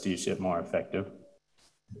my trusteeship more effective.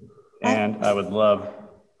 And I would love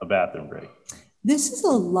a bathroom break. This is a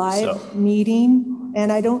live meeting,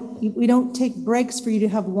 and we don't take breaks for you to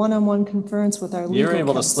have one-on-one conference with our legal You're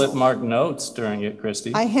able to counsel. slip mark notes during it,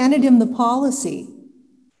 Christie. I handed him the policy.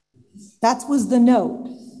 That was the note,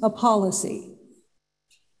 a policy.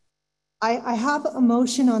 I have a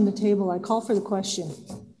motion on the table. I call for the question.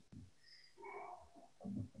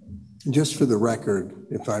 Just for the record,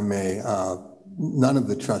 if I may, none of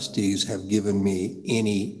the trustees have given me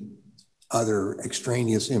any other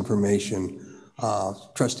extraneous information.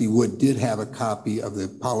 Trustee Wood did have a copy of the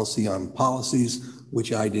policy on policies,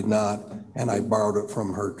 which I did not, and I borrowed it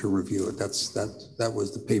from her to review it. That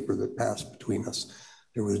was the paper that passed between us.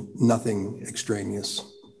 There was nothing extraneous.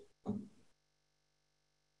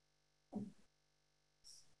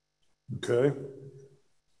 Okay.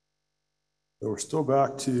 So we're still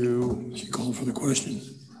back to. She called for the question.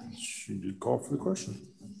 She did call for the question.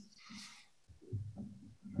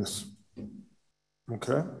 Yes.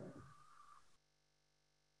 Okay.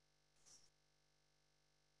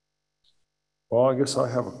 Well, I guess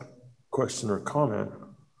I have a question or comment.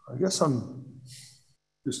 I guess I'm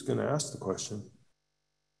just going to ask the question.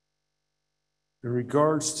 In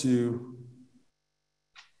regards to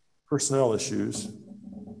personnel issues,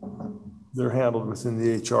 they're handled within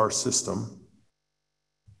the HR system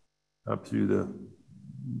up through the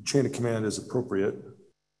chain of command as appropriate.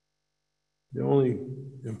 The only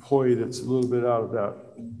employee that's a little bit out of that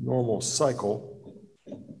normal cycle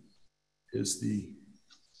is the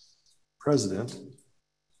president,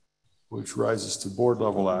 which rises to board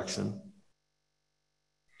level action.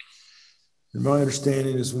 And my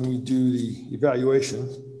understanding is when we do the evaluation,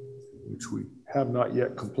 which we have not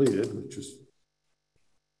yet completed, which is,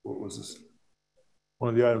 what was this? One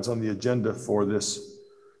of the items on the agenda for this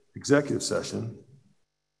executive session,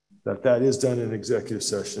 that is done in executive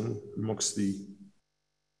session amongst the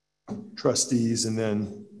trustees and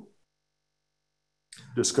then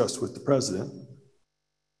discussed with the president.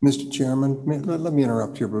 Mr. Chairman, let me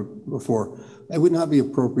interrupt here before. It would not be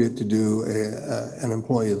appropriate to do an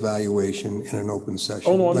employee evaluation in an open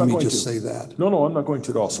session. Oh, no, I'm let not me going just to say that. No, I'm not going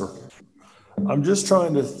to at all, sir. I'm just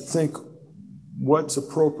trying to think what's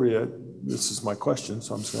appropriate. This is my question,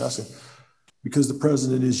 so I'm just going to ask it. Because the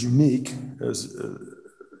president is unique as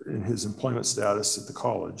in his employment status at the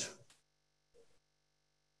college.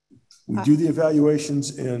 We do the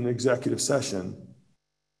evaluations in executive session.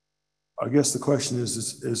 I guess the question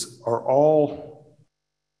is are all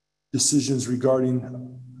decisions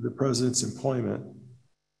regarding the president's employment,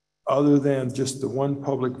 other than just the one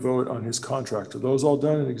public vote on his contract, are those all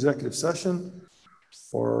done in executive session?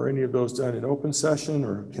 Or are any of those done in open session?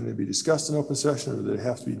 Or can they be discussed in open session? Or do they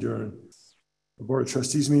have to be during the Board of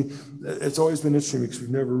Trustees meeting? It's always been interesting because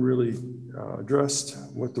we've never really addressed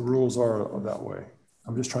what the rules are that way.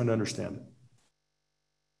 I'm just trying to understand it.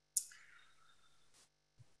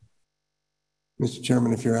 Mr.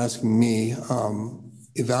 Chairman, if you're asking me,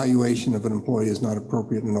 evaluation of an employee is not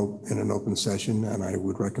appropriate in an open session, and I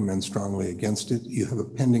would recommend strongly against it. You have a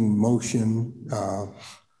pending motion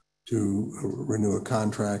to renew a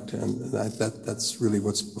contract, and that's really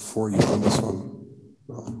what's before you on this one.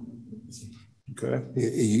 Okay.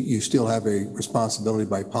 You still have a responsibility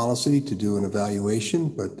by policy to do an evaluation,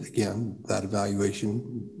 but again, that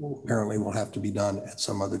evaluation apparently will have to be done at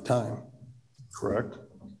some other time. Correct.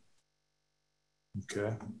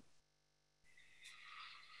 Okay.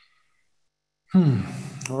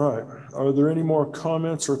 All right. Are there any more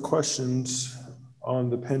comments or questions on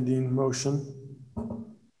the pending motion?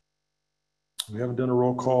 We haven't done a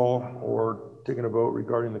roll call or taken a vote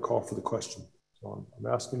regarding the call for the question. So I'm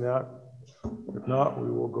asking that. If not, we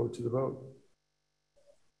will go to the vote.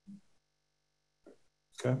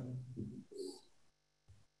 Okay.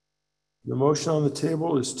 The motion on the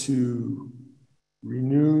table is to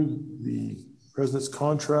renew the president's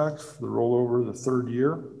contract for the rollover the third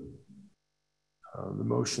year. The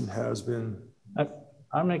motion has been.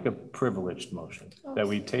 I make a privileged motion that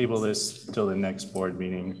we table this till the next board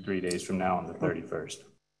meeting 3 days from now on the 31st.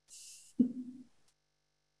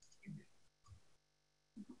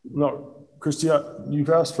 No, Christy, you've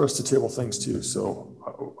asked for us to table things too. So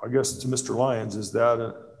I guess to Mr. Lyons, is that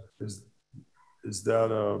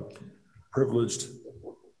a privileged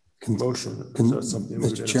motion? Is that something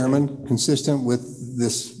Mr. Chairman, consistent with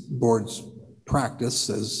this board's practice,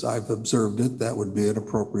 as I've observed it, that would be an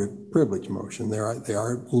appropriate privilege motion. They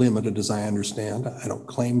are limited, as I understand. I don't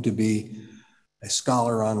claim to be a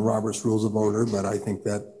scholar on Robert's Rules of Order, but I think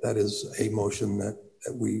that is a motion that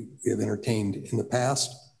we have entertained in the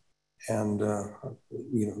past, and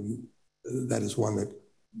that is one that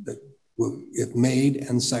will, if made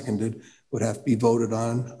and seconded, would have to be voted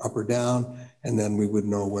on up or down, and then we would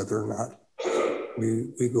know whether or not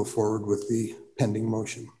we go forward with the pending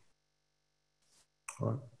motion. All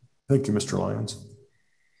right. Thank you, Mr. Lyons.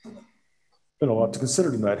 Been a lot to consider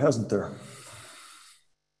tonight, hasn't there?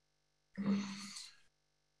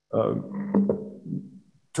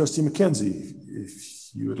 Trustee McKenzie,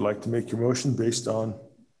 if you would like to make your motion based on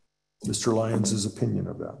Mr. Lyons' opinion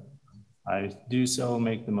of that. I do so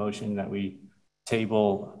make the motion that we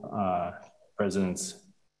table President's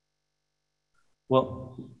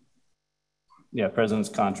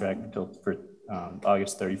contract until for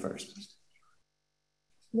August 31st.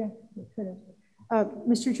 Yeah, you could have.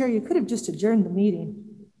 Mr. Chair, you could have just adjourned the meeting.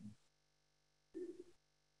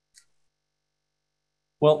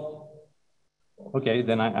 Well, okay,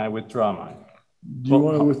 then I withdraw mine. Do you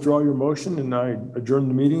want to withdraw your motion and I adjourn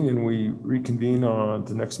the meeting and we reconvene on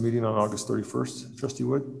the next meeting on August 31st, Trustee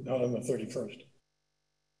Wood? Not on the 31st.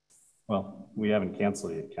 Well, we haven't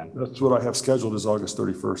canceled it, Ken. That's what I have scheduled, is August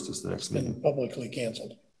 31st is the next meeting. Publicly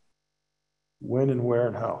canceled. When and where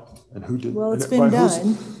and how and who did? Well, it's been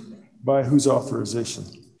done. By whose authorization?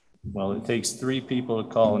 Well, it takes 3 people to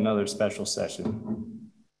call another special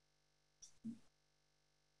session.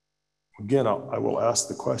 Again, I will ask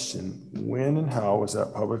the question, when and how was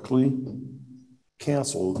that publicly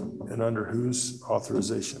canceled and under whose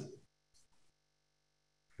authorization?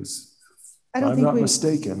 Because if I'm not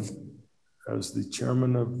mistaken, as the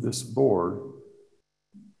chairman of this board,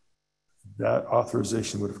 that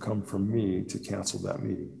authorization would have come from me to cancel that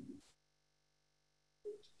meeting.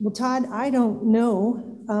 Well, Todd, I don't know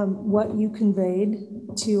what you conveyed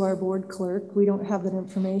to our board clerk. We don't have that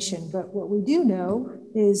information, but what we do know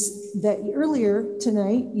is that earlier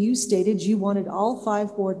tonight, you stated you wanted all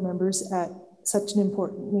 5 board members at such an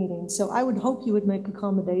important meeting. So I would hope you would make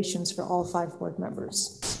accommodations for all 5 board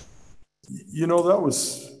members. You know,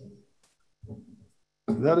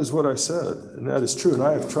 that is what I said, and that is true. And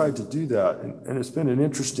I have tried to do that. And it's been an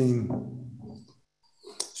interesting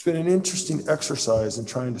exercise in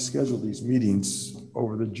trying to schedule these meetings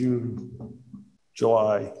over the June,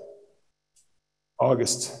 July,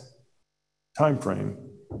 August timeframe,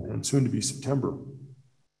 and soon to be September,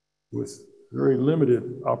 with very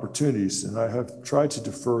limited opportunities. And I have tried to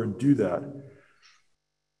defer and do that.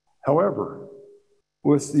 However,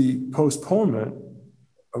 with the postponement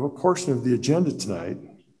of a portion of the agenda tonight,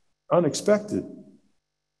 unexpected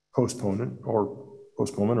postponement or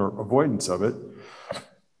avoidance of it,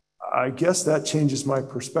 I guess that changes my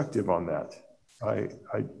perspective on that. I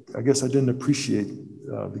guess I didn't appreciate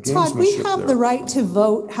the gamesmanship. Todd, we have the right to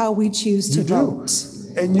vote how we choose to vote.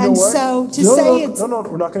 And you know what? So to say it's... No,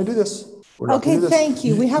 we're not going to do this. Okay, thank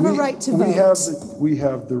you. We have a right to vote. We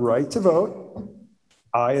have the right to vote.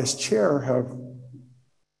 I, as chair, have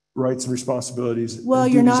rights and responsibilities. Well,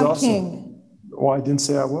 you're not king. Well, I didn't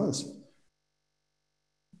say I was.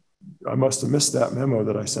 I must have missed that memo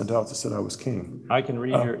that I sent out that said I was king. I can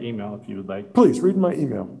read your email if you would like. Please read my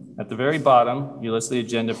email. At the very bottom, you list the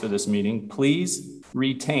agenda for this meeting. Please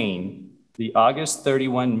retain the August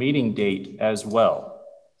 31 meeting date as well.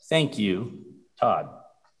 Thank you, Todd.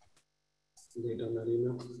 You done that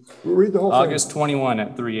email? We'll read the whole August 21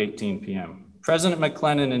 at 3:18 p.m. President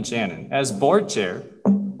McLennan and Shannon, as board chair,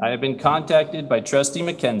 I have been contacted by Trustee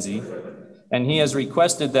McKenzie, and he has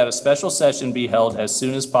requested that a special session be held as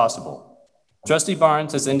soon as possible. Trustee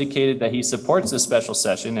Barnes has indicated that he supports this special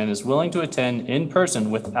session and is willing to attend in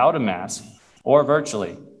person without a mask or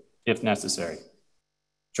virtually, if necessary.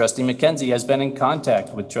 Trustee McKenzie has been in contact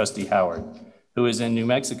with Trustee Howard, who is in New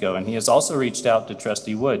Mexico, and he has also reached out to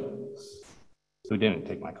Trustee Wood, who didn't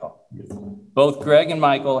take my call. Both Greg and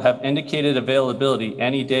Michael have indicated availability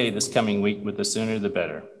any day this coming week, with the sooner the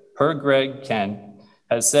better. Per Greg, Ken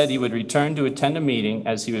has said he would return to attend a meeting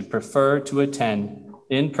as he would prefer to attend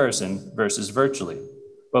in person versus virtually,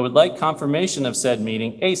 but would like confirmation of said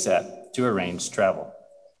meeting ASAP to arrange travel.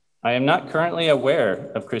 I am not currently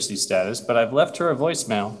aware of Christy's status, but I've left her a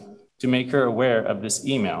voicemail to make her aware of this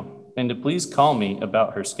email and to please call me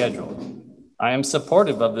about her schedule. I am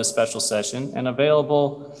supportive of this special session and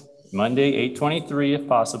available Monday 8:23 if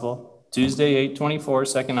possible, Tuesday 8:24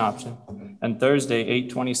 second option, and Thursday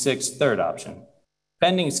 8:26 third option.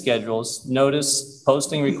 Pending schedules, notice,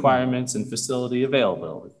 posting requirements, and facility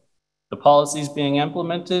availability. The policies being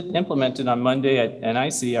implemented on Monday at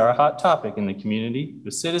NIC are a hot topic in the community,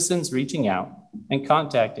 with citizens reaching out and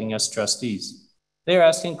contacting us trustees. They are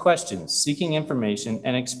asking questions, seeking information,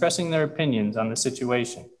 and expressing their opinions on the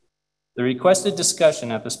situation. The requested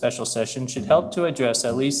discussion at the special session should help to address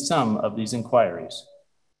at least some of these inquiries.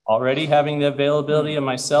 Already having the availability of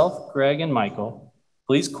myself, Greg, and Michael,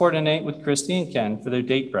 please coordinate with Christy and Ken for their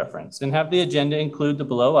date preference and have the agenda include the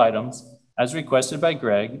below items as requested by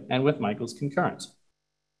Greg and with Michael's concurrence.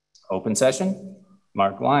 Open session,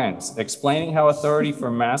 Mark Lyons, explaining how authority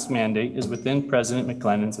for mask mandate is within President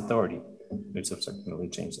McClellan's authority. We've subsequently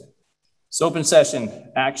changed that. So open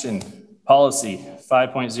session, action, policy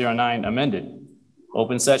 5.09 amended.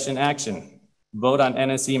 Open session action, vote on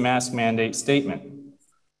NSC mask mandate statement.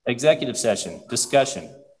 Executive session, discussion,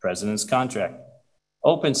 President's contract.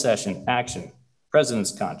 Open session, action,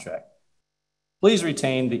 President's contract. Please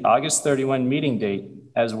retain the August 31 meeting date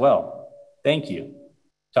as well. Thank you.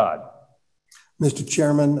 Todd. Mr.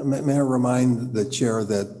 Chairman, may I remind the chair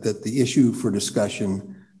that the issue for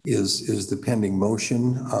discussion is the pending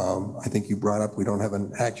motion. I think you brought up we don't have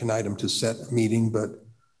an action item to set a meeting, but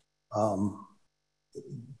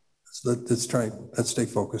let's stay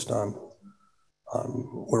focused on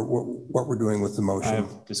what we're doing with the motion. I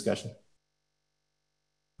have discussion.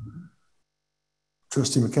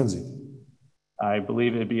 Trustee McKenzie. I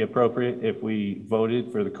believe it'd be appropriate if we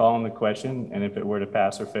voted for the call on the question, and if it were to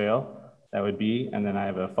pass or fail, that would be, and then I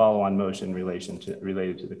have a follow-on motion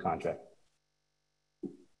related to the contract.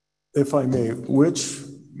 If I may, which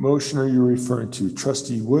motion are you referring to?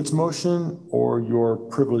 Trustee Wood's motion or your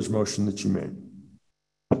privilege motion that you made?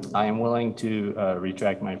 I am willing to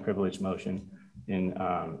retract my privilege motion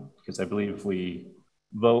because I believe if we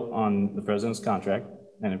vote on the President's contract,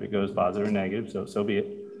 and if it goes positive or negative, so be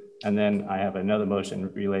it. And then I have another motion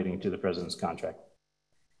relating to the President's contract.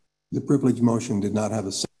 The privilege motion did not have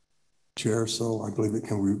a chair, so I believe it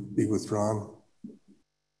can be withdrawn.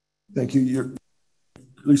 Thank you. You're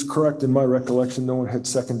at least correct in my recollection. No one had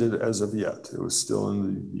seconded it as of yet. It was still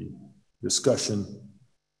in the discussion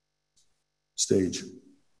stage.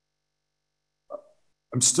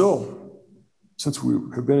 I'm still, since we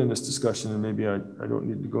have been in this discussion, and maybe I don't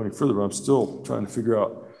need to go any further, but I'm still trying to figure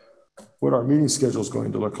out what our meeting schedule is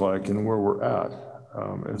going to look like and where we're at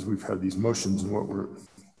as we've had these motions and what we're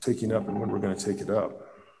taking up and when we're going to take it up.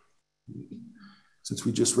 Since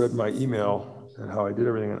we just read my email and how I did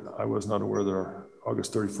everything, I was not aware that our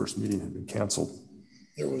August 31st meeting had been canceled.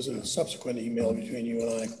 There was a subsequent email between you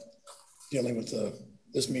and I dealing with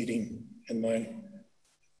this meeting and mine,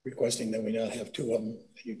 requesting that we not have two of them.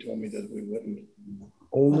 You told me that we wouldn't.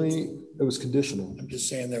 Only, it was conditional. I'm just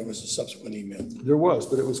saying there was a subsequent email. There was,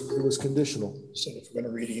 but it was conditional. So if we're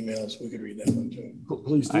going to read emails, we could read that one too.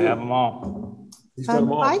 Please do. I have them all. He's got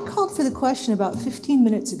them all. I called for the question about 15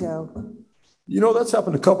 minutes ago. You know, that's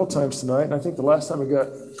happened a couple times tonight, and I think the last time it got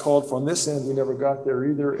called for on this end, we never got there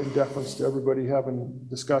either, in deference to everybody having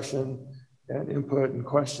discussion and input and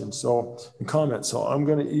questions, and comments. So I'm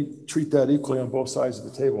going to treat that equally on both sides of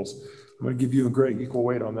the tables. I'm going to give you and Greg equal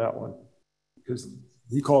weight on that one, because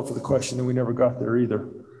he called for the question and we never got there either.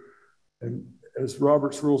 And as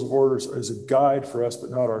Robert's Rules of Orders is a guide for us, but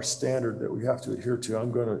not our standard that we have to adhere to,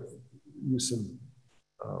 I'm going to use some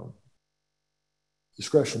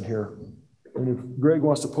discretion here. And if Greg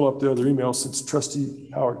wants to pull up the other email, since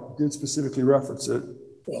Trustee Howard did specifically reference it,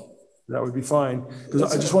 well, that would be fine.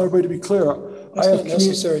 Because I just want everybody to be clear. It's not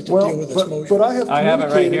necessary to deal with this motion. But I have it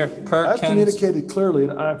right here. I've communicated clearly,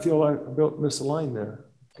 and I feel like I built misaligned there.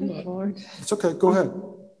 Good Lord. It's okay. Go ahead.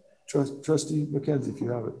 Trustee McKenzie, if you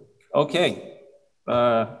have it. Okay.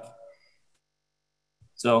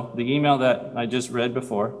 So the email that I just read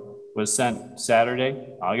before was sent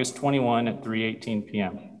Saturday, August 21 at 3:18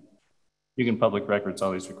 p.m. You can public records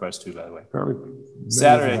all these requests too, by the way.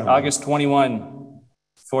 Saturday, August 21,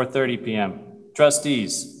 4:30 p.m.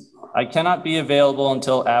 Trustees, I cannot be available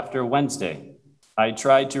until after Wednesday. I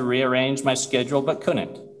tried to rearrange my schedule but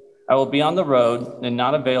couldn't. I will be on the road and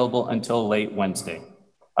not available until late Wednesday.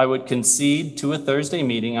 I would concede to a Thursday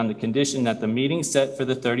meeting on the condition that the meeting set for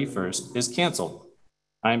the 31st is canceled.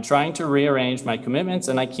 I am trying to rearrange my commitments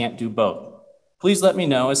and I can't do both. Please let me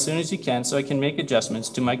know as soon as you can so I can make adjustments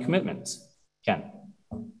to my commitments. Ken.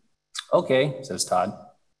 Okay, says Todd.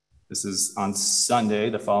 This is on Sunday,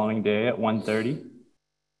 the following day at 1:30.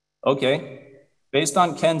 Okay, based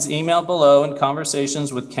on Ken's email below and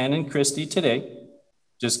conversations with Ken and Christy today,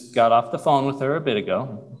 just got off the phone with her a bit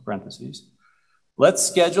ago, parentheses. Let's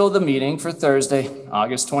schedule the meeting for Thursday,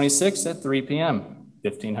 August 26th at 3 p.m.,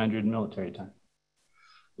 1500 military time.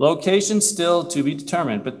 Location still to be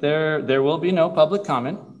determined, but there will be no public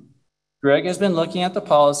comment. Greg has been looking at the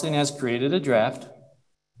policy and has created a draft.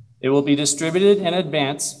 It will be distributed in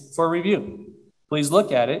advance for review. Please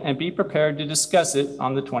look at it and be prepared to discuss it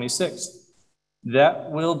on the 26th.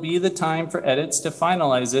 That will be the time for edits to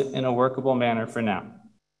finalize it in a workable manner for now.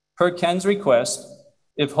 Per Ken's request,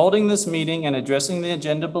 if holding this meeting and addressing the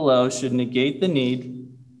agenda below should negate the need,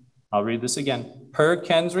 I'll read this again. Per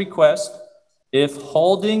Ken's request, if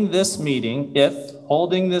holding this meeting and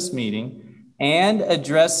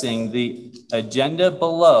addressing the agenda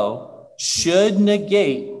below should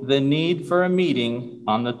negate the need for a meeting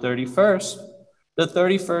on the 31st, the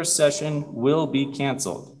 31st session will be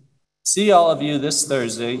canceled. See all of you this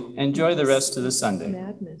Thursday. Enjoy the rest of the Sunday.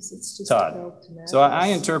 Madness. It's just Todd. So I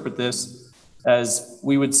interpret this as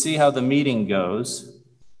we would see how the meeting goes,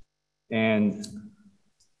 and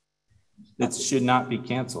it should not be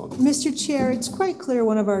canceled. Mr. Chair, it's quite clear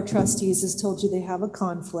one of our trustees has told you they have a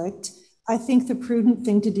conflict. I think the prudent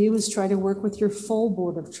thing to do is try to work with your full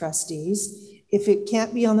board of trustees. If it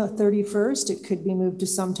can't be on the 31st, it could be moved to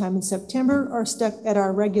sometime in September or stuck at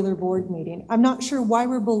our regular board meeting. I'm not sure why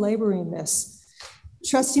we're belaboring this.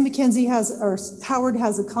 Trustee McKenzie or Howard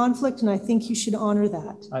has a conflict, and I think you should honor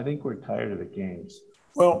that. I think we're tired of the games.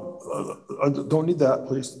 Well, I don't need that,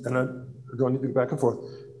 please, and I don't need to go back and forth.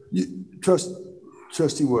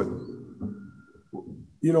 Trustee Wood,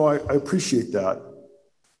 you know, I appreciate that.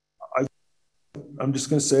 I'm just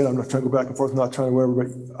going to say it. I'm not trying to go back and forth. I'm not trying to whatever,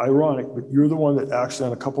 but ironic, but you're the one that actually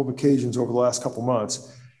on a couple of occasions over the last couple of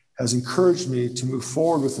months has encouraged me to move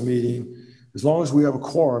forward with the meeting as long as we have a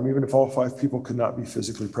quorum, even if all 5 people could not be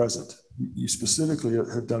physically present. You specifically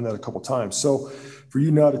have done that a couple of times. So for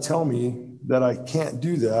you now to tell me that I can't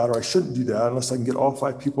do that or I shouldn't do that unless I can get all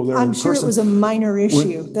 5 people there I'm sure it was a minor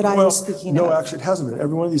issue that I was speaking of. No, actually it hasn't been.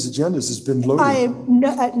 Every one of these agendas has been loaded.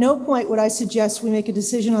 At no point would I suggest we make a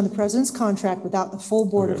decision on the president's contract without the full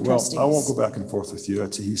board of trustees. Well, I won't go back and forth with you.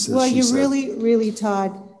 That's a he says, well, she you said. really,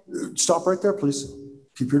 Todd. Stop right there, please.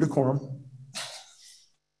 Keep your decorum.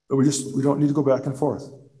 But we don't need to go back and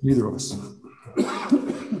forth. Neither of us. We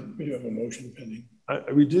do have a motion pending.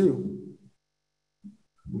 We do.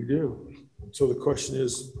 We do. So the question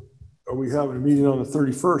is, are we having a meeting on the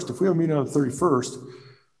 31st? If we have a meeting on the 31st,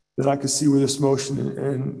 then I could see where this motion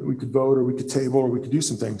and we could vote or we could table or we could do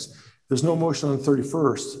some things. If there's no motion on the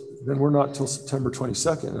 31st, then we're not till September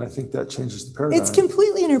 22nd. And I think that changes the paradigm. It's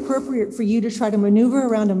completely inappropriate for you to try to maneuver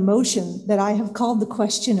around a motion that I have called the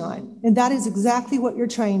question on. And that is exactly what you're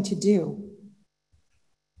trying to do.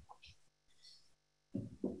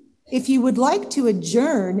 If you would like to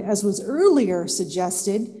adjourn, as was earlier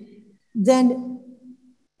suggested, then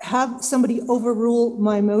have somebody overrule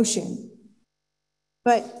my motion.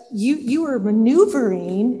 But you are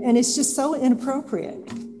maneuvering, and it's just so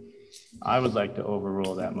inappropriate. I would like to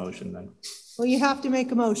overrule that motion then. Well, you have to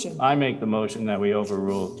make a motion. I make the motion that we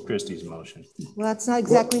overrule Christie's motion. Well, that's not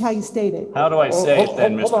exactly how you state it. How do I say it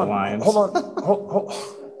then, Mr. Lyons? Hold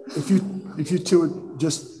on. If you two would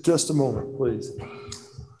just a moment, please.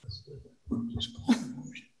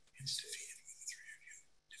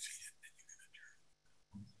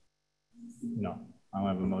 No, I'll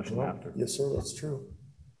have a motion after. Yes, sir, that's true.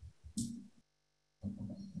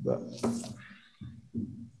 But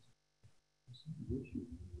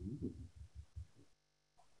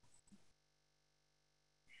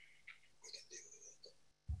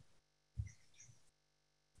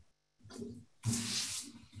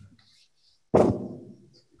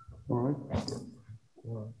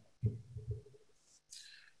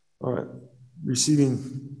All right.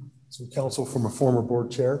 Receiving some counsel from a former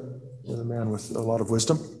board chair and a man with a lot of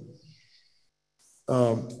wisdom.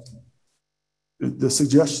 The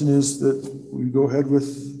suggestion is that we go ahead with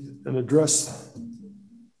and address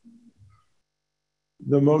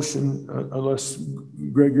the motion, unless,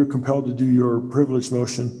 Greg, you're compelled to do your privileged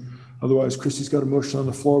motion. Otherwise, Christie's got a motion on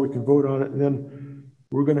the floor. We can vote on it, and then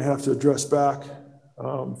we're going to have to address back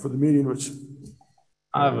for the meeting, which...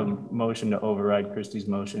 I have a motion to override Christie's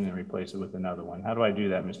motion and replace it with another one. How do I do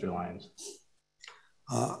that, Mr. Lyons?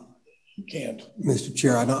 You can't. Mr.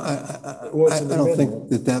 Chair, I don't think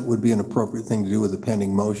that that would be an appropriate thing to do with a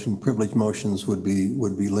pending motion. Privileged motions would be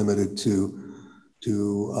limited to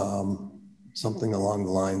something along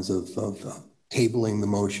the lines of tabling the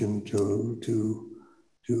motion to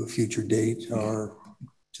a future date or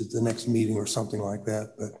to the next meeting or something like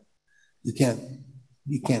that. But you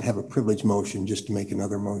can't have a privileged motion just to make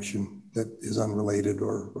another motion that is unrelated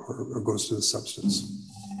or goes to the substance.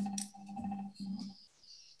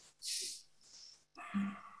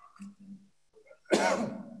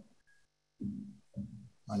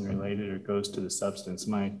 Unrelated or goes to the substance.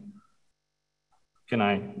 Can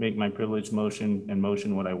I make my privileged motion and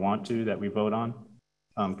motion what I want to that we vote on?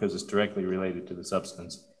 Because it's directly related to the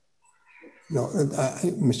substance. No,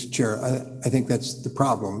 Mr. Chair, I think that's the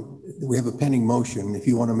problem. We have a pending motion. If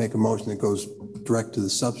you want to make a motion that goes direct to the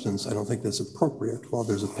substance, I don't think that's appropriate while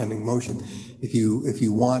there's a pending motion. If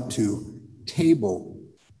you want to table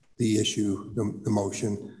the issue, the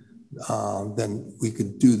motion, then we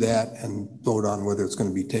could do that and vote on whether it's going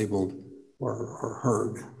to be tabled or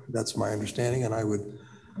heard. That's my understanding, and I would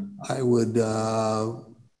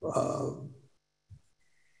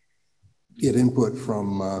get input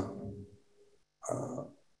from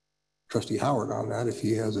Trustee Howard on that if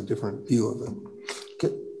he has a different view of it.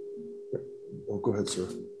 Okay. Well, go ahead, sir.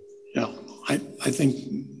 Yeah, I think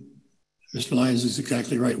Mr. Lyons is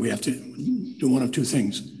exactly right. We have to do one of two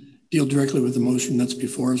things. Deal directly with the motion that's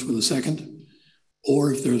before us with a second,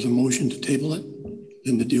 or if there's a motion to table it,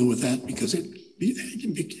 then to deal with that because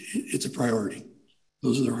it's a priority.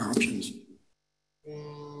 Those are our options.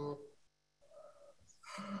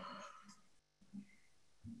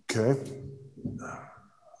 Okay.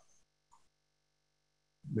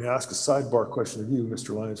 May I ask a sidebar question of you,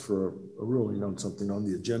 Mr. Lyons, for a ruling on something on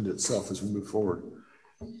the agenda itself as we move forward?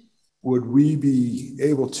 Would we be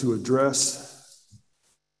able to address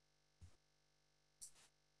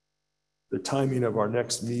the timing of our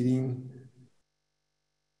next meeting,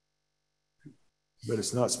 but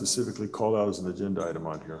it's not specifically called out as an agenda item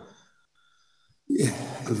on here?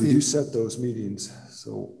 Because we do set those meetings.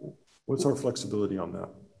 So what's our flexibility on that?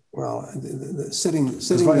 Well, setting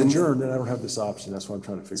if I adjourn, then I don't have this option. That's what I'm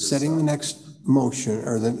trying to figure out. Setting the next motion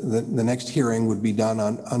or the next hearing would be done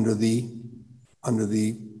under the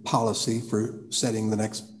policy for setting the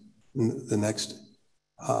next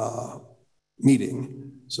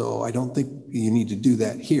meeting. So I don't think you need to do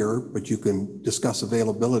that here, but you can discuss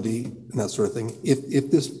availability and that sort of thing.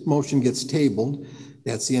 If this motion gets tabled,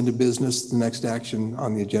 that's the end of business. The next action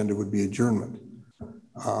on the agenda would be adjournment.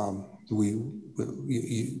 And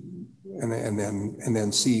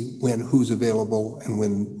then see who's available and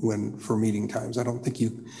when for meeting times. I don't think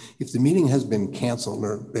if the meeting has been canceled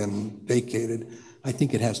or been vacated, I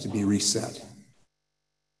think it has to be reset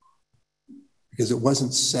because it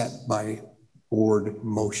wasn't set by board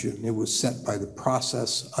motion. It was set by the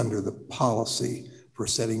process under the policy for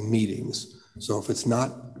setting meetings. So if it's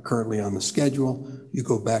not currently on the schedule, you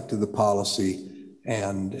go back to the policy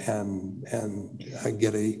and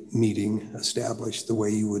get a meeting established the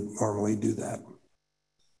way you would normally do that.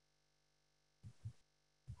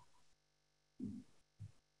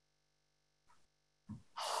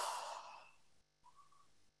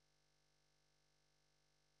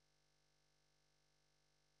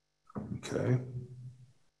 Okay.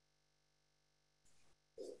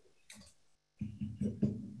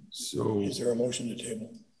 So is there a motion to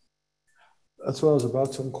table? That's what I was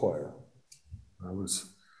about to inquire. I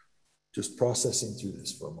was just processing through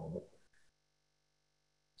this for a moment.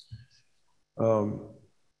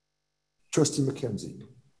 Trustee McKenzie,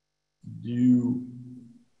 do you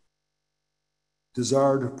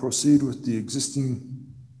desire to proceed with the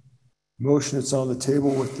existing motion that's on the table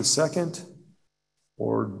with the second,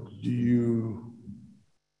 or do you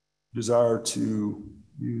desire to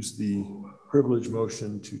use the privilege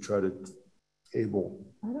motion to try to table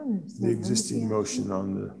the existing motion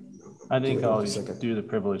on the... I think I'll do the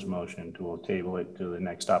privilege motion to table it to the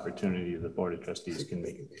next opportunity the Board of Trustees can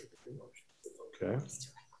make. Okay.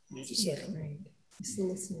 Need a second.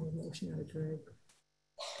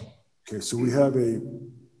 Okay, so we have a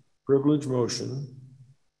privilege motion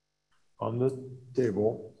on the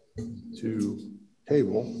table to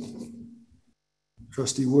table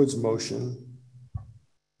Trustee Wood's motion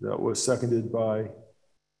that was seconded by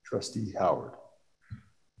Trustee Howard.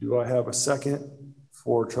 Do I have a second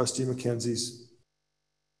for Trustee McKenzie's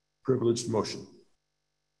privileged motion?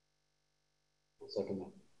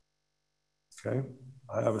 Okay,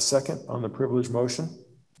 I have a second on the privileged motion.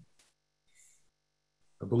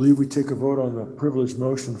 I believe we take a vote on the privileged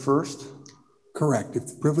motion first. Correct. If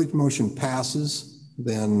the privileged motion passes,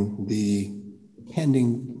 then the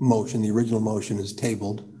pending motion, the original motion, is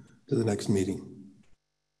tabled to the next meeting.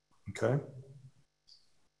 Okay.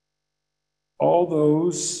 All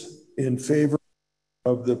those in favor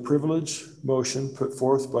of the privilege motion put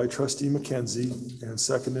forth by Trustee McKenzie and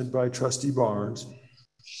seconded by Trustee Barnes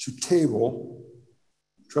to table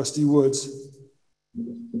Trustee Wood's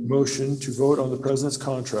motion to vote on the president's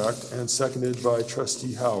contract and seconded by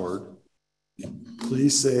Trustee Howard,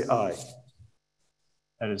 please say aye.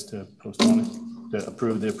 That is to postpone it, to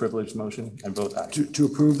approve the privileged motion, and vote aye. To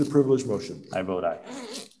approve the privilege motion. I vote aye.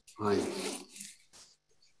 Aye.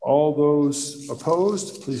 All those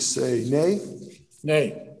opposed, please say nay.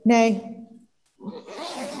 Nay. Nay.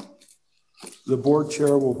 The board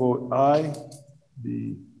chair will vote aye.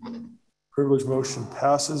 The privilege motion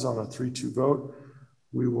passes on a 3-2 vote.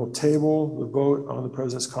 We will table the vote on the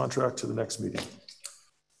president's contract to the next meeting.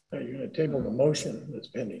 Are you going to table the motion that's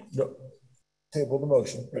pending? No. Table the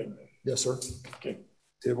motion. Right. Yes, sir. Okay.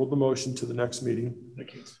 Table the motion to the next meeting,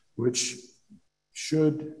 Thank you. which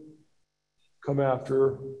should come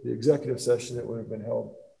after the executive session that would have been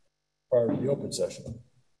held prior to the open session.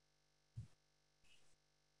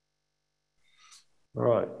 All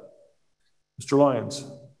right. Mr. Lyons,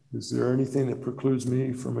 is there anything that precludes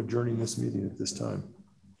me from adjourning this meeting at this time?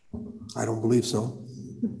 I don't believe so.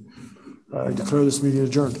 I declare this meeting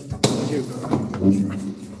adjourned. Thank you.